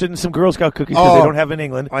you were interested in some Girl Scout cookies because they Oh, don't have in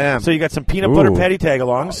England. I am. So you got some peanut butter Ooh. patty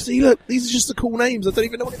tag-alongs, See, look, these are just the cool names. I don't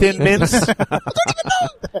even know what Thin Mints,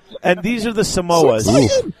 and these are the Samoas.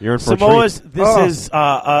 Ooh. You're in for Samoas, a treat. this Oh. is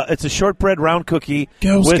it's a shortbread round cookie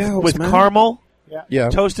Girl with Scouts, man. caramel, Yeah.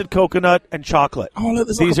 toasted coconut, and chocolate. Oh, look,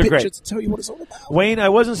 there's These like are a picture great. to tell you what it's all about. Wayne, I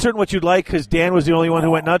wasn't certain what you'd like because Dan was the only one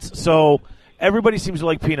who went nuts, so everybody seems to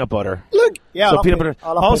like peanut butter. Look. Yeah, So I love peanut peanut- butter.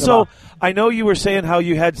 I love peanut Also, butter. I know you were saying how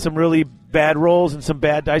you had some really bad rolls and some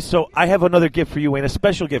bad dice, so I have another gift for you, Wayne, a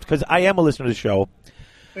special gift, because I am a listener to the show.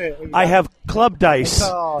 I have club dice.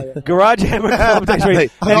 Oh, yeah. Garage Hammer club dice. Hey,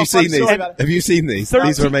 Right? have you seen sorry these? about it. Have you seen these?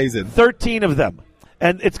 These are amazing. 13 of them.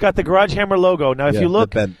 And it's got the Garage Hammer logo. Now, if Yeah, you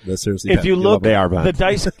look, they're bent. They're seriously if bent. you You'll look, love They are bent. the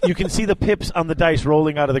dice, you can see the pips on the dice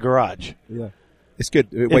rolling out of the garage. it. Yeah. It's good.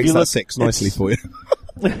 It you weights that look- 6 nicely it's- for you.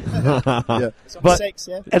 Yeah. It's on But- 6,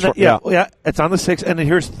 yeah. And then, Yeah. yeah, it's on the 6, and then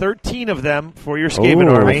here's 13 of them for your Skaven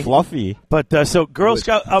Ooh, army. fluffy. But so Girl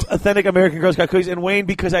Scout, authentic American Girl Scout cookies, and Wayne,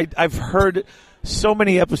 because I've heard so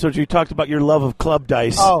many episodes you talked about your love of club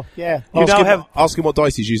dice. Oh, yeah. You now have. Ask him what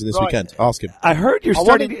dice he's using this Right. weekend. Ask him. I heard you're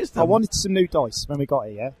starting to use them. I wanted some new dice when we got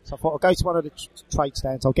here, yeah. So I thought I'll go to one of the trade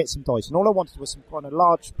stands. I'll get some dice, and all I wanted was some kind of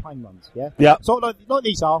large plain ones, yeah. Yeah. So like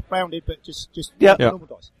these are rounded, but just Yeah. normal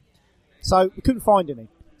dice. So we couldn't find any.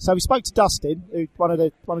 So we spoke to Dustin, who one of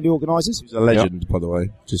the organisers. He's a legend, by the way.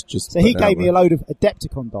 Just. So he gave me a lot. load of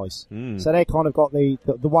Adepticon dice. So they kind of got the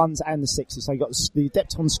ones and the sixes. So you got the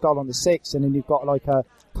Adepticon skull on the 6, and then you've got like a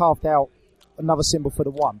carved out another symbol for the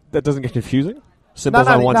 1. That doesn't get confusing? Symbols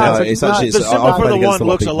No, on one no, side. it's no, actually the it's- symbol I've for played the against 1 lot of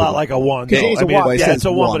looks a people. lot like a 1. It is a one. Yeah, It it's a says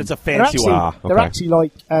 1, one. but it's a They're fancy actually, one. they're okay. actually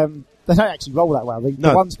like they don't actually roll that well. The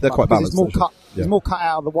No, ones they're quite because balanced, There's more actually. cut. Yeah. There's more cut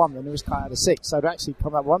out of the 1 than there is cut out of the 6. So they actually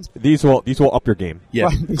come out ones. These will up your game. Yeah.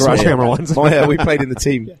 Right. Garage Yeah. Hammer ones. We played in the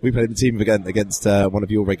team. We played in the team against one of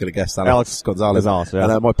your regular guests, Alex Gonzalez. Gonzalez,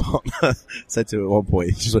 yeah. And my partner said to him at one point,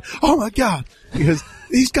 he just went, "Oh my god!" He goes,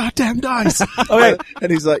 "These goddamn dice!" Okay.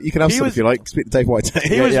 And he's like, "You can have He some was- if you like." Speak to Dave White.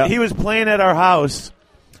 He was playing at our house,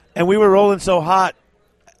 and we were rolling so hot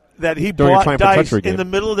that he During a bought Triumph for dice Country in game. the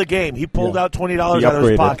middle of the game. He pulled Yeah. out $20 He out of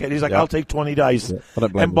his upgraded. pocket. He's like, Yeah. "I'll take 20 dice," I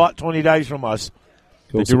don't blame and him. bought 20 dice from us.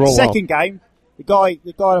 Did you roll Second game, the guy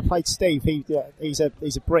that played Steve, he's a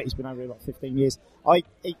Brit. He's been over here like 15 years.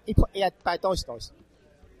 He had bad dice.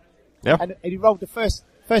 Yeah. And he rolled the first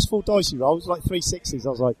full dice he rolled. It was like 3 6s. I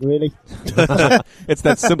was like, really? well? It's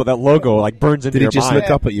that symbol, that logo, like burns into Did he your just mind. look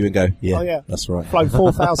up at you and go, "Yeah, Oh, yeah. that's right." Flown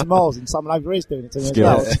 4,000 miles and someone over here is doing it to me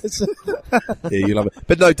as well. Yeah, you love it.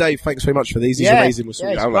 But no, Dave, thanks very much for these. These are Yeah. amazing. We'll sort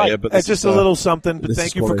Yeah, it it's out great. later. But It's this just is, a little something, but this thank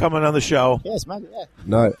is you for quality. coming on the show. Yes, man. Yeah.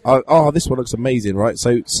 No. This one looks amazing, right?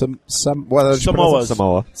 So well, Samoas.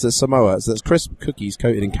 Samoa. So Samoa. So that's crisp cookies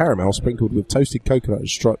coated in caramel, sprinkled with toasted coconut and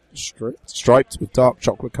striped with dark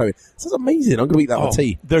chocolate coating. This is amazing. I'm going to eat that Oh, with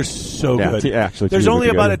tea. they're so Yeah, good. actually, There's tea would only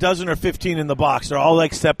be about good. a dozen or 15 in the box. They're all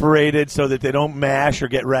like separated so that they don't mash or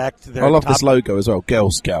get wrecked. They're I love top- this logo as well. Girl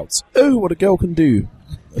Scouts. Oh, what a girl can do.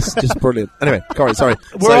 It's just brilliant. Anyway, Corey, sorry.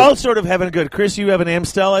 We're all sort of having a good. Chris, you have an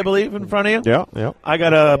Amstel, I believe, in front of you. Yeah, I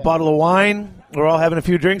got a bottle of wine. We're all having a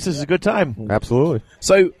few drinks. This is a good time. absolutely.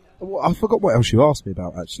 So I forgot what else you asked me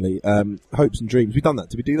about, actually. Hopes and dreams. We've done that.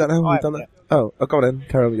 Did we do that now? I We've done have, that? Oh, go on then.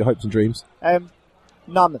 Carry on with your hopes and dreams.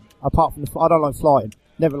 None apart from I don't like flying.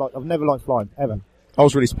 I've never liked flying ever. I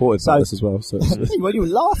was really supportive So- of this as well. So it's- Well, you were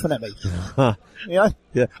laughing at me. You know.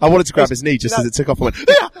 yeah, I wanted to grab his knee just as it took off. I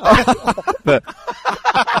went,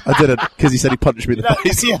 I didn't, because he said he punched me in the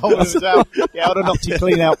face. Yeah, I would have knocked you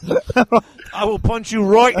clean out. I will punch you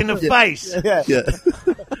right in the face. Yeah. Yeah.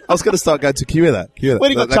 I was going to start going to, can you hear that?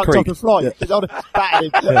 When he got that chucked creak? off the flight, because I would have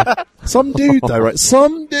battered him. Some dude though, right?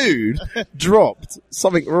 Some dude dropped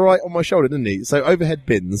something right on my shoulder, didn't he? So overhead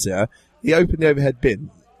bins, yeah. He opened the overhead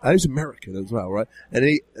bin. And he's American as well, right? And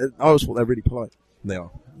I always thought they're really polite. And they are,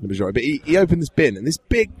 the majority. But he opened this bin, and this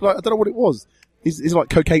big, like, I don't know what it was. He's like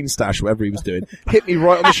cocaine stash, whatever he was doing. Hit me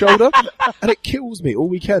right on the shoulder, and it kills me all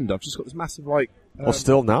weekend. I've just got this massive, like... Well,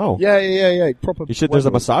 still now. Yeah. Proper. There's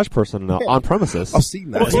a massage person on premises. I've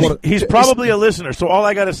seen that. Well, he's probably a listener, so all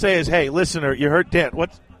I got to say is, hey, listener, you heard Dan.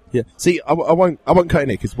 What? Yeah. See, I won't cut in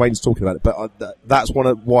here because Wayne's talking about it, but that's one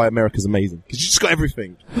of why America's amazing, because you just got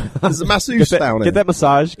everything. There's a masseuse down there. Get that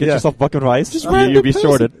massage. Get yourself a bucket of ice. Just You'll be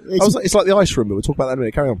sorted. It's like the ice room. We'll talk about that in a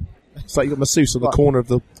minute. Carry on. It's like you got masseuse on the corner of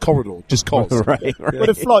the corridor, just cause. Right. With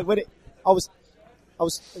the flight, it was all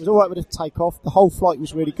right with the takeoff. The whole flight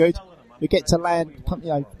was really good. We get to land,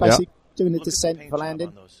 basically doing the descent for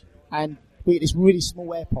landing, and we get this really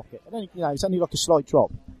small air pocket. And then, it's only like a slight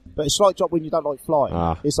drop. But a slight drop when you don't like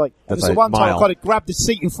flying. It's like, that's the one time I kind of grabbed the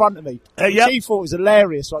seat in front of me. She thought it was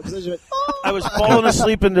hilarious, right? Because I was falling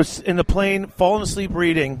asleep in the plane, falling asleep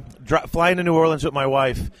reading, flying to New Orleans with my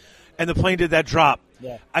wife, and the plane did that drop.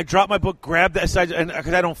 Yeah. I dropped my book, grabbed that side, and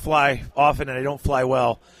because I don't fly often and I don't fly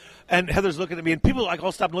well. And Heather's looking at me, and people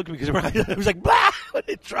all stopped looking at me because it was like, blah! When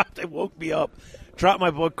it dropped, it woke me up. Dropped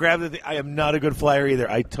my book, grabbed the thing. I am not a good flyer either.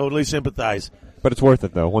 I totally sympathize. But it's worth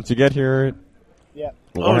it, though. Once you get here, yeah.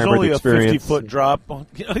 It was only a 50-foot drop.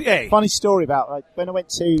 Hey. Funny story about when I went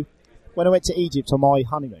to Egypt on my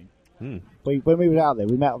honeymoon. When we were out there,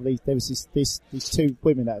 we met up there was these two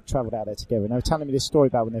women that had travelled out there together, and they were telling me this story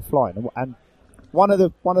about when they're flying. And one of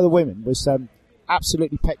the women was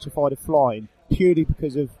absolutely petrified of flying purely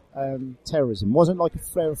because of terrorism. Wasn't like a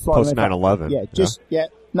flare of flying. Post 9/11. Yeah,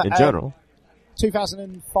 No, in general.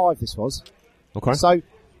 2005 this was. Okay. So,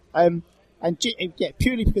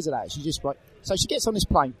 purely because of that, she just so she gets on this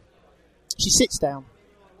plane, she sits down,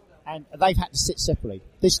 and they've had to sit separately.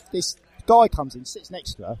 This guy comes in, sits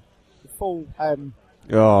next to her, full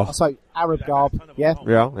so Arab garb, yeah.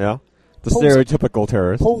 The stereotypical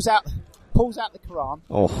terrorist. Pulls out the Quran.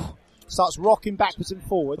 Oh. Starts rocking backwards and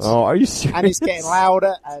forwards. Oh, are you serious? And it's getting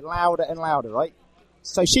louder and louder and louder, right?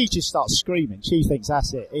 So she just starts screaming. She thinks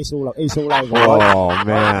that's it. It's all over. Oh, right?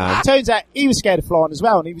 man. Turns out he was scared of flying as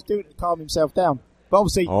well, and he was doing it to calm himself down. But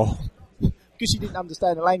obviously, because she didn't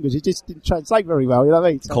understand the language, it just didn't translate very well. You know what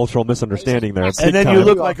I mean? So, cultural misunderstanding there. And then you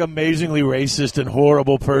look like an amazingly racist and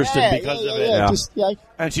horrible person because of it. Yeah. Just,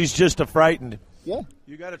 and she's just frightened. Yeah.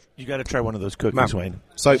 You gotta try one of those cookies, Wayne.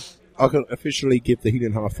 So I can officially give the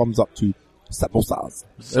Helium Hammer thumbs up to samosas.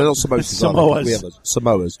 They're not samosas. Samoas. We have those.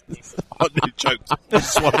 Samoas. I nearly choked. I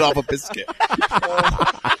just wanted half a biscuit.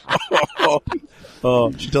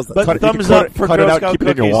 She does that. But thumbs up for Girl Scout keep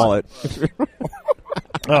it in your wallet.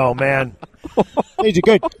 Oh man, these are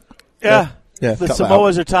good. Yeah. The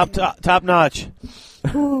Samoas are top notch.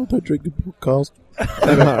 Oh, don't drink the podcast.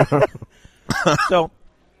 So,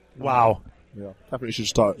 wow. Yeah, definitely should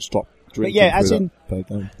stop drinking. But yeah, as in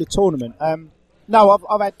the tournament. No,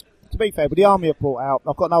 I've had. To be fair, but the army have brought out.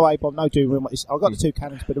 I've got no A-bomb, no doom room. I've got the two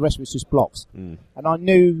cannons, but the rest of it's just blocks. And I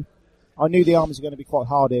knew the armies are going to be quite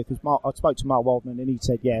hard here because I spoke to Mark Waldman and he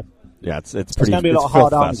said, it's pretty. There's going to be a lot of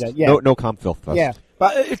hard armies there. Yeah. No comp filth fest. Yeah,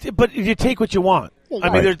 but you take what you want. I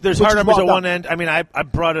mean, there's hard armies at one end. I mean, I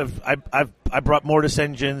brought mortis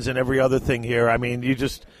engines and every other thing here. I mean,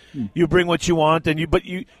 you bring what you want, and you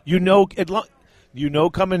know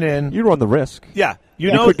coming in. You run the risk. Yeah. You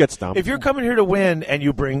could get stumped. If you're coming here to win and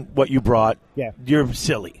you bring what you brought, you're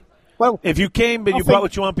silly. Well, if you came and you brought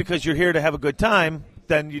what you want because you're here to have a good time,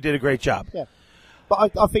 then you did a great job. Yeah.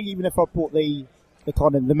 But I think even if I brought the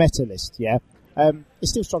kind of the meta list, it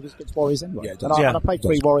still struggles against Warriors anyway. Yeah, and I played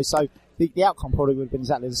 3 Warriors, so the outcome probably would have been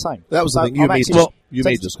exactly the same. That was the thing. You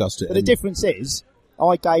may discussed it. But the difference is,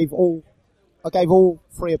 I gave all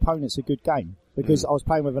 3 opponents a good game because I was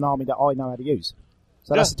playing with an army that I know how to use.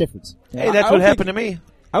 So that's the difference. Yeah. Hey, that's what happened to me.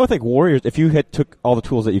 I would think Warriors, if you took all the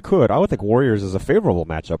tools that you could, I would think Warriors is a favorable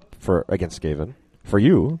matchup against Skaven. For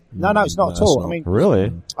you. No, it's not at all. I mean,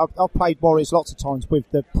 really? I've played Warriors lots of times with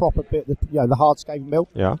the proper bit, the hard Skaven build.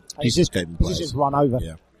 Yeah. It's just run over.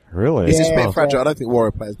 Yeah. Really? It's just a bit fragile. I don't think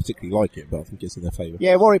Warrior players particularly like it, but I think it's in their favour.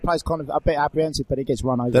 Yeah, Warrior players kind of a bit apprehensive, but it gets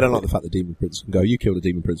run over. They don't like the fact that Demon Prince can go, you killed a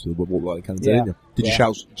Demon Prince with a walk like a cannon, didn't you? Did you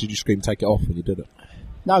shout, did you scream, take it off when you did it?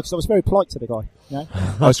 No, because I was very polite to the guy. You know?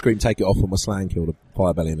 I screamed, take it off when my slang killed a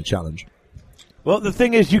Firebelly in a challenge. Well, the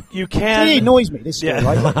thing is, you can... He annoys me, this guy,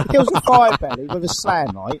 right? He kills a Firebelly with a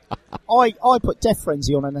slam, right? I put Death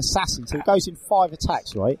Frenzy on an assassin, so he goes in 5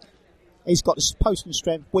 attacks, right? He's got this potion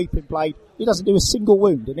strength, weeping blade. He doesn't do a single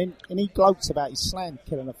wound, and he gloats about his slam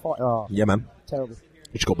killing a fight. Oh, Yeah, man. terrible.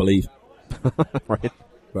 You just got to believe. Right.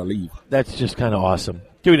 Believe. That's just kind of awesome.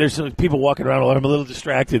 Dude, there's some people walking around. I'm a little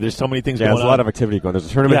distracted. There's so many things Yeah, going there's on. a lot of activity going. There's a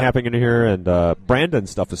tournament Yeah. happening in here, and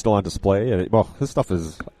Brandon's stuff is still on display. And his stuff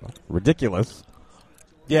is ridiculous.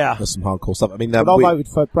 Yeah. There's some hardcore stuff. I mean, But I voted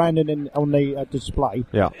for Brandon on the display.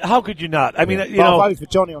 Yeah. How could you not? I mean, you But I know, voted for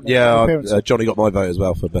Johnny on the yeah, appearance. Johnny got my vote as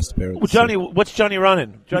well for best appearance. well, Johnny, what's Johnny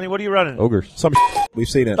running? Johnny, what are you running? Ogres. Some we've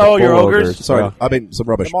seen it. Oh, you're Full ogres? Sorry, Yeah. I mean some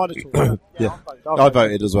The rubbish. Minotaur. Yeah. I I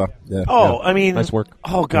voted as well. Yeah. Oh, I mean, Nice work.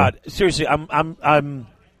 Oh God, seriously, I'm.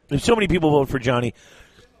 There's so many people vote for Johnny.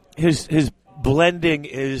 His blending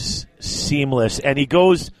is seamless, and he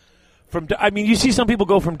goes from. I mean, you see some people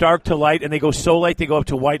go from dark to light, and they go so light they go up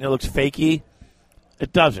to white, and it looks fakey.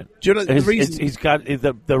 It doesn't. Do you know the reason? He's got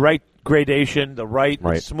the right gradation, the right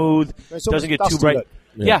smooth. It's Doesn't get almost too bright. dusty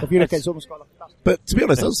look. Yeah, If you look, it's- it's almost got like a dust. But to be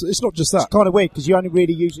honest, it's not just that. Kind of weird because you only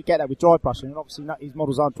really usually get that with dry brushing, and obviously his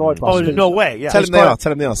models aren't dry brushing. oh, there's no way. Yeah, Tell him they are.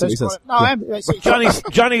 Tell him they are. See what he says. No,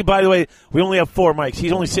 Johnny. By the way, we only have 4 mics.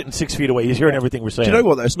 He's only sitting 6 feet away. He's hearing everything we're saying. Do you know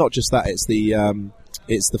what? Though? It's not just that. It's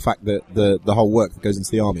the fact that the whole work that goes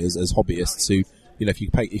into the army as hobbyists who, you know, if you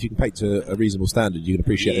can paint to a reasonable standard, you can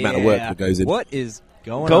appreciate the amount of work that goes in. What is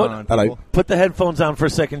going Go- on? Hello. people? Put the headphones on for a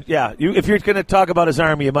second. Yeah, if you're going to talk about his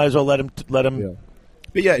army, you might as well let him. Yeah.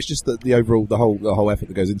 But yeah, it's just the overall the whole effort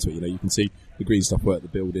that goes into it. You know, you can see the green stuff work, the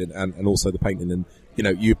building, and also the painting, and you know,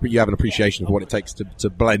 you have an appreciation for what it takes to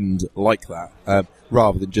blend like that,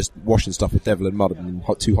 rather than just washing stuff with devil and mud and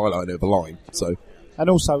 2 highlighting over line. So, And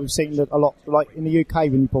also, we've seen a lot, like in the UK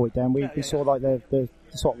when you brought it down, we saw like the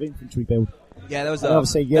sort of infantry build. Yeah, that was And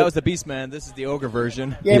obviously, yeah. that was the Beastman. This is the Ogre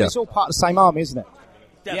version. Yeah, but it's all part of the same army, isn't it?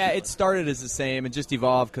 Yeah, it started as the same and just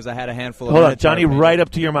evolved because I had a handful of. Hold on, Minotaur Johnny, paintings. right up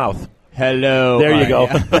to your mouth. Hello. There you go.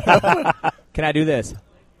 Can I do this?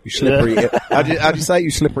 you slippery. How do you say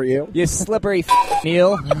you slippery eel? You slippery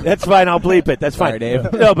Neil. That's fine. I'll bleep it. That's fine. Sorry,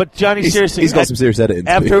 Dave. No, but Johnny, seriously, He's got some serious editing.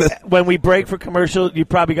 to After do. when we break for commercial, you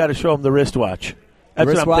probably got to show him the wristwatch. That's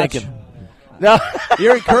what I'm Wristwatch? thinking. No,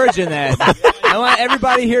 You're encouraging that. I want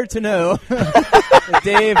everybody here to know that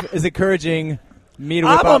Dave is encouraging me to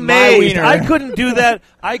whip I'm out my amazed. wiener. I couldn't do that.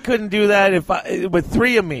 I couldn't do that with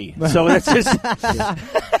 3 of me. So that's just.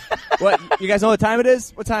 What? You guys know what time it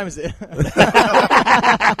is? What time is it?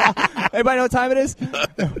 Everybody know what time it is?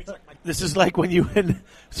 This is like when you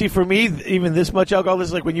see. For me, even this much alcohol. This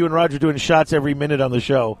is like when you and Roger doing shots every minute on the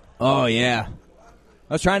show. Oh, yeah.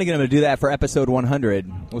 I was trying to get him to do that for episode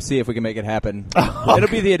 100. We'll see if we can make it happen. It'll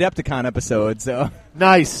be the Adepticon episode, so.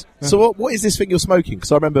 Nice. So what is this thing you're smoking?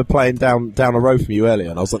 Because I remember playing down a road from you earlier,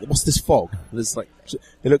 and I was like, "What's this fog?" And it's like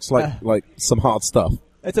it looks like some hard stuff.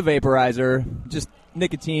 It's a vaporizer, just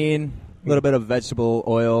nicotine, a little bit of vegetable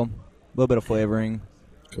oil, a little bit of flavoring.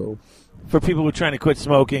 Cool. For people who are trying to quit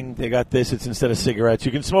smoking, they got this. It's instead of cigarettes.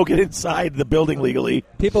 You can smoke it inside the building legally.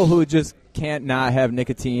 People who just can't not have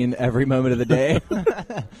nicotine every moment of the day.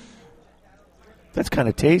 That's kind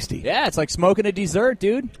of tasty. Yeah, it's like smoking a dessert,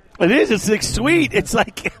 dude. It is. It's like sweet. It's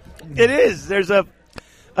like it is. There's a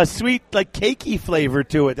sweet, like cakey flavor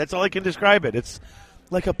to it. That's all I can describe it. It's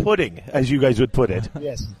like a pudding, as you guys would put it.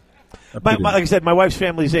 Yes. Like I said, my wife's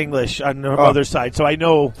family's English on her mother's side, so I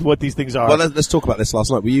know what these things are. Well, let's talk about this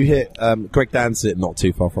last night. Were you here? Greg Danzit, not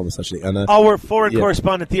too far from us actually. And Our foreign yeah.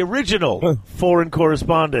 correspondent, the original foreign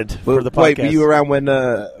correspondent for the podcast. wait, were you around when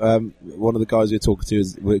one of the guys we were talking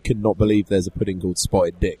to could not believe there's a pudding called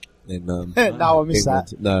Spotted Dick in? No, I missed England?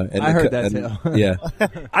 that. No, and I heard that too. Yeah.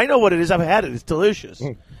 I know what it is. I've had it. It's delicious.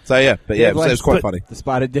 So yeah, but yeah, it Dave was quite but- funny. The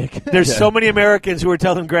spotted dick. There's so many Americans who are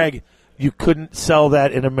telling Greg, you couldn't sell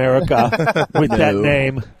that in America with that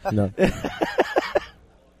name. No. Yeah,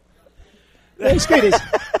 it's good.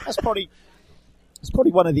 It's probably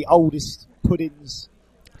one of the oldest puddings.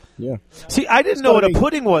 Yeah. See, I didn't It's know what gotta a be-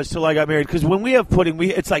 pudding was till I got married. Because when we have pudding,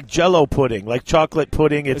 it's like Jell-O pudding, like chocolate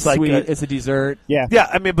pudding. It's like sweet. It's a dessert. Yeah. yeah.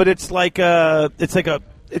 I mean, but it's like it's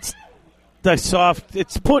the soft.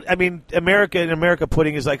 It's I mean, America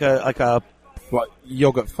pudding is like a. Like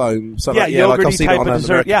yogurt foam, something Yeah, like, yeah, like I've yogurty seen type it on of an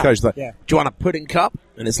dessert, American yeah. coast. Like, Yeah. do you want a pudding cup?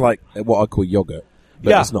 And it's like what I call yogurt, but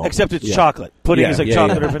yeah, it's not. except it's Yeah. chocolate. Pudding Yeah, is like yeah,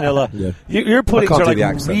 chocolate yeah. or vanilla. Yeah. Your puddings can't are do like the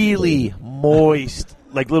accent. really moist,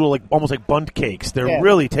 like little, like almost like bunt cakes. They're Yeah.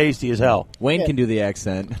 really tasty as hell. Wayne can do the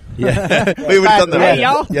accent. Yeah, we would have done that. Hey,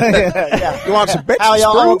 y'all. Yeah. You want some bits? How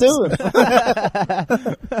y'all all Sprouts?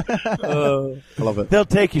 doing? I love it. They'll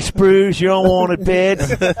take your sprues, your unwanted beds.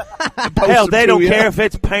 Hell, they don't care if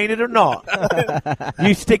it's painted or not.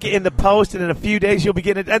 You stick it in the post, and in a few days you'll be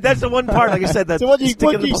getting it. And that's the one part, like I said. That So what do you, stick it in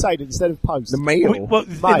what do the you post. say instead of post? The mail. Well,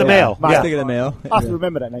 in Mail. the mail. Mail. Yeah. Stick it in the mail. I have to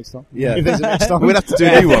remember that next time. Yeah. If there's a next time. We'd have to do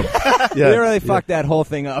a new one. You really fucked that whole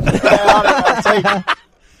thing up.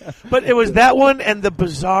 But it was that one and the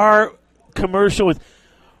bizarre commercial with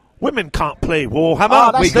women can't play Warhammer.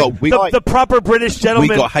 Oh, that's the proper British We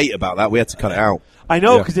gentleman. got hate about that. We had to cut it out. I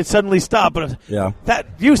know, Yeah. because it suddenly stopped. But Yeah. that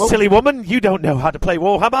you silly woman, you don't know how to play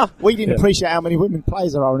Warhammer. We didn't appreciate how many women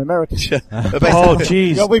players there are in America. Oh,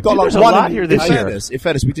 jeez. Yeah, we've got like There's a one lot in- here In this year.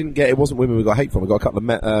 fairness, we didn't get. It wasn't women we got hate from. We got a couple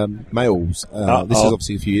of males. This is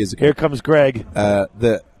obviously a few years ago. Here comes Greg.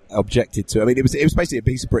 That objected to. I mean, it was basically a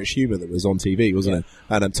piece of British humour that was on TV, wasn't it?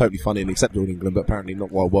 And totally funny and acceptable in England, but apparently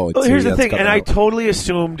not worldwide. Well, so here's we the had to thing, cut and it I out. totally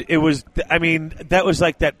assumed it was. I mean, that was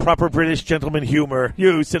like that proper British gentleman humor.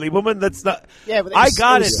 You silly woman. That's not. Yeah, but I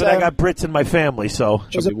got it, was, but I got Brits in my family, so.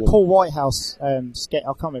 It was a Chubby Warner. Paul Whitehouse sketch. I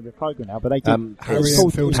can't remember the program now, but they did. Harry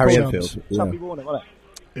Enfield. Enfield. Yeah. Chubby Warner, wasn't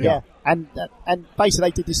it? Yeah. And basically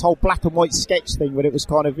they did this whole black and white sketch thing where it was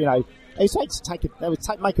kind of, you know, they were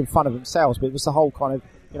making fun of themselves, but it was the whole kind of,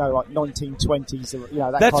 you know, like 1920s, you know,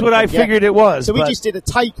 that That's kind what of I thing. Yeah. figured it was. So we but just did a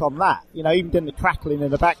take on that, you know, even doing the crackling in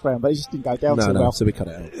the background, but it just didn't go down so No, well. so we cut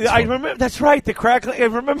it out. It's I fine. remember. That's right. The crackling. I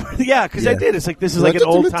remember. Yeah, because I Yeah. did. It's like this is like an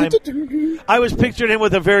old time. I was picturing him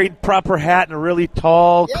with a very proper hat and a really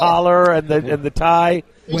tall collar and the tie.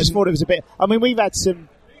 We just thought it was a bit. I mean, we've had some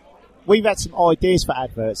ideas for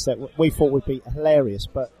adverts that we thought would be hilarious,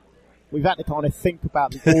 but we've had to kind of think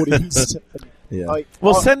about the audience. Yeah. Like,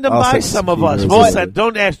 Well, I- send them I'll by send some some of us. viewers We'll over. send.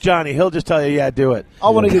 Don't ask Johnny. He'll just tell you, yeah, do it. I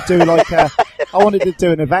wanted to do like I wanted to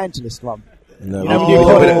do an evangelist one. No, You know, we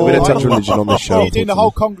when you- don't touch religion on this show. You're doing the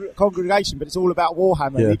whole congregation, but it's all about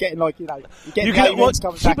Warhammer. Yeah. You're getting like, you know, you're getting You can- aliens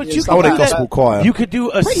coming back. but and you stuff I want a like that. gospel choir. You could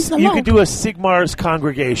do a Sigmar's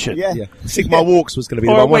congregation. Yeah. Yeah. Sigma Walks was going to be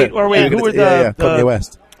the Or one. wait, wasn't it? or wait, Yeah, who were yeah, the- Kanye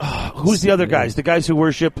West? Who's the other guys? The guys who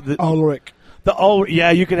worship the Ulrich.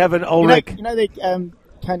 Yeah, you could have an Ulrich. You know the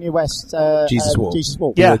Kanye West Jesus Walk. Jesus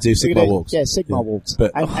Walk. Yeah. We're gonna do Sigma Walks. Yeah, Sigma Yeah. Walks.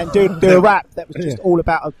 But- And do a rap that was just all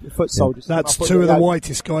about a foot soldier. That's I thought, two you of the know,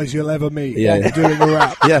 whitest guys you'll ever meet. Yeah, yeah. Doing a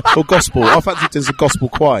rap. Yeah, or gospel. I fancy there's a gospel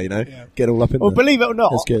choir, you know, get all up in Well, there. believe it or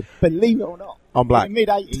not, That's good. I'm black. In the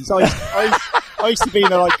mid-80s, I used to be in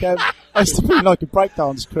like a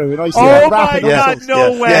breakdance crew, and I used to Oh rap my and all God, sorts.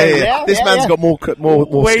 no way. Yeah, This yeah, man's yeah. got more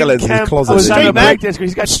Wayne skeletons in his Kemp closet. was than on you a do. breakdance.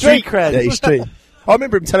 He's got street cred. Yeah, he's street. I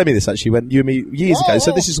remember him telling me this actually when you and me years ago.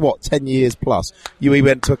 So yeah. this is what 10 years plus. We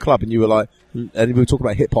went to a club and you were like, and we were talking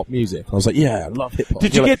about hip hop music. I was like, yeah, I love hip hop.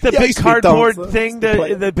 Did you get the I big used to be cardboard dumb. thing,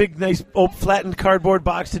 Play- the big nice flattened cardboard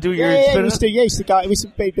box to do your Yeah, spin? we used to go. We used to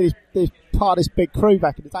be part of this big crew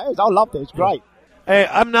back in the day. I loved it. It was great. Hey,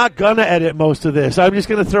 I'm not gonna edit most of this. I'm just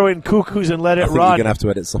gonna throw in cuckoos and let I it think you're run. going to have to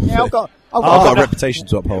edit something. Yeah, I've got I've got a no. reputation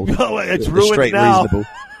to uphold. No, it's It's ruined straight, now. reasonable.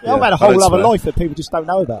 I've had a I whole don't other swear. life that people just don't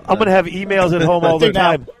know about. I'm gonna have emails at home all the Do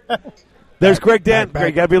now. time. There's Greg Dent. back,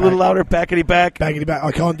 Greg, gotta be a little back. louder. Backity back. Baggity back.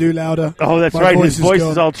 I can't do louder. Oh, that's My right. His voice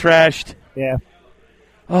gone. is all trashed. Yeah.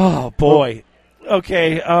 Oh boy.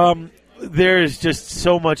 Okay. There's just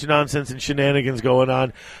so much nonsense and shenanigans going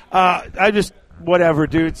on. I just whatever,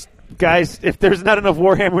 dudes. Guys, if there's not enough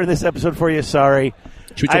Warhammer in this episode for you, sorry.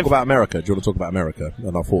 Should we talk I've- about America? Do you want to talk about America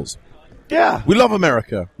and our thoughts? Yeah. We love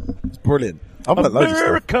America. It's brilliant. I've learned loads of stuff.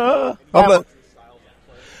 America. I've learned-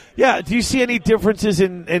 Yeah. Do you see any differences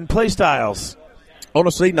in play styles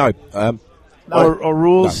honestly, no. or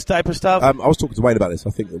rules type of stuff? I was talking to Wayne about this. I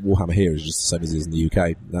think that Warhammer here is just the same as it is in the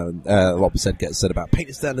UK. A lot gets said about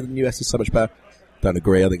painted standard in the US is so much better. Don't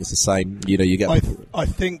agree. I think it's the same. You know, you get. I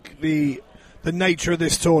think the nature of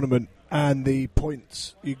this tournament and the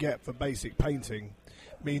points you get for basic painting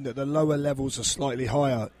mean that the lower levels are slightly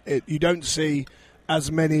higher. You don't see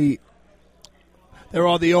as many. There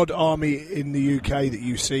are the odd army in the UK that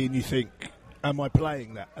you see and you think, am I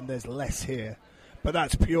playing that? And there's less here. But I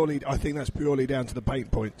think that's purely down to the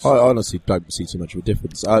paint points. I honestly don't see too much of a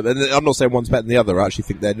difference. And I'm not saying one's better than the other. I actually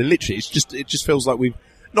think they're literally. It just feels like we've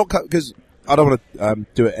not because I don't want to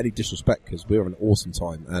do it any disrespect because we're having an awesome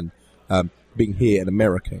time and being here in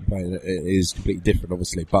America and playing it is completely different,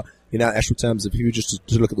 obviously. But in actual terms, if you were just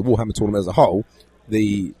to look at the Warhammer tournament as a whole,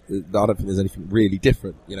 I don't think there's anything really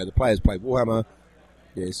different. You know, the players play Warhammer.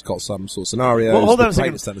 Yeah, it's got some sort of scenario. Well, hold on a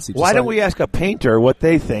second. Why don't we ask a painter what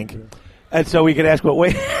they think, and so we can ask what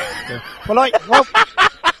way? Well,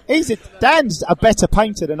 Dan's a better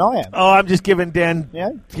painter than I am. Oh, I'm just giving Dan a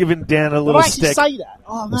But little I actually stick. say that.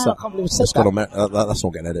 Oh man, I can't believe I said What's that. going on, that's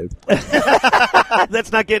not getting edited.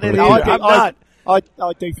 That's not getting it No, either. I'm not.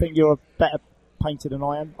 I do think you're a better painter than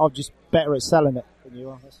I am. I'm just better at selling it than you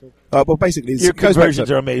are. That's all. Well, basically, Your it goes back conversions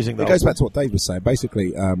to- are amazing, though. It goes back to what Dave was saying.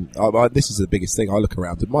 Basically, this is the biggest thing. I look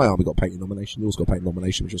around, and my army got painting nomination. Yours got painting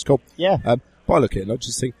nomination, which was cool. Yeah. But I look at it, and I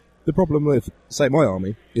just think the problem with, say, my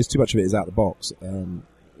army is too much of it is out of the box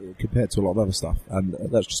compared to a lot of other stuff, and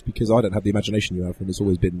that's just because I don't have the imagination you have, and it's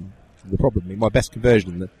always been the problem. I mean, my best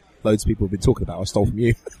conversion that loads of people have been talking about, I stole from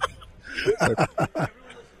you.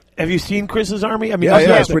 Have you seen Chris's army? I mean,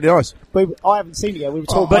 Yeah, it's pretty nice. I haven't seen it yet. We were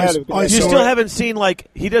talking earlier. But you still haven't seen, like,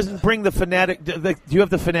 he doesn't bring the fanatic. Do you have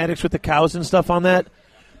the fanatics with the cows and stuff on that?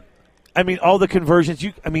 I mean, all the conversions.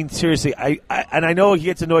 Seriously, I know he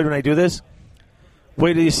gets annoyed when I do this.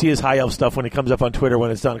 Wait till you see his high elf stuff when it comes up on Twitter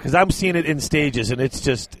when it's done, because I'm seeing it in stages, and he's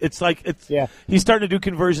starting to do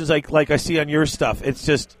conversions like I see on your stuff. It's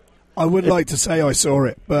just. I would like to say I saw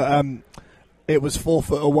it, but it was 4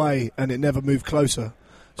 foot away and it never moved closer,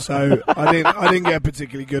 so I didn't get a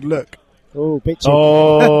particularly good look. Oh, bitch!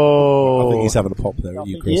 Oh, I think he's having a pop there at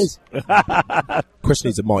you, Chris. Chris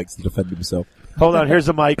needs a mic to defend himself. Hold on, here's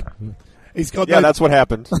a mic. He's got that's what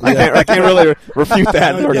happened. I can't really refute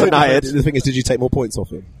that or deny it. The thing is, did you take more points off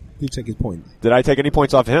him? Did you take his point? Did I take any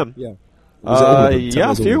points off him? Yeah.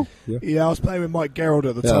 Yeah, a few. Yeah, I was playing with Mike Gerald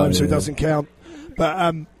at the time, so it doesn't count.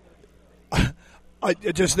 But I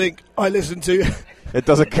just think I listened to. It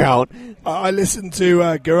doesn't count. I listened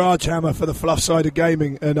to Garage Hammer for the fluff side of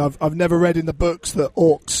gaming, and I've never read in the books that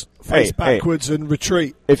orcs face backwards and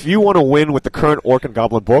retreat. If you want to win with the current Orc and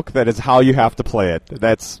Goblin book, that is how you have to play it.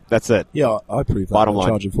 That's it. Yeah, I prove that. Bottom line.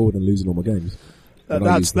 Charging forward and losing all my games.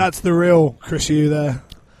 That's the real Chris Hugh there.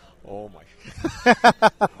 Oh my!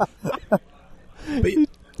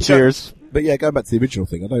 Cheers. But yeah, going back to the original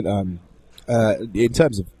thing, I don't. In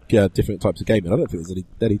terms of different types of gaming, I don't think there's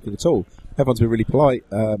anything at all. Everyone's been really polite.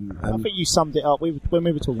 I think you summed it up. When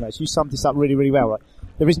we were talking about this, you summed this up really, really well. Right?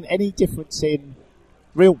 There isn't any difference in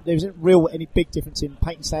any big difference in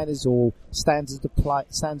painting standards or standards of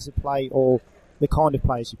play or the kind of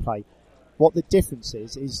players you play. What the difference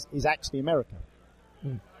is actually America.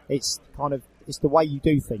 It's the way you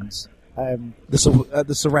do things. The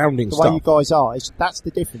surrounding the stuff. way you guys are. That's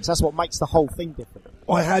the difference. That's what makes the whole thing different.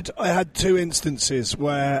 I had 2 instances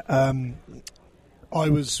where I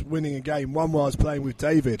was winning a game. One where I was playing with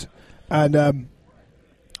David, and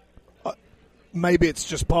maybe it's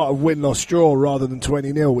just part of win-loss draw rather than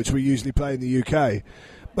 20-0, which we usually play in the UK.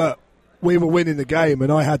 But we were winning the game,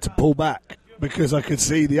 and I had to pull back because I could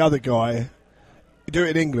see the other guy. You do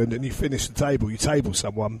it in England, and you finish the table. You table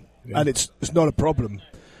someone, and it's not a problem.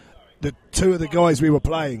 The 2 of the guys we were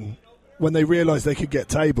playing, when they realised they could get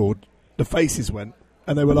tabled, the faces went.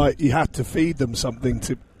 And they were like, you have to feed them something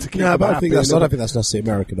to keep them but I happy. don't think that's necessarily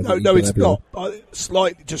American. No, it's not.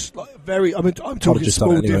 Slightly, very. I mean, I'm talking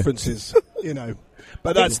small differences,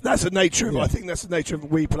 But that's the nature of. I think that's the nature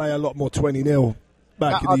of. We play a lot more 20-0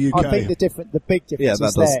 back in the UK. I think the big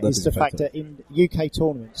difference is the fact that in UK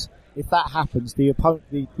tournaments, if that happens, the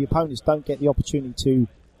opponents don't get the opportunity to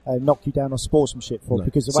knock you down on sportsmanship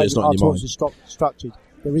because the way our tournaments are structured.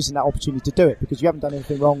 There isn't that opportunity to do it because you haven't done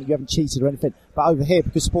anything wrong, you haven't cheated or anything. But over here,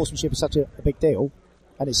 because sportsmanship is such a big deal,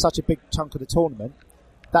 and it's such a big chunk of the tournament,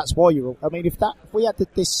 that's why if we had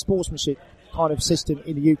this sportsmanship kind of system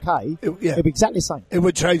in the UK, it'd be exactly the same. It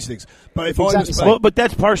would change things. But if but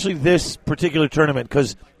that's partially this particular tournament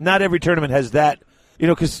because not every tournament has that.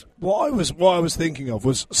 Because what I was thinking of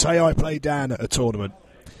was, say I play Dan at a tournament,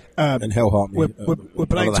 and Hellheart me. We're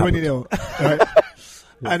playing 20-0, right?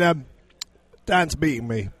 And Dan's beating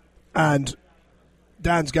me, and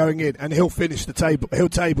Dan's going in, and he'll finish the table. He'll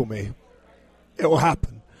table me. It will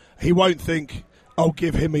happen. He won't think I'll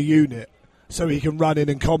give him a unit so he can run in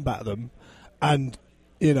and combat them, and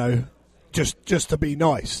just to be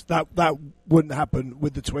nice. That wouldn't happen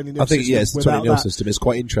with the 20-0 system. I think it's the 20-0 system. It's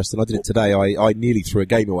quite interesting. I did it today. I nearly threw a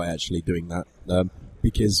game away actually doing that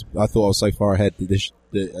because I thought I was so far ahead that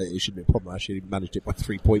it shouldn't be a problem. I actually managed it by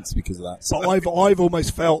 3 points because of that. So I've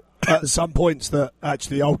almost felt at some points that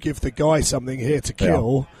actually I'll give the guy something here to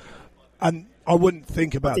kill, and I wouldn't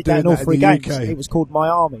think about doing that in the UK. It was called My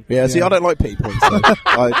Army. Yeah, see, I don't like pity points. So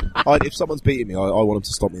if someone's beating me, I want them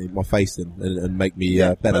to stop me in my face and make me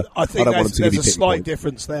better. I think don't want them to there's give a me slight points.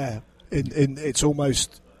 difference there. In it's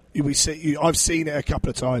almost I've seen it a couple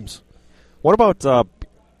of times. What about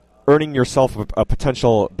earning yourself a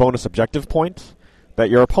potential bonus objective point that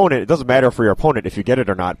your opponent, it doesn't matter for your opponent if you get it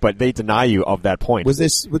or not, but they deny you of that point. Was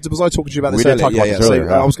I talking to you about this We did earlier? talk about this earlier,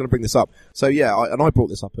 So, yeah. I was going to bring this up. So yeah, I brought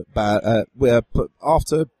this up at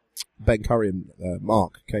after Ben Curry and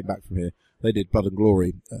Mark came back from here, they did Blood and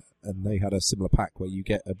Glory, and they had a similar pack where you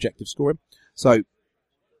get objective scoring. So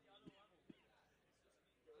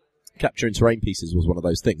capturing terrain pieces was one of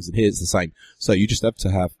those things, and here's the same. So you just have to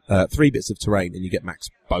have 3 bits of terrain, and you get max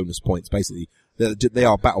bonus points. Basically, they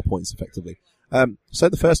are battle points, effectively. So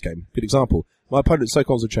the first game, good example. My opponent's so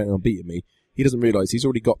concentrating on beating me, he doesn't realise he's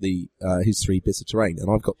already got his 3 bits of terrain, and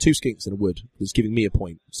I've got 2 skinks and a wood that's giving me a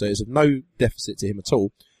point. So there's no deficit to him at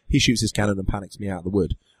all. He shoots his cannon and panics me out of the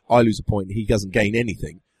wood. I lose a point. He doesn't gain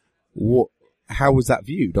anything. How was that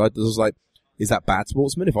viewed? I was like, is that bad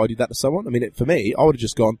sportsman if I did that to someone? I mean, for me, I would have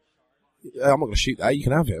just gone, I'm not going to shoot that. You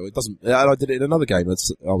can have it. It doesn't. And I did it in another game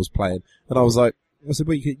that I was playing, and I was like, I said,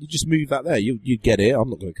 well, you just move that there. You get it. I'm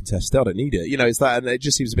not going to contest it. I don't need it. It's that, and it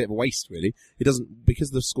just seems a bit of a waste, really. It doesn't,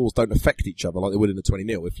 because the scores don't affect each other like they would in a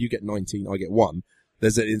 20-0. If you get 19, I get 1.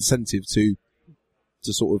 There's an incentive to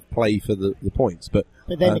sort of play for the points. But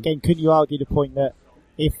then again, couldn't you argue the point that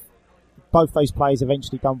if both those players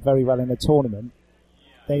eventually done very well in a tournament,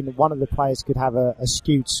 then one of the players could have a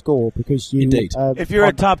skewed score because you. Indeed. If you're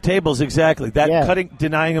at top tables, exactly that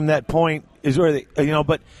denying them that point is where they,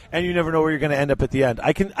 and you never know where you're going to end up at the end.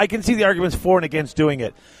 I can see the arguments for and against doing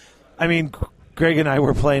it. I mean, Greg and I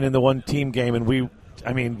were playing in the one team game, and we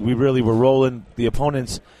really were rolling the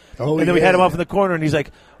opponents. And then we had him off in the corner, and he's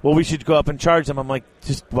like, well, we should go up and charge them. I'm like,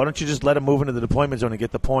 why don't you just let them move into the deployment zone and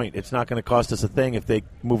get the point? It's not going to cost us a thing if they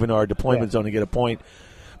move into our deployment zone and get a point.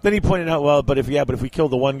 Then he pointed out, but if we kill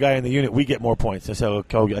the one guy in the unit, we get more points. I said,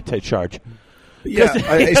 okay, I'll take charge. Yeah,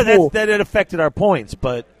 it's more, that it affected our points,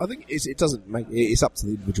 but I think it doesn't make it's up to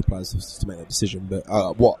the individual players to make that decision. But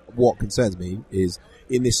what concerns me is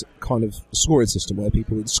in this kind of scoring system where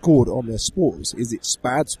people have scored on their sports. Is it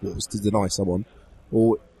bad sports to deny someone,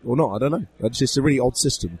 or not? I don't know. It's just a really odd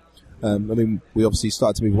system. I mean, we obviously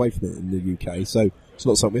started to move away from it in the UK, so it's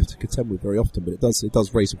not something we have to contend with very often. But it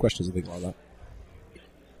does raise some questions and things like that.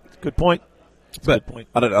 Good point. But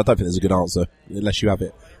I don't think there's a good answer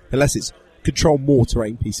unless it's control more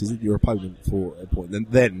terrain pieces than your opponent for a point.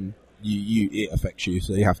 Then it affects you,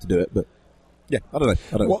 so you have to do it. But yeah, I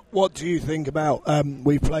don't know. What do you think about?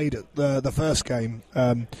 We played at the first game.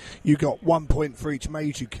 You got 1 point for each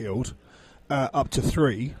mage you killed, up to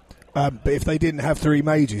 3. But if they didn't have 3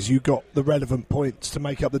 mages, you got the relevant points to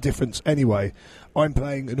make up the difference anyway. I'm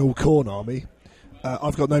playing an all-corn army.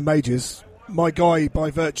 I've got no mages. My guy,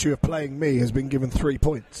 by virtue of playing me, has been given 3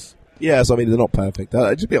 points. Yeah, so I mean, they're not perfect.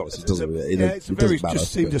 Just be honest, it doesn't.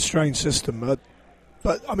 Just seemed a strange system.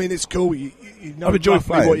 But I mean, it's cool. You know I've enjoyed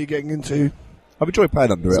roughly what you're getting into. I've enjoyed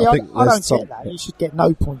playing under it. See, I think I don't get that. You should get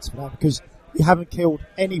no points for that because you haven't killed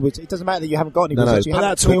any wizards. It doesn't matter that you haven't got any wizards. But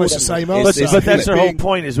that's almost the same answer. But that's their whole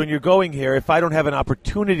point is when you're going here, if I don't have an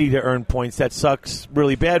opportunity to earn points, that sucks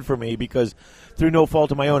really bad for me because through no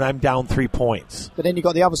fault of my own, I'm down 3 points. But then you've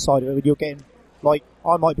got the other side of it when you're getting, like,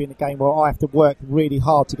 I might be in a game where I have to work really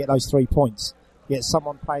hard to get those 3 points. Yet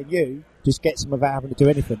someone playing you just gets them without having to do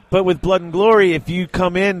anything. But with Blood and Glory, if you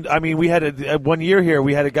come in, I mean, we had 1 year here,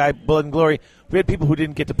 we had a guy, Blood and Glory, we had people who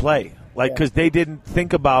didn't get to play. Because they didn't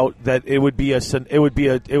think about that it would be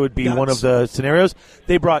one of the scenarios.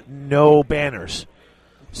 They brought no banners,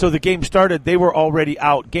 so the game started. They were already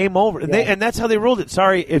out. Game over, and that's how they ruled it.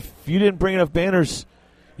 Sorry, if you didn't bring enough banners,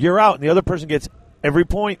 you're out, and the other person gets every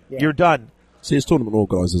point. Yeah. You're done. See, as tournament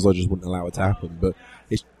organisers, I just wouldn't allow it to happen. But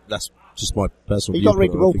that's just my personal view. You've got to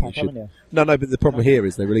read the rule pack, haven't you? No, but the problem here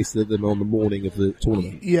is they released them on the morning of the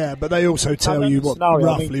tournament. Yeah, but they also tell you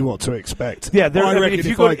roughly what to expect. Yeah, if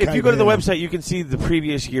you go to the website, you can see the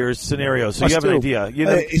previous year's scenarios, so you have an idea.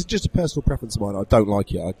 It's just a personal preference of mine. I don't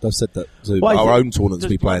like it. I've said that to our own tournaments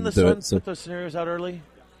we plan to do it. Put those scenarios out early?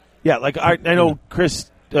 Yeah, like I know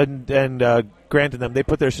Chris and Grant and them, they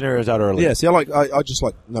put their scenarios out early. Yeah, see, I just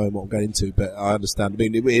like knowing what I'm going into, but I understand. I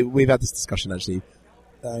mean, we've had this discussion actually.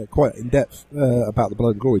 Quite in depth about the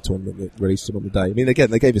Blood and Glory tournament that released them on the day. I mean,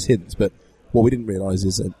 again, they gave us hints, but what we didn't realise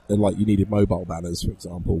is like you needed mobile banners, for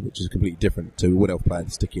example, which is completely different to Wood Elf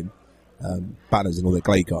players sticking banners in all their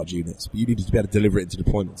Glade Guard units. But you needed to be able to deliver it into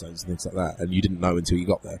deployment zones and things like that, and you didn't know until you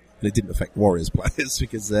got there. And it didn't affect Warriors players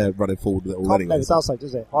because they're running forward with it already. Comp never does so,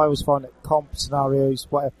 does it? I always find that comp scenarios,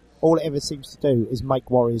 whatever, all it ever seems to do is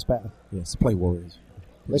make Warriors better. Yes, play Warriors.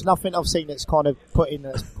 There's nothing I've seen that's kind of put in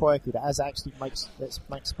that's quirky that actually makes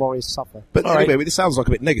Warriors suffer. But anyway, this sounds like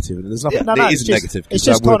a bit negative, and there's nothing. Yeah, it isn't negative. It's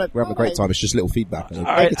just we're having a great time. It's just little feedback. All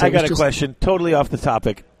right, I got a question, totally off the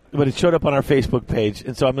topic, but it showed up on our Facebook page,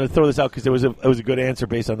 and so I'm going to throw this out because it was a good answer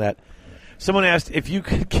based on that. Someone asked if you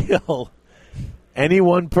could kill any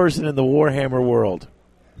one person in the Warhammer world,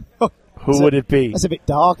 who would it be? That's a bit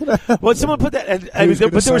dark. Well, someone put that. But there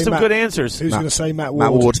were some good answers. Who's going to say Matt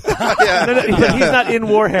Matt Ward? Ward. Yeah. No, but he's not in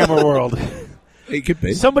Warhammer world. It could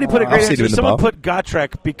be. Somebody put a I've great seen him answer. in the Someone bar. put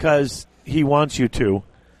Gotrek because he wants you to.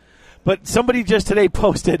 But somebody just today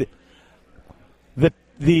posted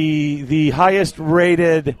the highest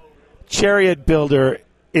rated chariot builder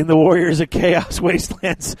in the Warriors of Chaos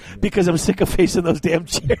Wastelands because I'm sick of facing those damn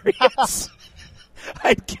chariots.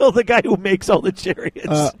 I'd kill the guy who makes all the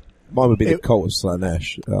chariots. Mine would be the cult of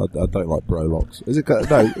Slanesh. I don't like Brolox. Is it? No,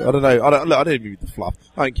 I don't know. I don't even read the fluff.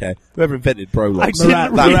 I don't care. Whoever invented Brolox. I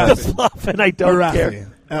didn't read the fluff, and I don't care.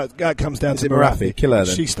 That comes down Is to it Marathi? Kill her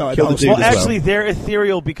then. She started. Kill the dude Well, as actually, they're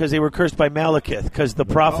ethereal because they were cursed by Malekith. Because the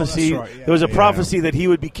prophecy, right, yeah, there was a prophecy that he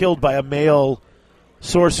would be killed by a male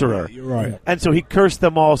sorcerer. You're right. And so he cursed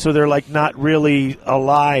them all, so they're like not really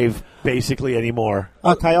alive, basically, anymore.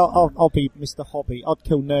 Okay, I'll be Mr. Hobby. I'd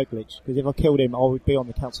kill Nurglich, because if I killed him, I would be on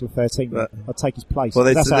the Council of 13. I'd take his place. Well,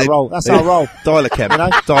 that's our role. That's our role. Dialer Kemp. You know?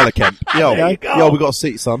 Dialer Kemp. Yo, There you go. we got a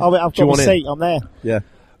seat, son. I've Do you got want a in? seat. I'm there. Yeah.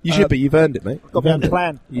 You should, but you've earned it, mate. Got my own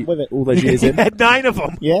plan. I'm with it. All those years in. You had 9 of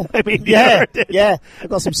them. Yeah. I mean, you Yeah. earned it. Yeah. I've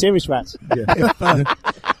got some serious rats.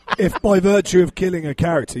 If by virtue of killing a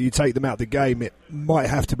character you take them out of the game, it might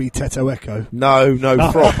have to be Teto Echo. No,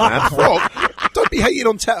 Frog, man. Frog. Don't be hating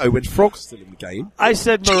on Teto when Frog's still in the game. I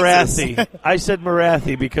said Marathi. I said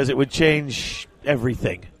Marathi because it would change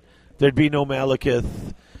everything. There'd be no Malekith.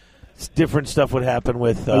 Different stuff would happen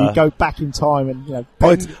with... you go back in time and,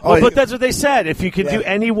 but that's what they said. If you could do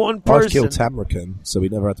any one person... I'd kill Tamrakan, so we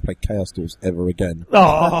never had to play Chaos Duels ever again.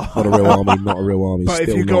 Oh. Not a real army, not a real army. But if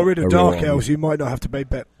still you got not rid a of real Dark army. Elves, you might not have to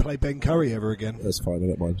play Ben Curry ever again. That's fine, I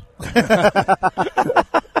don't mind.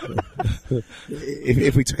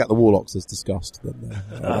 if we took out the Warlocks as discussed, then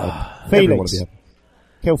everyone would be Felix. happy.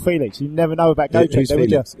 Kill Felix. You never know about Yeah, Gotrek, who's though, would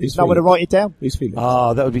you? Felix? Who's There's nowhere to Felix? write it down. Who's Felix?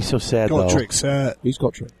 Oh, that would be so sad, Gotrik's, Who's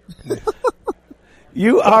Gotrek? though.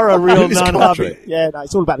 You are a real Who's non-hobby. Gotrek? Yeah, no,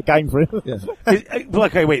 it's all about the game for him. Yeah.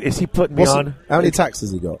 Okay, wait. Is he putting me on? How many attacks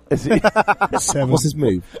has he got? Is he? 7. What's his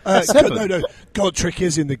move? No. Gotrek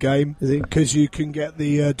is in the game. Is he? Because you can get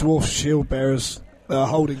the dwarf shield bearers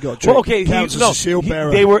holding Gotrek. Well, okay, counts as a shield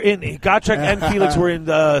bearer. they were in Gotrek and Felix were in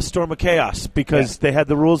the Storm of Chaos because they had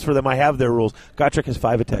the rules for them. I have their rules. Gotrek has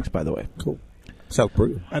 5 attacks, by the way, Cool. Self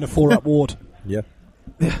brutal. And a 4-up ward. Yeah.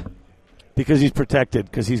 because he's protected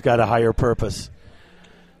because he's got a higher purpose.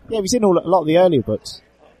 Yeah, he was in a lot of the earlier books.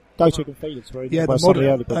 Gotrek and Felix were in Yeah, some of the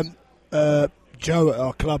early books. Joe at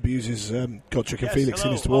our club uses Gotrek and Felix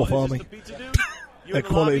in his dwarf army. They're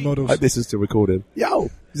quality models. Hope this is still recorded. Yo,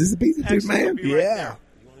 is this a pizza dude, man? Yeah.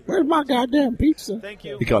 Where's my goddamn pizza? Thank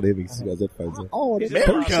you. He can't hear me because he's got his headphones on. Oh, it's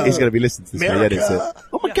America. He's going to be listening to this when he edits it. America.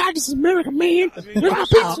 Oh my god, this is America, man. Where's my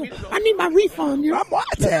pizza? I need my refund. I'm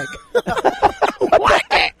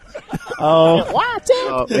White Oh,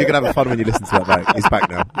 you're going to have fun when you listen to that back. He's back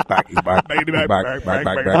now. He's back. He's back.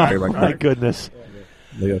 He's back. My goodness.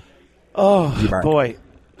 There you go. Oh, You're back. boy.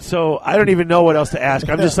 So I don't even know what else to ask.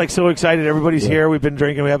 I'm just like so excited. Everybody's here. We've been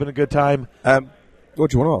drinking. We're having a good time. What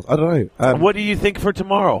do you want to ask? I don't know. What do you think for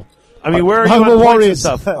tomorrow? I mean, where are No you more on points and Warriors.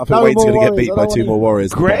 stuff? I think No Wade's more going to get Warriors. beat I by don't 2 want more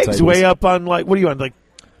Warriors. Greg's way up on like. What are you on? Like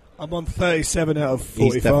I'm on 37 out of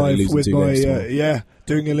He's definitely 45 losing with 2 my games tomorrow.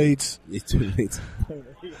 doing a leads. He's too late.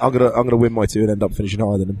 I'm gonna win my 2 and end up finishing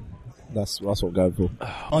higher than him. That's what I'm going for.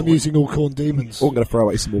 I'm using all corn demons. Or I'm going to throw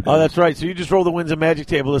away some more. oh, that's right. So you just roll the Winds of Magic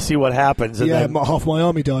table to see what happens. And Yeah, then, half my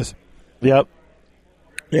army dies. yep.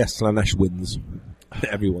 Yes, Slanesh wins.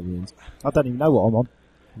 Everyone wins. I don't even know what I'm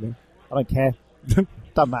on. I don't care.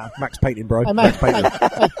 Doesn't matter. Max painting, bro. Hey, Max man,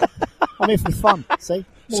 painting. I'm here for fun. See?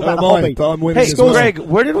 More So about am the I, hobby. but I'm winning Hey, as well. Greg,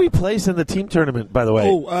 where did we place in the team tournament? By the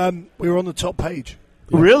way, We were on the top page.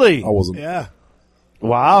 really? I wasn't. Yeah,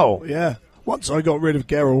 Wow. yeah. Once I got rid of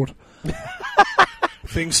Gerald,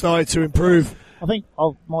 things started to improve. I think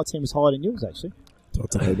my team was higher than yours, actually. I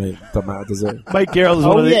don't know, mate. Doesn't matter, does it? Mike Garrell is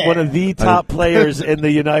Oh, one of the top players in the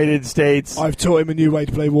United States. I've taught him a new way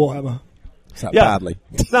to play Warhammer. It's that Yeah. badly.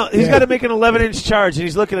 No, he's got to make an 11-inch charge, and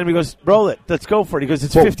he's looking at him. He goes, "Roll it. Let's go for it." He goes,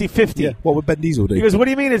 "It's 50-50." Yeah. What would Ben Diesel do? He goes, "What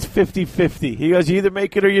do you mean it's 50-50?" He goes, "You either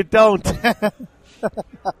make it or you don't." That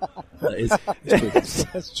is, it's true.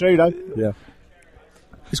 That's true, though. Yeah.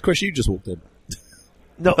 It's Chris, you just walked in.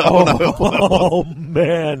 No. Oh,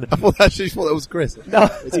 man. I actually thought that was Chris. No,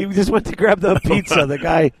 he just went to grab the pizza. The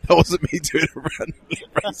guy. That wasn't me doing a randomly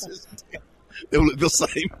racist. They all look the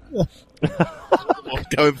same. What I'm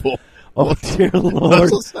going for. Oh, dear That's Lord.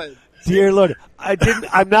 what I'm saying. Dear Lord.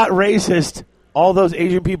 I'm not racist. all those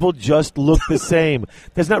Asian people just look the same.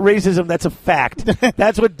 That's not racism. That's a fact.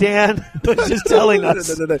 That's what Dan was just telling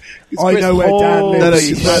us. No. I know where Dan lives.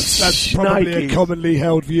 Holy That's probably a shnikes. commonly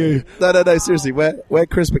held view. No, seriously, where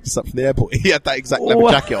Chris picked us up from the airport, he had that exact leather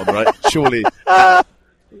What? jacket on, right? Surely.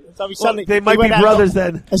 So he Well, suddenly, they might he be went out brothers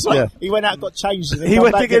and then. got, it's like, Yeah. He went out and got changed. And He come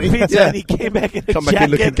went to back get and pizza Yeah. and he came back in a Come back in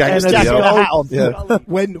jacket looking and gangster, a jacket and a yeah. hat on. Yeah.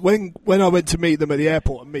 When I went to meet them at the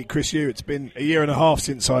airport and meet Chris Yu, it's been a year and a half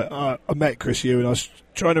since I met Chris Yu, and I was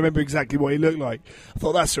trying to remember exactly what he looked like. I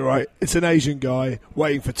thought, that's all right. It's an Asian guy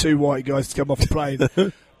waiting for two white guys to come off a plane.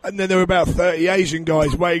 And then there were about 30 Asian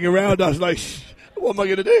guys waiting around us like, what am I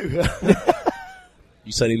going to do?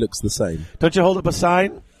 You said he looks the same. Don't you hold up a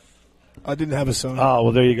sign? I didn't have a sign. Oh,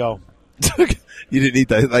 well, there you go. You didn't need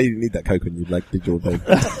that. They didn't need that coke when you did your thing.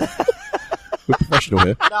 We're professional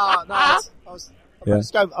here. I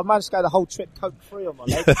managed to go the whole trip coke-free on my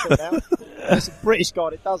leg. It's a British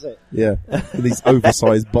guy that does it. Yeah, with these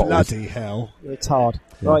oversized bottles. Bloody hell. You're a tard.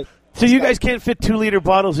 Right. So you guys can't fit 2-liter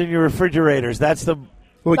bottles in your refrigerators. That's the... Well,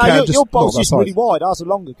 we No, can your just bottle's not that just really size. wide. Ours are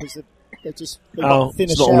longer because they're just they've Oh, got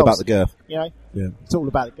thinner It's not shells. all about the girth. You know, Yeah. it's all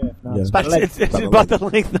about the girth. No, Yeah. it's about the length. It's about the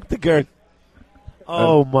length, not the girth.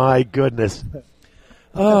 Oh, my goodness.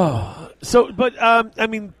 Oh. So, but, I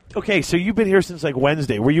mean, okay, so you've been here since, like,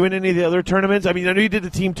 Wednesday. Were you in any of the other tournaments? I mean, I know you did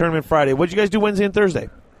the team tournament Friday. What did you guys do Wednesday and Thursday?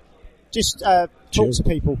 Just talk to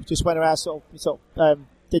people. Just went around, sort of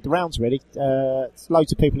did the rounds really.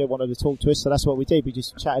 Loads of people that wanted to talk to us, so that's what we did. We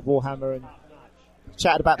just chatted Warhammer and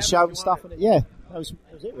chatted about the show and stuff. And that was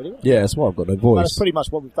it really. Yeah, that's why I've got no voice. That's pretty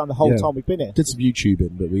much what we've done the whole Yeah. time we've been here. Did some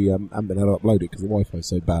YouTubing, but we haven't been able to upload it because the Wi-Fi's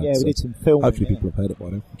so bad. Yeah, so we did some filming. hopefully yeah. people have heard it by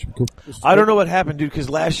now, which would be cool. I don't know what happened, dude, because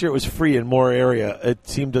last year it was free in more area. It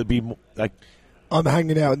seemed to be, like... I'm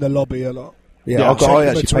hanging out in the lobby a lot. Yeah, Yeah, I checking my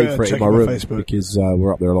actually Twitter, paid for it in checking my my room Facebook. because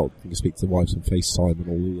we're up there a lot. You can speak to the wives on FaceTime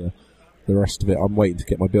and all the rest of it. I'm waiting to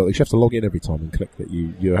get my bill. You have to log in every time and click that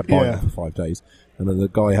you have buying Yeah. it for 5 days. And then the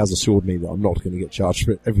guy has assured me that I'm not going to get charged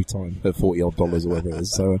for it every time at $40 or whatever it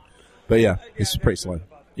is. So, but yeah, it's pretty slow.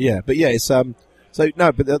 Yeah, but yeah, it's So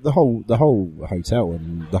no, but the whole hotel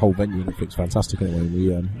and the whole venue looks fantastic anyway.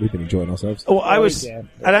 We've been enjoying ourselves. Well, I was, and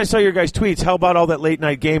I saw your guys' tweets. How about all that late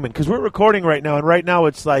night gaming? Because we're recording right now, and right now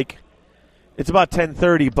it's like, it's about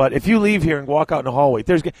 10:30. But if you leave here and walk out in the hallway,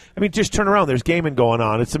 just turn around. There's gaming going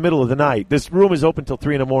on. It's the middle of the night. This room is open till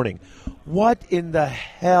 3 a.m. What in the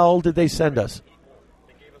hell did they send us?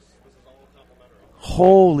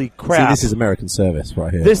 Holy crap! See, this is American service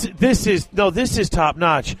right here. This is top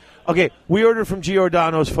notch. Okay, we ordered from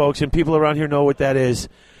Giordano's, folks, and people around here know what that is.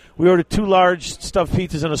 We ordered 2 large stuffed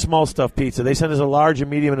pizzas and a small stuffed pizza. They sent us a large, a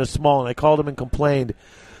medium, and a small, and I called them and complained.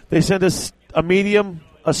 They sent us a medium,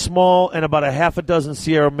 a small, and about a half a dozen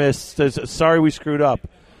Sierra Mists. Sorry we screwed up.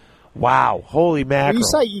 Wow, holy mackerel. When you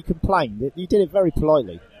say you complained, you did it very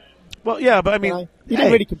politely. Well, yeah, but I mean... You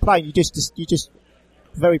didn't really complain, you just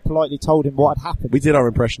very politely told him what had happened. We did our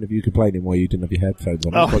impression of you complaining while you didn't have your headphones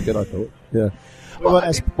on. It was quite good, I thought. Yeah. We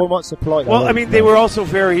weren't so polite. Well, I mean, they were also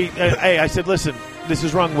very... hey, I said, listen, this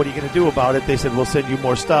is wrong. What are you going to do about it? They said, we'll send you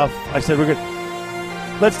more stuff. I said, we're good.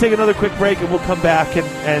 Let's take another quick break, and we'll come back and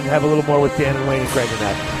have a little more with Dan and Wayne and Greg and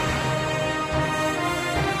that.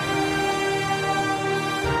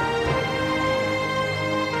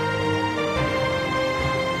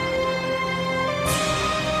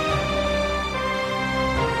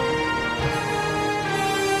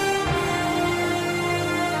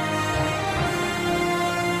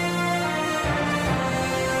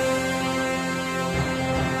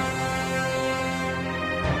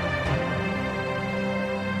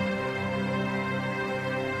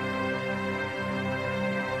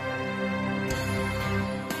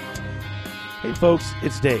 Hey folks,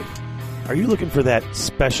 it's Dave. Are you looking for that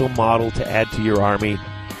special model to add to your army?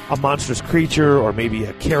 A monstrous creature or maybe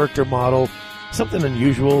a character model? Something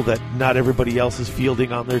unusual that not everybody else is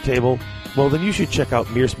fielding on their table? Well, then you should check out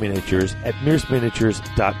Mears Miniatures at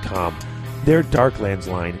mearsminiatures.com. Their Darklands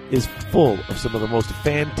line is full of some of the most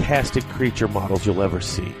fantastic creature models you'll ever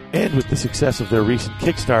see. And with the success of their recent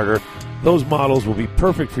Kickstarter, those models will be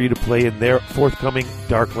perfect for you to play in their forthcoming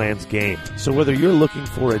Darklands game. So whether you're looking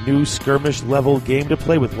for a new skirmish-level game to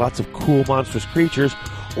play with lots of cool monstrous creatures,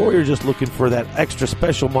 or you're just looking for that extra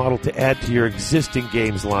special model to add to your existing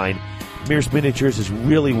games line, Mears Miniatures is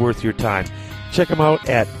really worth your time. Check them out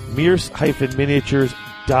at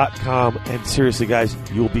mears-miniatures.com, and seriously, guys,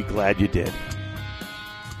 you'll be glad you did.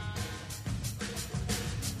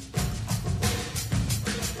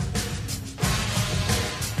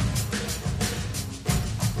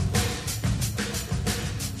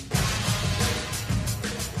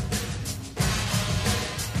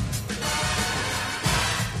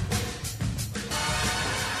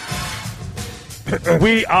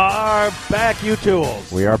 We are back, you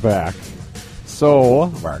tools. We are back. So,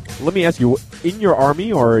 let me ask you, in your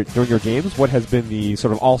army or during your games, what has been the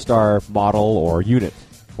sort of all-star model or unit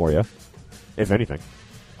for you, if anything?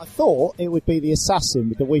 I thought it would be the assassin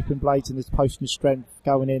with the weeping blades and his potion of strength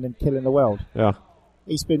going in and killing the world. Yeah.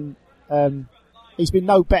 He's been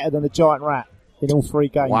no better than a giant rat in all 3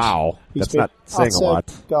 games. Wow. He's That's not saying a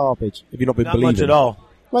lot. Garbage. Have you not been Not believing? much at all.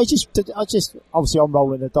 Well, obviously I'm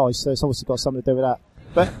rolling the dice, so it's obviously got something to do with that.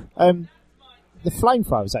 But the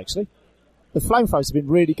flamethrowers, actually. The flamethrowers have been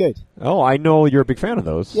really good. Oh, I know you're a big fan of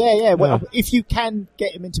those. Yeah. Well, if you can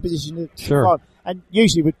get him into position to Sure. fire, and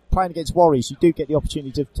usually with playing against warriors, you do get the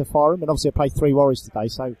opportunity to fire them. And obviously, I played 3 warriors today,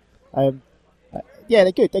 so yeah,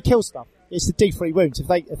 they're good. They kill stuff. It's the D3 wounds. If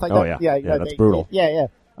they Oh, don't, yeah. Yeah, that's brutal. Yeah.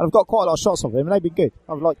 And I've got quite a lot of shots of them, and they've been good.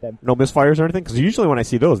 I've liked them. No misfires or anything? Because usually when I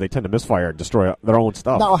see those, they tend to misfire and destroy their own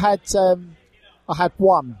stuff. No, I had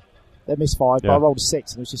one that misfired, but Yeah. I rolled a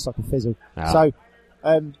 6, and it was just like a fizzle. Ah. So,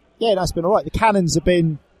 yeah, that's been all right. The cannons have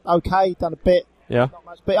been okay, done a bit. Yeah. Not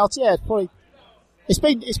much, but it's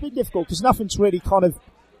been difficult because nothing's really kind of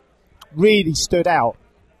really stood out.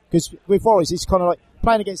 Because with warriors, it's kind of like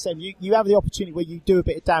playing against them. You have the opportunity where you do a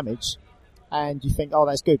bit of damage, and you think, oh,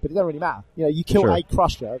 that's good, but it doesn't really matter. You know, you kill Sure. a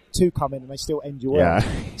crusher, 2 come in, and they still end your Yeah.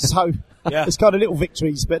 world. So Yeah. it's kind of little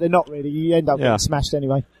victories, but they're not really. You end up Yeah. getting smashed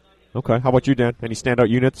anyway. Okay. How about you, Dan? Any standout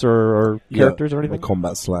units or characters or My anything?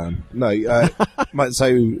 combat slam. No, so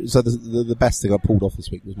the best thing I pulled off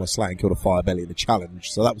this week was my slang killed a fire belly in the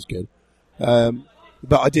challenge, so that was good.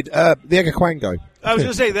 But I did the Egg Quango. I was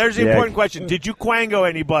going to say, there's the The important egg. question. Did you quango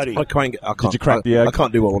anybody? I can't. Did you crack the egg? I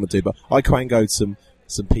can't do what I want to do, but I quangoed some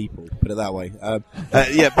people. Put it that way.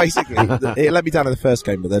 Yeah, basically, it let me down in the first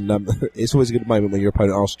game, but then it's always a good moment when your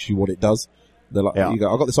opponent asks you what it does. They're like, Yeah. you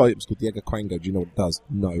go, I got this item, it's called the Egg Quango. Do you know what it does?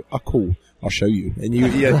 No. Oh, cool. I'll show you. And you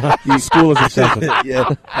School is incentive. yeah.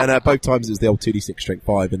 And both times it was the old 2d6 strength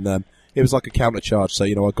 5, and it was like a counter charge. So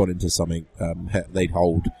I'd gone into something they'd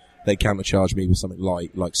hold. They counter charge me with something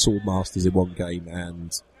like Sword Masters in one game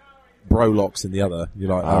and Brolocks in the other.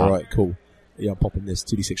 You're like, all right, cool. Yeah, I'm popping this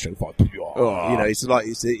 2d6 strength 5. It's like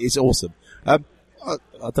it's awesome. I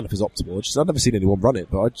don't know if it's optimal. I've never seen anyone run it,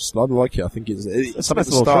 but I like it. I think it's something nice that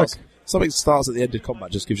little starts. trick. Something that starts at the end of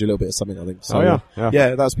combat just gives you a little bit of something, I think. So,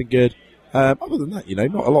 yeah. that's been good. Other than that,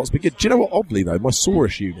 not a lot's been good. Do you know what, oddly though, my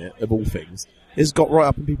Saurus unit, of all things, has got right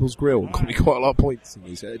up in people's grill and got me quite a lot of points in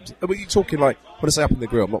these. When you're talking when I say up in the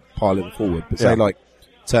grill, I'm not piling it forward, but say like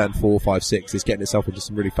turn 4, 5, 6, it's getting itself into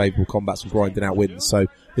some really favourable combats and grinding out wins, so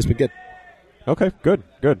it's been good. Okay, good.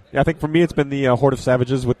 Yeah, I think for me it's been the Horde of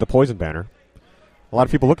Savages with the Poison Banner. A lot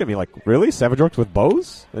of people look at me like, really? Savage Orcs with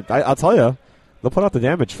bows? I'll tell you, they'll put out the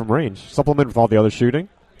damage from range. Supplement with all the other shooting.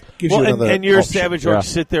 Gives Well, you another and your option. Savage Orcs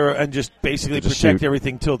sit there and just basically Just protect shoot.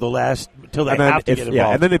 everything till they And then have to get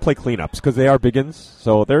involved. and then they play cleanups because they are biggins,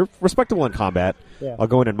 so they're respectable in combat. Yeah. I'll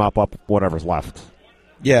go in and mop up whatever's left.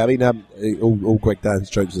 Yeah, I mean, all Greg Dan's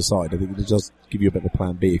jokes aside, I think it does give you a bit of a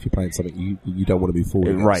plan B if you're playing something you don't want to move forward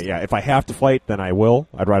against. Right, yeah. If I have to fight, then I will.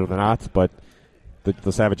 I'd rather than not, but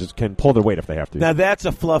the Savages can pull their weight if they have to. Now that's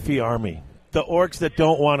a fluffy army. The orcs that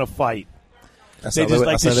don't want to fight. That's They how just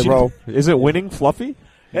like that's to how they shoot. roll. Is it winning fluffy?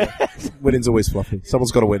 Winning's always fluffy.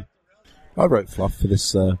 Someone's got to win. I wrote fluff for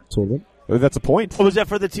this tournament. That's a point. Oh, was that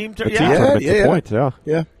for the team? The team Yeah. tournament's yeah, a yeah. point, yeah.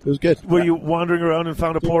 Yeah, it was good. Were you wandering around and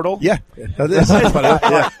found a portal? Yeah. That's funny.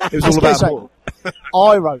 Yeah. It was all about portal.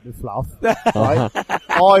 I wrote the fluff, right?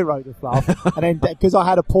 I wrote the fluff, and then because I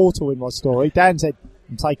had a portal in my story, Dan said,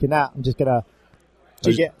 "I'm taking that. I'm just gonna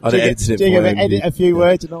edit a few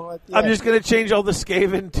words and all that." Yeah. I'm just going to change all the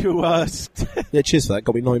Skaven to Yeah, cheers for that.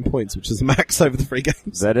 Got me 9 points, which is the max over the 3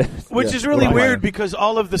 games. That is. which Yeah. is really Right. weird because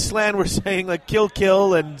all of the slan were saying like kill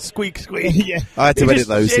and squeak. yeah. I had to They edit just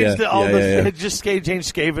those, changed yeah. all Yeah, the, yeah, yeah. it just changed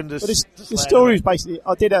Skaven to But the slan. story is basically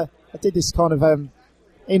I did this kind of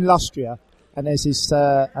in Lustria, and there's this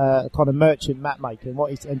kind of merchant map maker,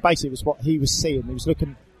 and basically it was what he was seeing. He was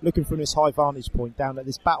looking from this high vantage point down at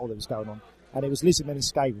this battle that was going on, and it was Lizardmen and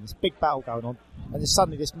Skaven, this big battle going on, and there's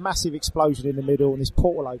suddenly this massive explosion in the middle, and this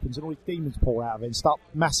portal opens, and all these demons pour out of it and start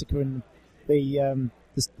massacring the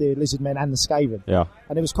Lizardmen and the Skaven. Yeah.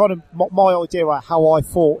 And it was kind of my idea about how I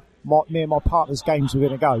thought me and my partner's games were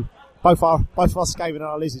going to go. Both our Skaven and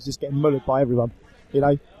our Lizards just getting mullered by everyone,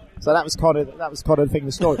 So that was kind of the thing in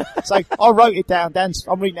the story. So I wrote it down.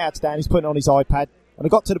 I'm reading it out to Dan. He's putting it on his iPad, and I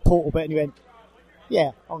got to the portal bit, and he went,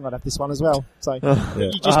 "Yeah, I'm gonna have this one as well." So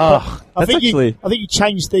you just, I think you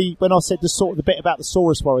changed when I said the bit about the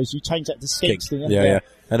Saurus Warriors. You changed that to Skinks, didn't you? Yeah.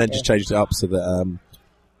 And then just changed it up so that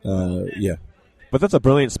But that's a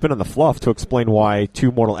brilliant spin on the fluff to explain why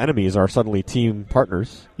two mortal enemies are suddenly team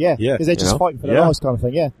partners. Yeah, Yeah. because they're just You know? fighting for their Yeah. lives kind of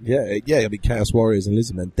thing, yeah. Yeah. I mean, Chaos Warriors and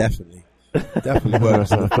Lizardmen definitely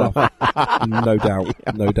works on the fluff.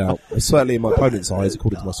 No doubt. Certainly in my opponent's eyes,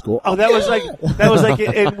 according to my score. Oh, that was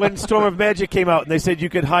like when Storm of Magic came out, and they said you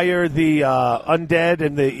could hire the undead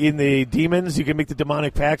and the demons. You can make the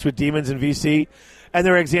demonic pacts with demons in VC, and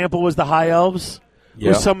their example was the High Elves,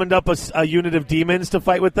 who summoned up a unit of demons to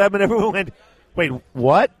fight with them, and everyone went, "Wait,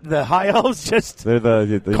 what? The High Elves just They're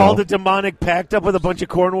the called a demonic pact up with a bunch of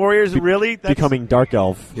Corn Warriors? Really? That's- becoming Dark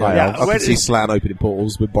Elf. Yeah, High Yeah. Elves. I could see Slan opening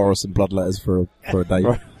portals with Boris and Bloodletters for a day.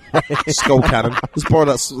 Skull Cannon. Let's borrow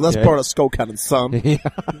that Skull Cannon's son. It'd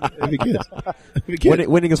be good. It'd be good.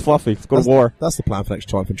 Winning is fluffy. Let's go to war. That's the plan for next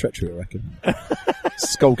Triumph and Treachery, I reckon.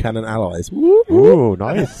 Skull Cannon allies. Ooh,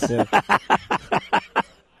 nice. Yeah.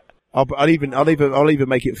 I'll even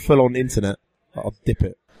make it full on internet. I'll dip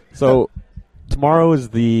it. So tomorrow is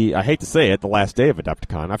I hate to say it, the last day of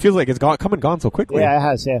Adepticon. I feel like it's come and gone so quickly. Yeah, it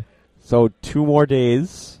has, yeah. So 2 more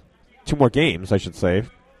days, 2 more games, I should say.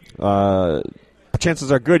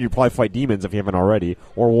 Chances are good you'll probably fight demons if you haven't already,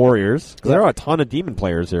 or warriors, because there are a ton of demon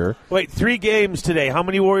players here. Wait, 3 games today. How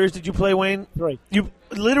many Warriors did you play, Wayne? 3. You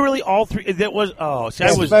literally all 3. That was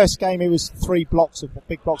The first game, it was 3 blocks of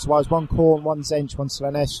big blocks of warriors, 1 Khorne, 1 Zench, 1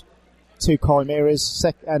 Slanesh, 2 Chimeras,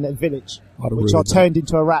 and a village, which I turned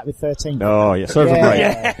into a rat with 13. Oh, yeah. Serves him right.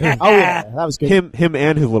 Yeah. Oh, yeah, that was good. Him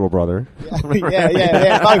and his little brother.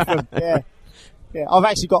 yeah, both of them, yeah. Yeah, I've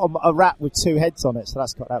actually got a rat with 2 heads on it, so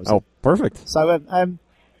that was Oh, it. perfect. So,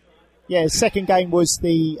 second game was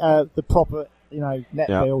the proper, net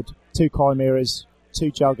build, 2 Chimeras,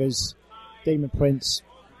 2 Juggers, Demon Prince,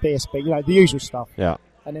 BSB, the usual stuff. Yeah.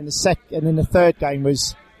 And then the third game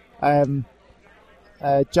was,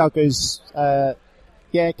 Juggers,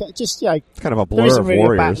 It's kind of a there blur isn't of really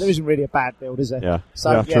warriors. there isn't really a bad build, is there? Yeah.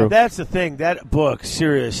 So, Yeah, true. That's the thing. That book,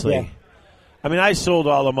 seriously. Yeah. I mean, I sold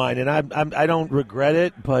all of mine, and I don't regret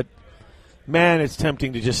it, but man, it's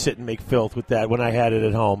tempting to just sit and make filth with that when I had it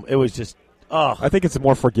at home. It was just, I think it's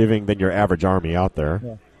more forgiving than your average army out there.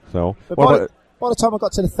 Yeah. So, But by the time I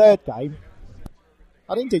got to the third game,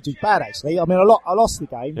 I didn't do too bad, actually. I mean, I lost the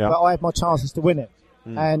game, Yeah. but I had my chances to win it.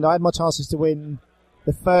 And I had my chances to win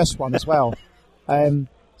the first one as well. But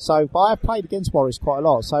I played against Warriors quite a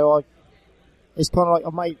lot, so it's kind of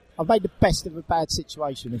like I've made the best of a bad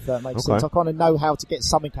situation, if that makes sense. I kind of know how to get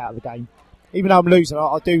something out of the game. Even though I'm losing,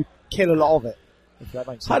 I do kill a lot of it, if that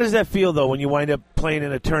makes sense. How does that feel, though, when you wind up playing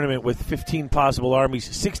in a tournament with 15 possible armies,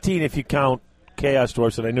 16 if you count Chaos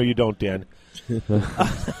Dwarfs, and I know you don't, Dan.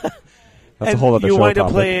 That's a whole other you show wind up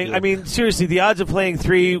topic. playing, I mean, seriously, the odds of playing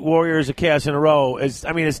 3 Warriors of Chaos in a row is,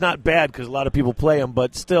 I mean, it's not bad because a lot of people play them,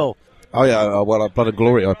 but still. Oh yeah, Blood and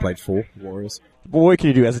Glory I played 4 Warriors. Well, what can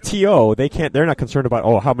you do as a TO? They're not concerned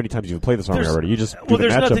about how many times you've played this army already. You just do the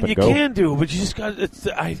there's matchup nothing and you go. can do, but you just got.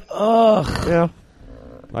 Yeah,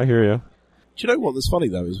 I hear you. Do you know what? That's funny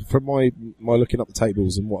though is from my looking up the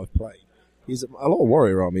tables and what I've played, is a lot of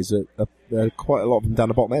warrior armies are quite a lot of them down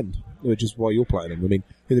the bottom end, which is why you're playing them. I mean,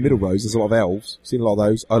 in the middle rows there's a lot of elves. Seen a lot of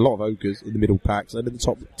those. A lot of ogres in the middle packs, and in the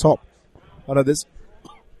top. I know there's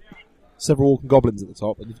several orc and goblins at the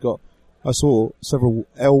top, and I saw several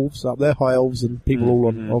elves up there, high elves, and people all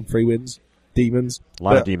on 3 wins, demons. A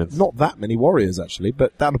lot of demons. Not that many warriors actually,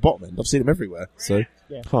 but down the bottom end I've seen them everywhere. So.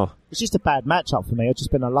 Yeah. Huh. It's just a bad matchup for me. I've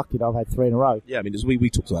just been unlucky that I've had 3 in a row. Yeah, I mean, as we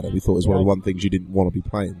talked about it, we thought it was one of the one things you didn't want to be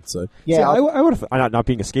playing. So Yeah, See, I would have not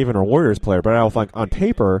being a Skaven or Warriors player, but I don't think on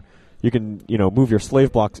paper you can move your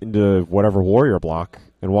slave blocks into whatever warrior block,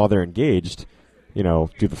 and while they're engaged, do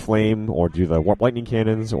the flame or do the warp lightning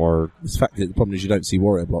cannons or. the fact that the problem is you don't see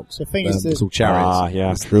warrior blocks. The thing is it's all chariots. Ah,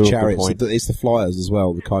 yeah, it's true. The Good chariots. point. It's the flyers as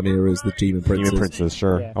well. The chimeras, the demon princes. Demon princes,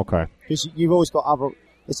 sure. Yeah. Okay. Because you've always got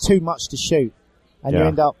it's too much to shoot. And you Yeah.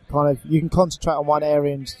 end up you can concentrate on one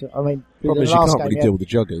area and, The problem is you can't really deal with the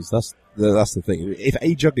juggers. That's the thing. If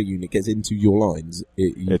a jugger unit gets into your lines,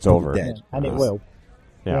 It's you're over. dead. and it will.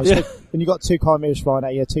 Yeah. When you've got 2 chimeras flying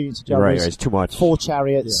at you, 2 into You're right. juggers, It's too much. 4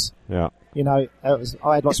 chariots. Yeah. I had It's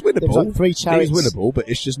there was winnable. 3 chariots. It is winnable, but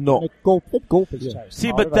it's just not. They're gulpers chariots.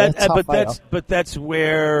 See, Oh, but they're tough but that's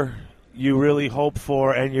where you really hope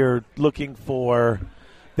for, and you're looking for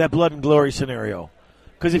that blood and glory scenario.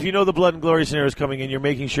 Because if you know the blood and glory scenario is coming in, you're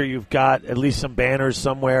making sure you've got at least some banners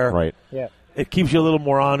somewhere. Right. Yeah. It keeps you a little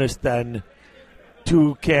more honest than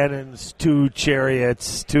 2 cannons, 2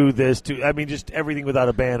 chariots, 2 this, 2. I mean, just everything without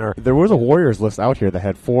a banner. There was a Warriors list out here that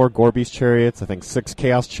had 4 Gorbeast chariots, I think 6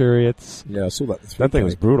 Chaos chariots. Yeah, I saw that. That thing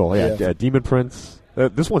was brutal. Yeah. Demon Prince.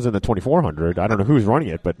 This one's in the 2400. I don't know who's running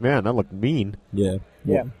it, but man, that looked mean. Yeah.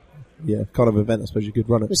 Yeah. kind of event I suppose you could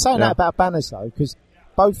run it. We're saying that about banners though, because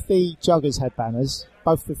both the Juggers had banners,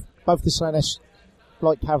 both the Slaanesh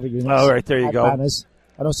light cavalry units. Oh, right, there you had go. Banners,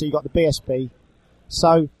 and also you got the BSB.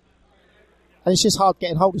 So, and it's just hard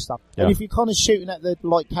getting hold of stuff. Yeah. And if you're kind of shooting at the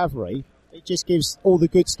light cavalry, it just gives all the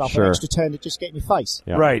good stuff an extra turn to just get in your face.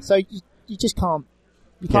 Yeah. Right. So you just can't.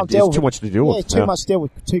 You can't deal with too much to deal with. Yeah, too much to deal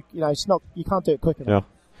with. It's not. You can't do it quick enough.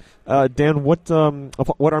 Yeah. Dan, what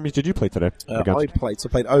armies did you play today? I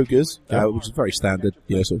played ogres, which is very standard,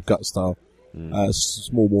 sort of gut style.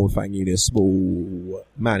 Small Warfang unit, small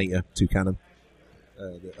man-eater, 2 cannon.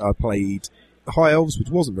 I played high elves, which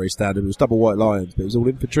wasn't very standard. It was double white lions, but it was all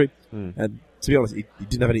infantry. And to be honest, he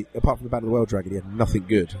didn't have any, apart from the Battle of the World Dragon, he had nothing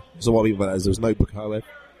good. So what I mean by that is there was no Bukoe,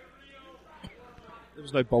 there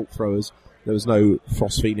was no bolt throwers, there was no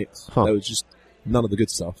Frost Phoenix, there was just none of the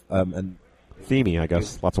good stuff. And Themey, I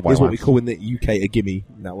guess. Lots of white Here's what we lines. call in the UK a gimme,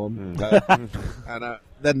 that one. And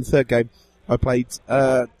then the third game, I played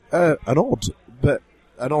an odd.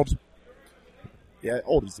 Yeah,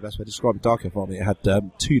 odd is the best way to describe it. Dark Elf army. It had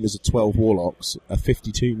 2 units of 12 warlocks, a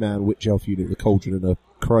 52-man witch elf unit with a cauldron and a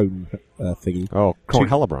crone thingy. Oh, Crone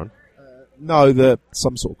Hellebron? No,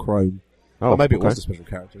 some sort of crone. Oh, or maybe it okay. was the special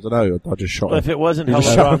characters. I know, I just shot Well, it. if it wasn't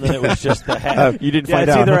Hellebron, then it was just the hag. You didn't yeah, find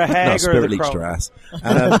it's out. either a hag No, or Spirit the leached crone. her ass.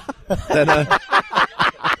 And, then,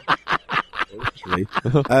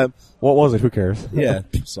 literally. What was it? Who cares? Yeah,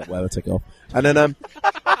 stop whatever, take it off. And then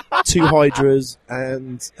 2 hydras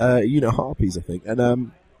and a unit of harpies, I think. And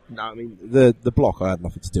no, I mean the block, I had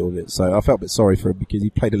nothing to deal with it, so I felt a bit sorry for him because he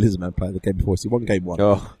played a Lizardman player the game before. So he won game 1.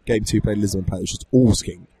 Oh. Game 2 played a Lizardman player that was just all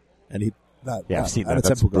sking, and I've seen and that. a That's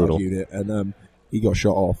Temple Guard brutal. unit, and he got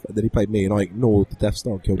shot off. And then he played me, and I ignored the Death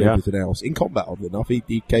Star and killed everything else in combat. Oddly enough,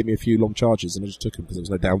 he gave me a few long charges, and I just took him because there was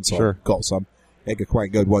no downside. Sure. Got some. Edgar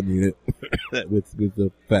Quangoed 1 unit with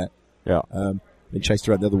the vet. Yeah. And chased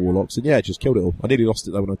around the other warlocks, and just killed it all. I nearly lost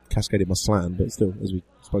it though when I cascaded my slan, but still, as we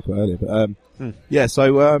spoke about earlier. But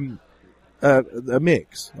so a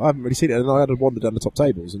mix. I haven't really seen it, and I had to wander down the top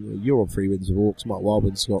tables. And you're on 3 wins of Orcs. Mark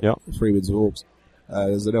Wildman's got 3 wins of Orcs.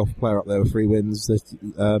 There's an elf player up there with 3 wins. There's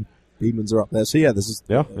demons are up there. So I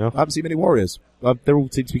haven't seen many warriors. They all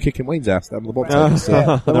seem to be kicking Wayne's ass down the bottom.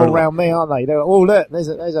 They're all around me, aren't they? They're, oh look, there's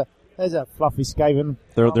a fluffy Skaven.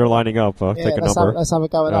 They're lining up. Take a number. Let's have a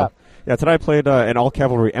go at that. Yeah, today I played an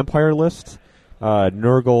all-cavalry Empire list,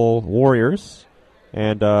 Nurgle Warriors,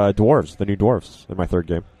 and Dwarves, the new Dwarves, in my third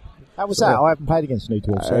game. How was that? I haven't played against new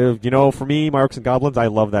Dwarves. So. For me, my Orcs and Goblins, I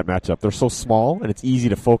love that matchup. They're so small, and it's easy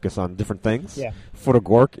to focus on different things. Yeah. Foot of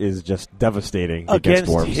Gork is just devastating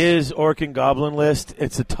against Dwarves. His Orc and Goblin list,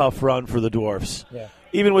 it's a tough run for the Dwarves. Yeah.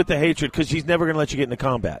 Even with the hatred, because he's never going to let you get into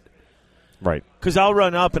combat. Right. Because I'll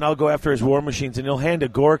run up and I'll go after his war machines, and he'll hand a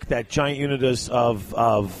Gork, that giant unit of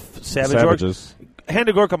Savages. Hand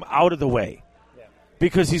a Gork, I'm out of the way. Yeah.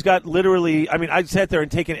 Because he's got literally, I sat there and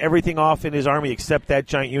taken everything off in his army except that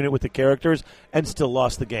giant unit with the characters and still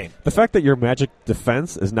lost the game. The fact that your magic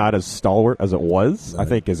defense is not as stalwart as it was, I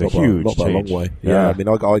think, is a huge not by a long change. way. Yeah.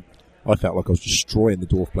 I felt like I was destroying the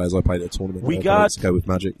dwarf players I played at the tournament. We got to go with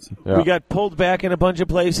magic. Yeah. We got pulled back in a bunch of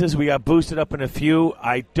places. We got boosted up in a few.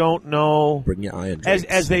 I don't know. Bring your Iron Drakes.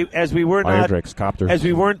 As we were Iron not Drakes, Copters. as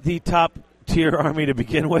we weren't the top tier army to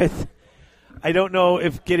begin with. I don't know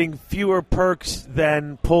if getting fewer perks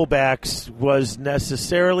than pullbacks was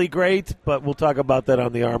necessarily great, but we'll talk about that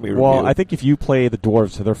on the army review. Well, I think if you play the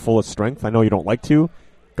Dwarves to their fullest strength, I know you don't like to.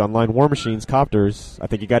 Gunline War Machines, Copters. I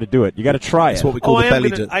think you got to do it. You got to try That's it. what we call the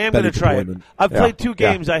belly I am going to try it. deployment. I've played 2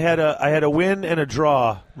 games. I had a win and a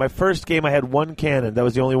draw. My first game, I had 1 cannon. That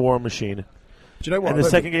was the only war machine. Do you know what? And the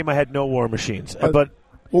second game, I had no war machines. But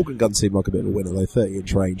Organ guns seem like a bit of a winner, though.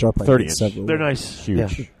 30-inch range. I played 30-inch. several. they're nice.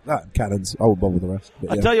 Huge. Yeah. Cannons. I wouldn't bother with the rest.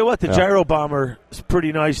 But I'll tell you what, the gyro bomber is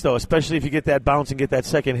pretty nice, though, especially if you get that bounce and get that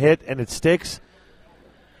second hit and it sticks.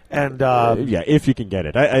 And if you can get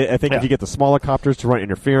it. I think if you get the smaller Copters to run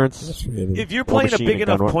interference. if you're War playing a Machine big and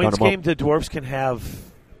enough gun points 'em up. game, the Dwarves can have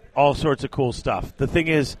all sorts of cool stuff. The thing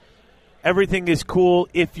is, everything is cool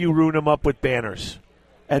if you ruin them up with banners.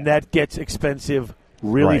 And that gets expensive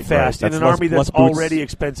really Right, fast. right. In That's an army less that's boots. already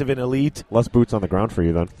expensive in Elite. Less boots on the ground for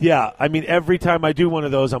you then. Yeah, every time I do one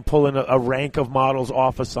of those, I'm pulling a rank of models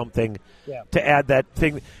off of something to add that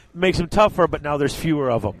thing. Makes them tougher, but now there's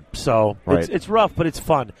fewer of them. So Right. it's rough, but it's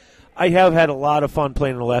fun. I have had a lot of fun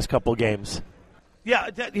playing in the last couple of games. Yeah,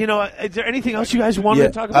 is there anything else you guys wanted to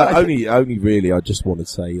talk about? Only really, I just want to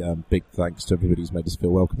say big thanks to everybody who's made us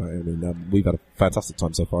feel welcome out here. We've had a fantastic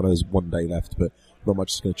time so far. I know there's 1 day left, but not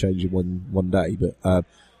much is going to change in one day. But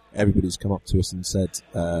everybody's come up to us and said,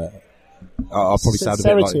 I'll probably sound a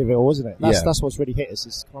bit like... Sincerity of it all, isn't it? Yeah. That's what's really hit us.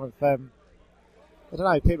 It's kind of... I don't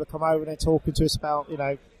know, people come over and they're talking to us about,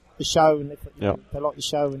 the show, and they like the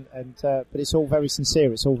show, but it's all very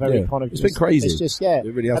sincere. It's all very kind of. It's been crazy. It's just It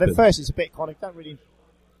really has and been. at first, it's a bit kind of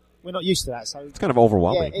we're not used to that, so It's kind of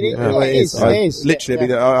overwhelming. it is. It is. Literally,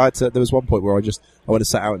 Yeah. I had to, there was one point where I went and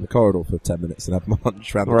sat out in the corridor for 10 minutes and had my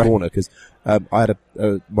lunch around the corner because I had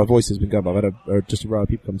my voice has been going. But I've had just a row of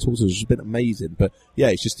people come talk to us. It's just been amazing. But yeah,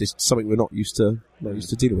 it's something we're not used to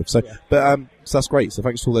dealing with. So, so that's great. So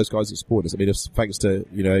thanks to all those guys that support us. I mean, thanks to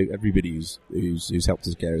everybody who's helped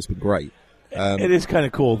us get it. It's been great. It is kind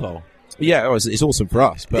of cool though. Yeah, it's awesome for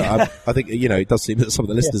us. But I think it does seem that some of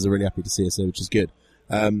the listeners are really happy to see us there, which is good.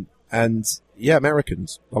 And yeah,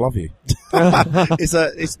 Americans, I love you.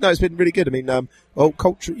 It's been really good. I mean,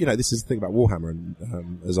 culture, this is the thing about Warhammer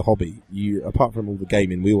and, as a hobby, apart from all the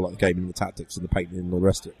gaming, we all like the gaming and the tactics and the painting and all the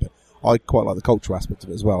rest of it, but I quite like the cultural aspect of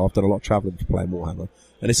it as well. I've done a lot of travelling for playing Warhammer,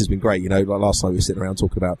 and this has been great. Like last night we were sitting around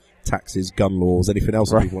talking about taxes, gun laws, anything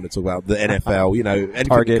else that people want to talk about, the NFL, anything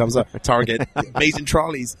Target. that comes up, Target, amazing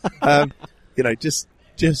trolleys,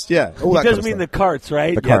 Just all that. He does mean the carts,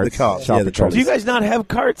 right? The carts. Yeah, the trolleys. Do you guys not have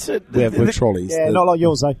carts? We have trolleys. Yeah, not like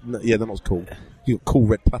yours though. Yeah, they're not as cool. You got cool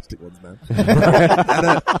red plastic ones, man.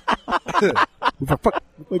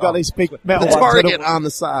 We got these big metal the ones. Target on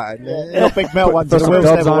the side. Yeah, big metal ones. Throw The some wheels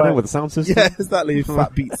dubs never on work. it with a sound system. Yeah, exactly.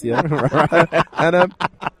 Fat beats, yeah. And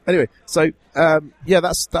anyway, so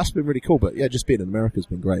that's been really cool. But yeah, just being in America has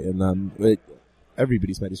been great, and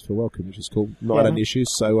everybody's made us feel welcome, which is cool. Not had any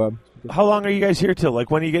issues. So how long are you guys here till? Like,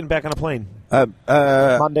 when are you getting back on a plane?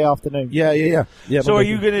 Monday afternoon. Yeah. So are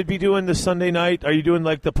you going to be doing the Sunday night? Are you doing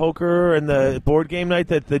like the poker and the board game night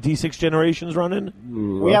that the D6 Generation's running?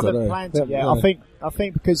 We haven't planned it yet. I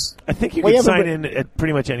think because I think you can sign in at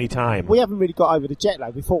pretty much any time. We haven't really got over the jet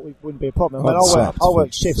lag. We thought it wouldn't be a problem. I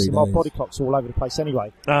work shifts and my body clock's all over the place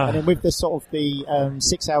anyway. And then with the sort of the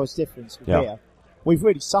 6 hours difference here, we've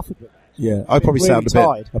really suffered with it. Yeah, I probably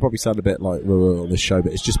really sound a bit like on this show,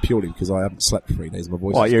 but it's just purely because I haven't slept for 3 days. My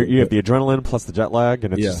voice. Well, you have the adrenaline plus the jet lag,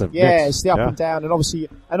 and it's just a mix. It's the up and down, and obviously,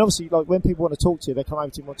 like when people want to talk to you, they come over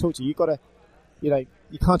to you and want to talk to you. You got to,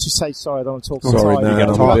 you can't just say sorry, I don't want to talk. Sorry, you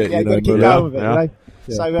got to keep going with it.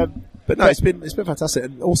 Yeah. So, but no, it's been fantastic,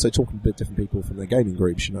 and also talking to different people from their gaming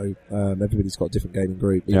groups. Everybody's got a different gaming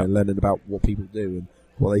group. Learning about what people do and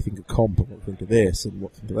what they think of comp and what they think of this and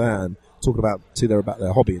what they think of that, and talking about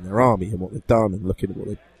their hobby and their army and what they've done and looking at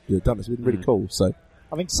what they've done. It's been really cool. So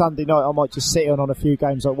I think Sunday night I might just sit on a few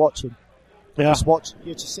games like watching. Yeah. Just watch.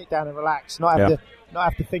 You just sit down and relax. Not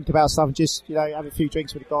have to think about stuff. And just have a few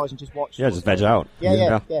drinks with the guys and just watch. Yeah, just veg out.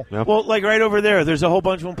 Yeah. Well, like right over there's a whole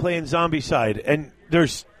bunch of them playing Zombicide, and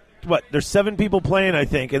there's 7 people playing, I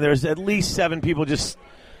think, and there's at least 7 people just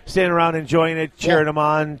standing around enjoying it, cheering them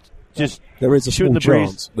on. Just there is a shooting small the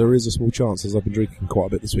chance. There is a small chance, as I've been drinking quite a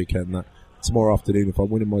bit this weekend, that tomorrow afternoon, if I'm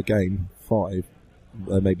winning my game 5,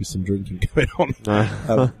 there may be some drinking going on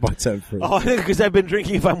by turn 3. Oh, because I've been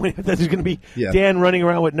drinking. If I'm winning, there's going to be Dan running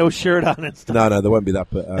around with no shirt on and stuff. No, there won't be that.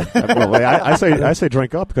 But I say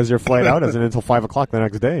drink up because your flight out isn't until 5 o'clock the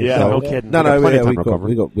next day. Yeah, so no kidding. No,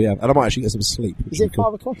 we have, and I might actually get some sleep. Is it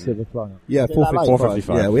 5 o'clock to the flight? Yeah,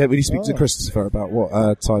 4:55. Yeah, we need to speak to Christopher about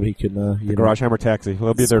what time he can. The Garage Hammer taxi.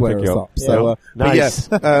 He'll be there to pick you up. So, nice.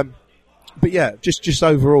 But yeah, just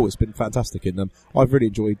overall, it's been fantastic, and I've really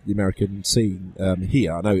enjoyed the American scene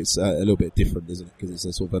here. I know it's a little bit different, isn't it? Because it's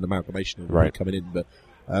a sort of an amalgamation of everybody coming in, but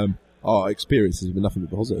our experience has been nothing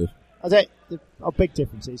but positive. I think our big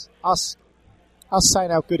difference is us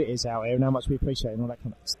saying how good it is out here and how much we appreciate it and all that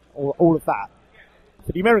kind of stuff, all of that.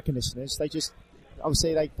 For the American listeners, they just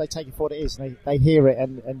obviously they take it for what it is, and they hear it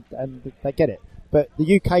and they get it. But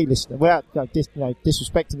the UK listener, without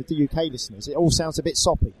disrespecting the UK listeners, it all sounds a bit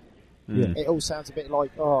soppy. Yeah. It all sounds a bit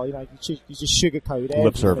like, you just sugarcoat everything,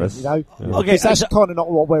 lip service. Okay, that's kind of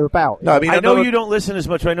not what we're about. No, I know you don't listen as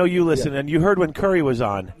much, but I know you listen, and you heard when Curry was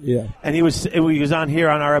on. Yeah. And he was on here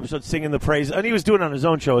on our episode singing the praise, and he was doing it on his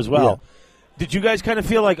own show as well. Yeah. Did you guys kind of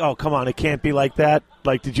feel like, oh, come on, it can't be like that?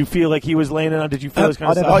 Like, did you feel like he was laying it on? Did you feel this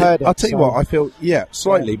kind of stuff? I'll tell you what, I feel,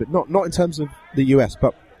 slightly, but not in terms of the US,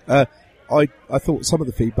 but I thought some of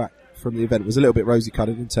the feedback from the event was a little bit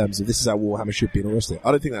rosy-coloured in terms of this is how Warhammer should be and all the rest of it. I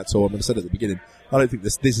don't think that's all. I said at the beginning, I don't think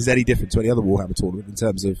this is any different to any other Warhammer tournament in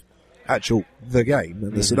terms of the game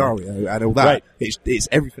and the scenario and all that. Right. It's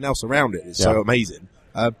everything else around it. It's so amazing.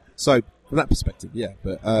 So from that perspective,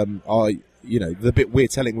 but the bit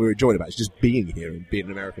we're enjoying about it is just being here and being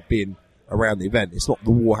in America, being around the event. It's not the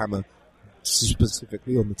Warhammer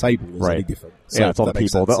specifically on the table is Right. any different. So Yeah, it's all the that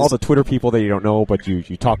makes people, sense. all the Twitter people that you don't know, but you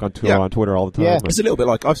talk on Twitter all the time. Yeah. and- It's a little bit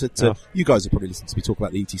like I've said to Yeah. you guys have probably listened to me talk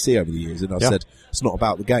about the ETC over the years, and I've Yeah. said it's not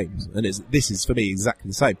about the games, and this is for me exactly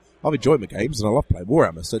the same. I've enjoyed my games and I love playing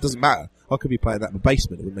Warhammer, so it doesn't matter. I could be playing that in my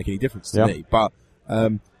basement; it wouldn't make any difference to Yeah. me. But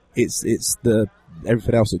it's the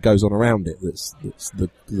everything else that goes on around it that's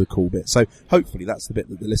the cool bit. So hopefully that's the bit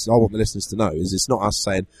that I want the listeners to know is it's not us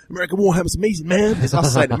saying American Warhammer's amazing, man. It's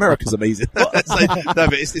us saying America's amazing. So, no,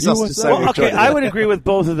 but it's us just saying. Well, okay, I would agree with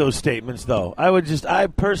both of those statements, though. I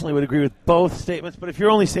personally would agree with both statements, but if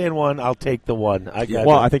you're only saying one, I'll take the one. I got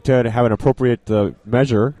Well, it. I think to have an appropriate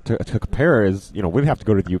measure to compare is, we'd have to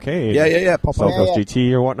go to the UK. Yeah. Pop South up. Coast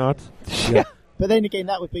GT or whatnot. Yeah. But then again,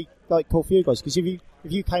 that would be like cool for you guys, because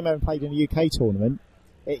if you came out and played in a UK tournament,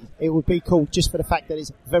 it would be cool just for the fact that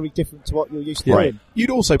it's very different to what you're used to doing. You'd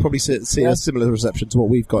also probably see a similar reception to what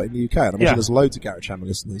we've got in the UK. And I'm sure there's loads of Garage Hammer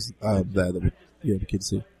listeners there that would be kids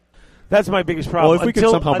to see. That's my biggest problem. Well, if we could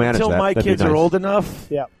somehow manage until that, my that'd be kids are nice. old enough,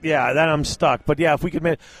 Yeah. then I'm stuck. But yeah, if we could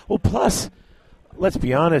manage. Well, plus, let's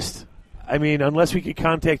be honest. I mean, unless we could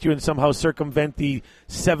contact you and somehow circumvent the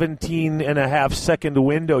 17.5-second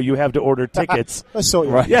window you have to order tickets. Let's sort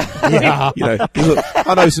you out. Yeah. Look,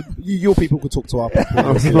 I know your people could talk to our people. You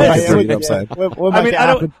know what I'm saying? We'll I make mean, it I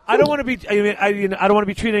happen. don't want to be. I don't want to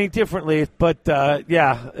be treated any differently. But I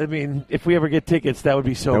mean, if we ever get tickets, that would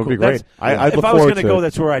be so That would cool. be great. I'd if look I was forward going to go, it.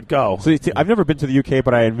 that's where I'd go. So I've never been to the UK,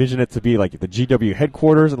 but I envision it to be like the GW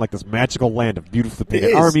headquarters and like this magical land of beautifully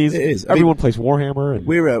painted armies. It is. Everyone plays Warhammer. And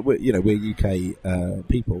We're UK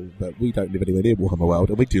people, but we don't live anywhere near Warhammer World,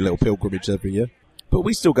 and we do a little pilgrimage every year. But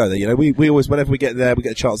we still go there. We always, whenever we get there, we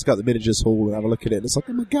get a chance to go to the miniatures hall and have a look at it. And it's like,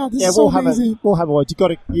 oh my god, this is so amazing. Warhammer World.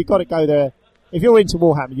 You got to go there. If you're into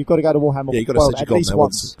Warhammer, you've got to go to Warhammer Yeah, you got to World say you've at gone least there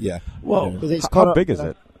once. Yeah. Well, 'Cause it's how kinda, big is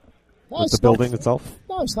it? No, Like it's the building not, itself?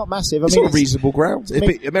 No, it's not massive. It's I mean, not reasonable grounds.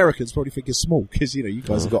 me- Americans probably think it's small because you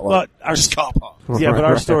guys have got But our just car park. yeah, but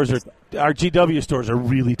our Right. stores our GW stores are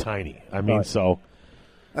really tiny. I mean, Right. so.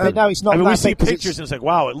 but no, it's not I mean, that we see big 'cause pictures and it's like,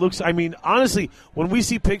 wow, it looks. I mean, honestly, when we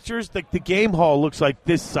see pictures, the game hall looks like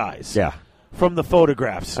this size. Yeah. From the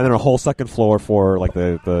photographs. And then a whole second floor for like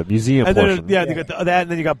the museum And portion. then, you got that,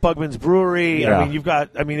 and then you got Bugman's Brewery. Yeah. I mean, you've got.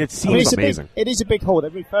 I mean, it I seems mean, it's amazing. it is a big hall. They're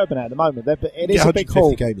refurbing it at the moment. But it is Yeah, a big hall.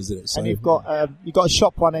 150 gamers in it. So. And you've got a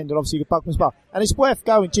shop one end, and obviously you've got Buckman's Bar, and it's worth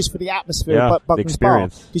going just for the atmosphere Yeah, of the Buckman's Bar,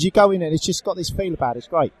 experience. because you go in and it's just got this feel about it. It's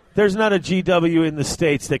great. there's not a GW in the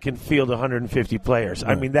States that can field 150 players.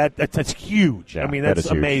 I mean, that's huge. Yeah, I mean, that that's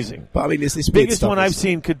is huge. amazing. But I mean, it's Biggest stuff one I've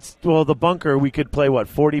seen the bunker, we could play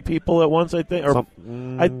 40 people at once, I think, or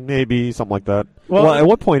maybe something like that. Well, Well, at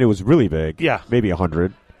one point it was really big. Yeah. Maybe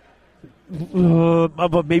 100.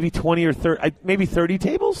 about maybe 20 or 30, maybe 30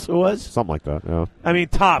 tables. It was. Something like that, yeah. I mean,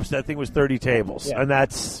 tops. That thing was 30 tables, Yeah. and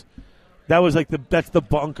that was like that's the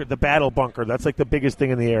bunker, the battle bunker. That's like the biggest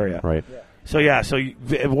thing in the area. Right. So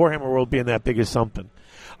Warhammer World being that big is something.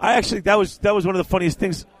 I actually that was one of the funniest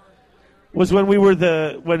things was when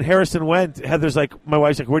when Harrison went. Heather's like, my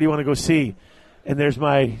wife's like, where do you want to go see? And there's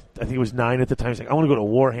I think it was 9 at the time. He's like, I want to go to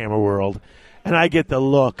Warhammer World, and I get the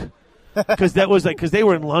look. Because they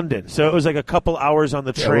were in London, so it was like a couple hours on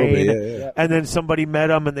the train, yeah. and then somebody met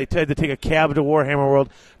them, and they had to take a cab to Warhammer World.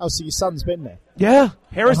 Oh, so your son's been there? Yeah,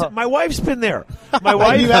 Harrison. My wife's been there. My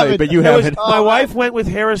wife, You haven't. but you It was- haven't. my wife went with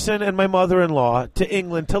Harrison and my mother-in-law to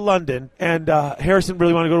England, to London, and Harrison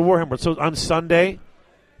really wanted to go to Warhammer. So on Sunday,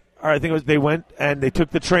 or I think it was, they went and they took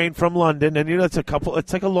the train from London, and it's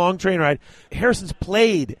like a long train ride. Harrison's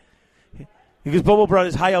played because Bobo brought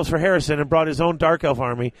his high elves for Harrison and brought his own dark elf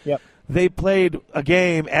army. Yep. They played a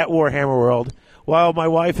game at Warhammer World while my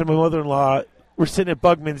wife and my mother-in-law were sitting at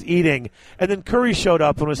Bugman's eating, and then Curry showed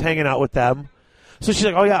up and was hanging out with them. So she's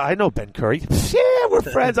like, "Oh yeah, I know Ben Curry. Yeah, we're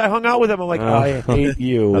friends. I hung out with him." I'm like, "I hate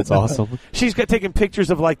you." That's awesome. She's got taking pictures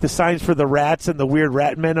of like the signs for the rats and the weird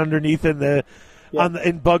rat men underneath in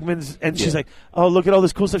in Bugman's, and she's like, "Oh, look at all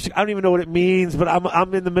this cool stuff." I don't even know what it means, but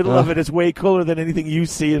I'm in the middle of it. It's way cooler than anything you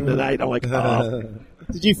see in the night. I'm like, "Oh."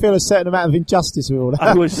 Did you feel a certain amount of injustice with all that?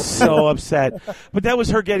 I was so upset. But that was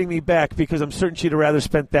her getting me back because I'm certain she'd have rather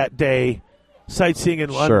spent that day sightseeing in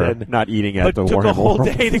London. Sure, not eating at but the took Warhammer a whole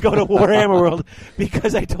World. day to go to Warhammer World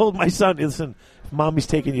because I told my son, "Listen, Mommy's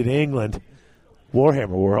taking you to England, Warhammer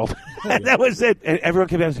World." And that was it. And everyone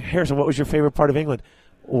came down and said, "Harrison, what was your favorite part of England?"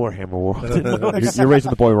 "Warhammer World." You're raising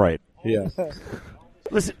the boy right. Yeah.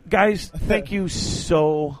 Listen, guys, thank you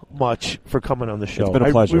so much for coming on the show. It's been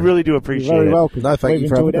a pleasure. We really do appreciate You're very it. welcome. No, thank We've you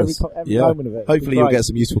for having enjoyed us. every moment of it. Hopefully you'll get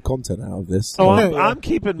some useful content out of this. Oh, I'm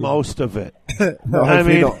keeping most of it. No, I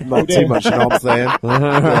hopefully mean- not too much, you know what I'm saying?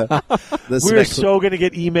 Yeah. There's some We're excellent- so going to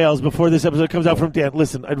get emails before this episode comes out from Dan.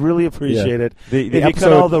 Listen, I'd really appreciate it The if you cut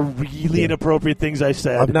episode- all the really inappropriate things I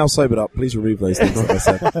said. I've now sobered up. Please remove those things that I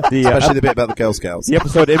said. The, Especially the bit about the Girl Scouts. the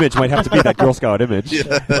episode image might have to be that Girl Scout image.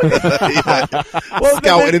 Well,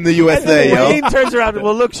 Scouting in the USA, and then yo. Wayne turns around and,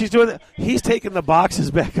 well, look, she's doing it. He's taking the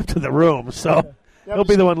boxes back up to the room, so he'll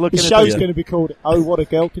be the one The looking at show's the going to be called "Oh, What a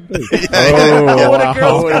Girl Can Do." Oh, what a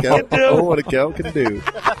girl what a can do. Oh, what a girl can do.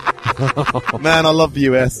 Man, I love the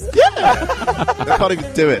US. I can't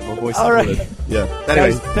even do it. My voice All is right. good. Yeah.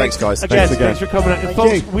 Anyway, thanks guys. Again, Thanks again. thanks for coming out. And Thank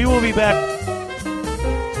folks, you. we will be back.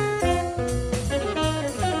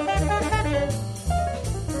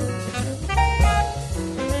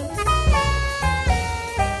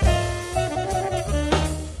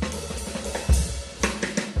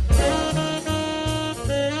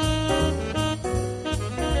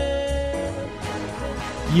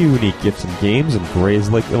 Unique Gifts and Games in Grays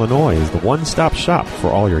Lake, Illinois is the one-stop shop for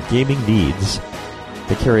all your gaming needs.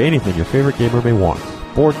 They carry anything your favorite gamer may want.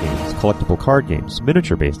 Board games, collectible card games,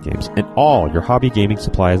 miniature-based games, and all your hobby gaming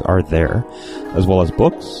supplies are there, as well as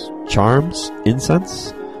books, charms,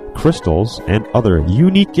 incense, crystals, and other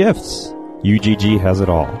unique gifts. UGG has it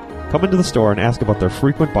all. Come into the store and ask about their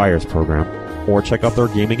frequent buyers program, or check out their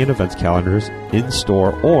gaming and events calendars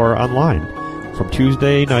in-store or online. From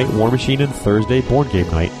Tuesday night War Machine and Thursday Board Game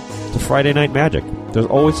Night to Friday Night Magic, there's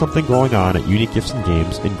always something going on at Unique Gifts and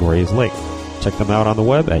Games in Grays Lake. Check them out on the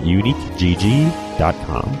web at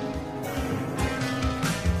uniquegg.com.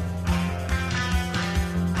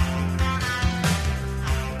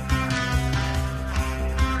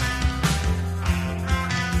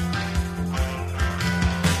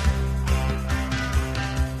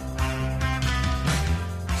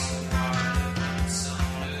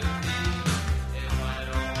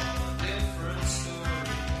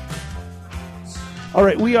 All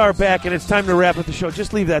right, we are back, and it's time to wrap up the show.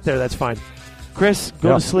 Just leave that there. That's fine. Chris, go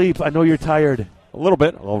Yeah. to sleep. I know you're tired. A little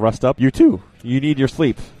bit. I'll rest up. You too. You need your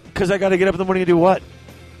sleep. Because I got to get up in the morning and do what?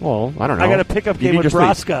 Well, I don't know. I got a pickup You game need with your sleep.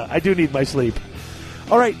 Braska. I do need my sleep.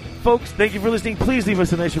 All right, folks, thank you for listening. Please leave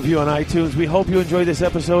us a nice review on iTunes. We hope you enjoyed this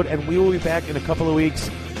episode, and we will be back in a couple of weeks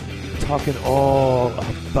talking all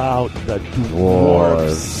about the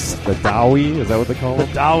dwarves. The Dowie, is that what they call The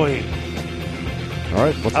them? Dowie. All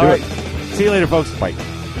right, let's All do right. it. See you later, folks. Bye.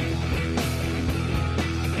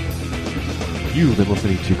 You've been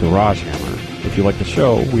listening to Garage Hammer. If you like the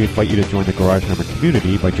show, we invite you to join the Garage Hammer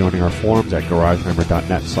community by joining our forums at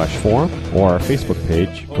garagehammer.net/forum or our Facebook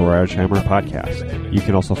page, Garage Hammer Podcast. You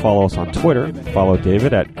can also follow us on Twitter. Follow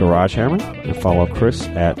David at Garage Hammer and follow Chris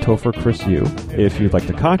at Topher Chris U. If you'd like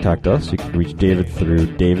to contact us, you can reach David through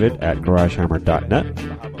david@garagehammer.net.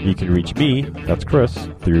 You can reach me, that's Chris,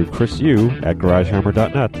 through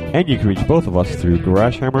chrisu@garagehammer.net. And you can reach both of us through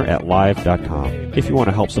garagehammer@live.com. If you want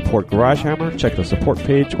to help support Garage Hammer, check the support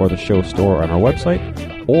page or the show store on our website,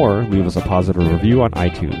 or leave us a positive review on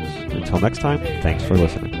iTunes. Until next time, thanks for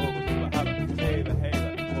listening.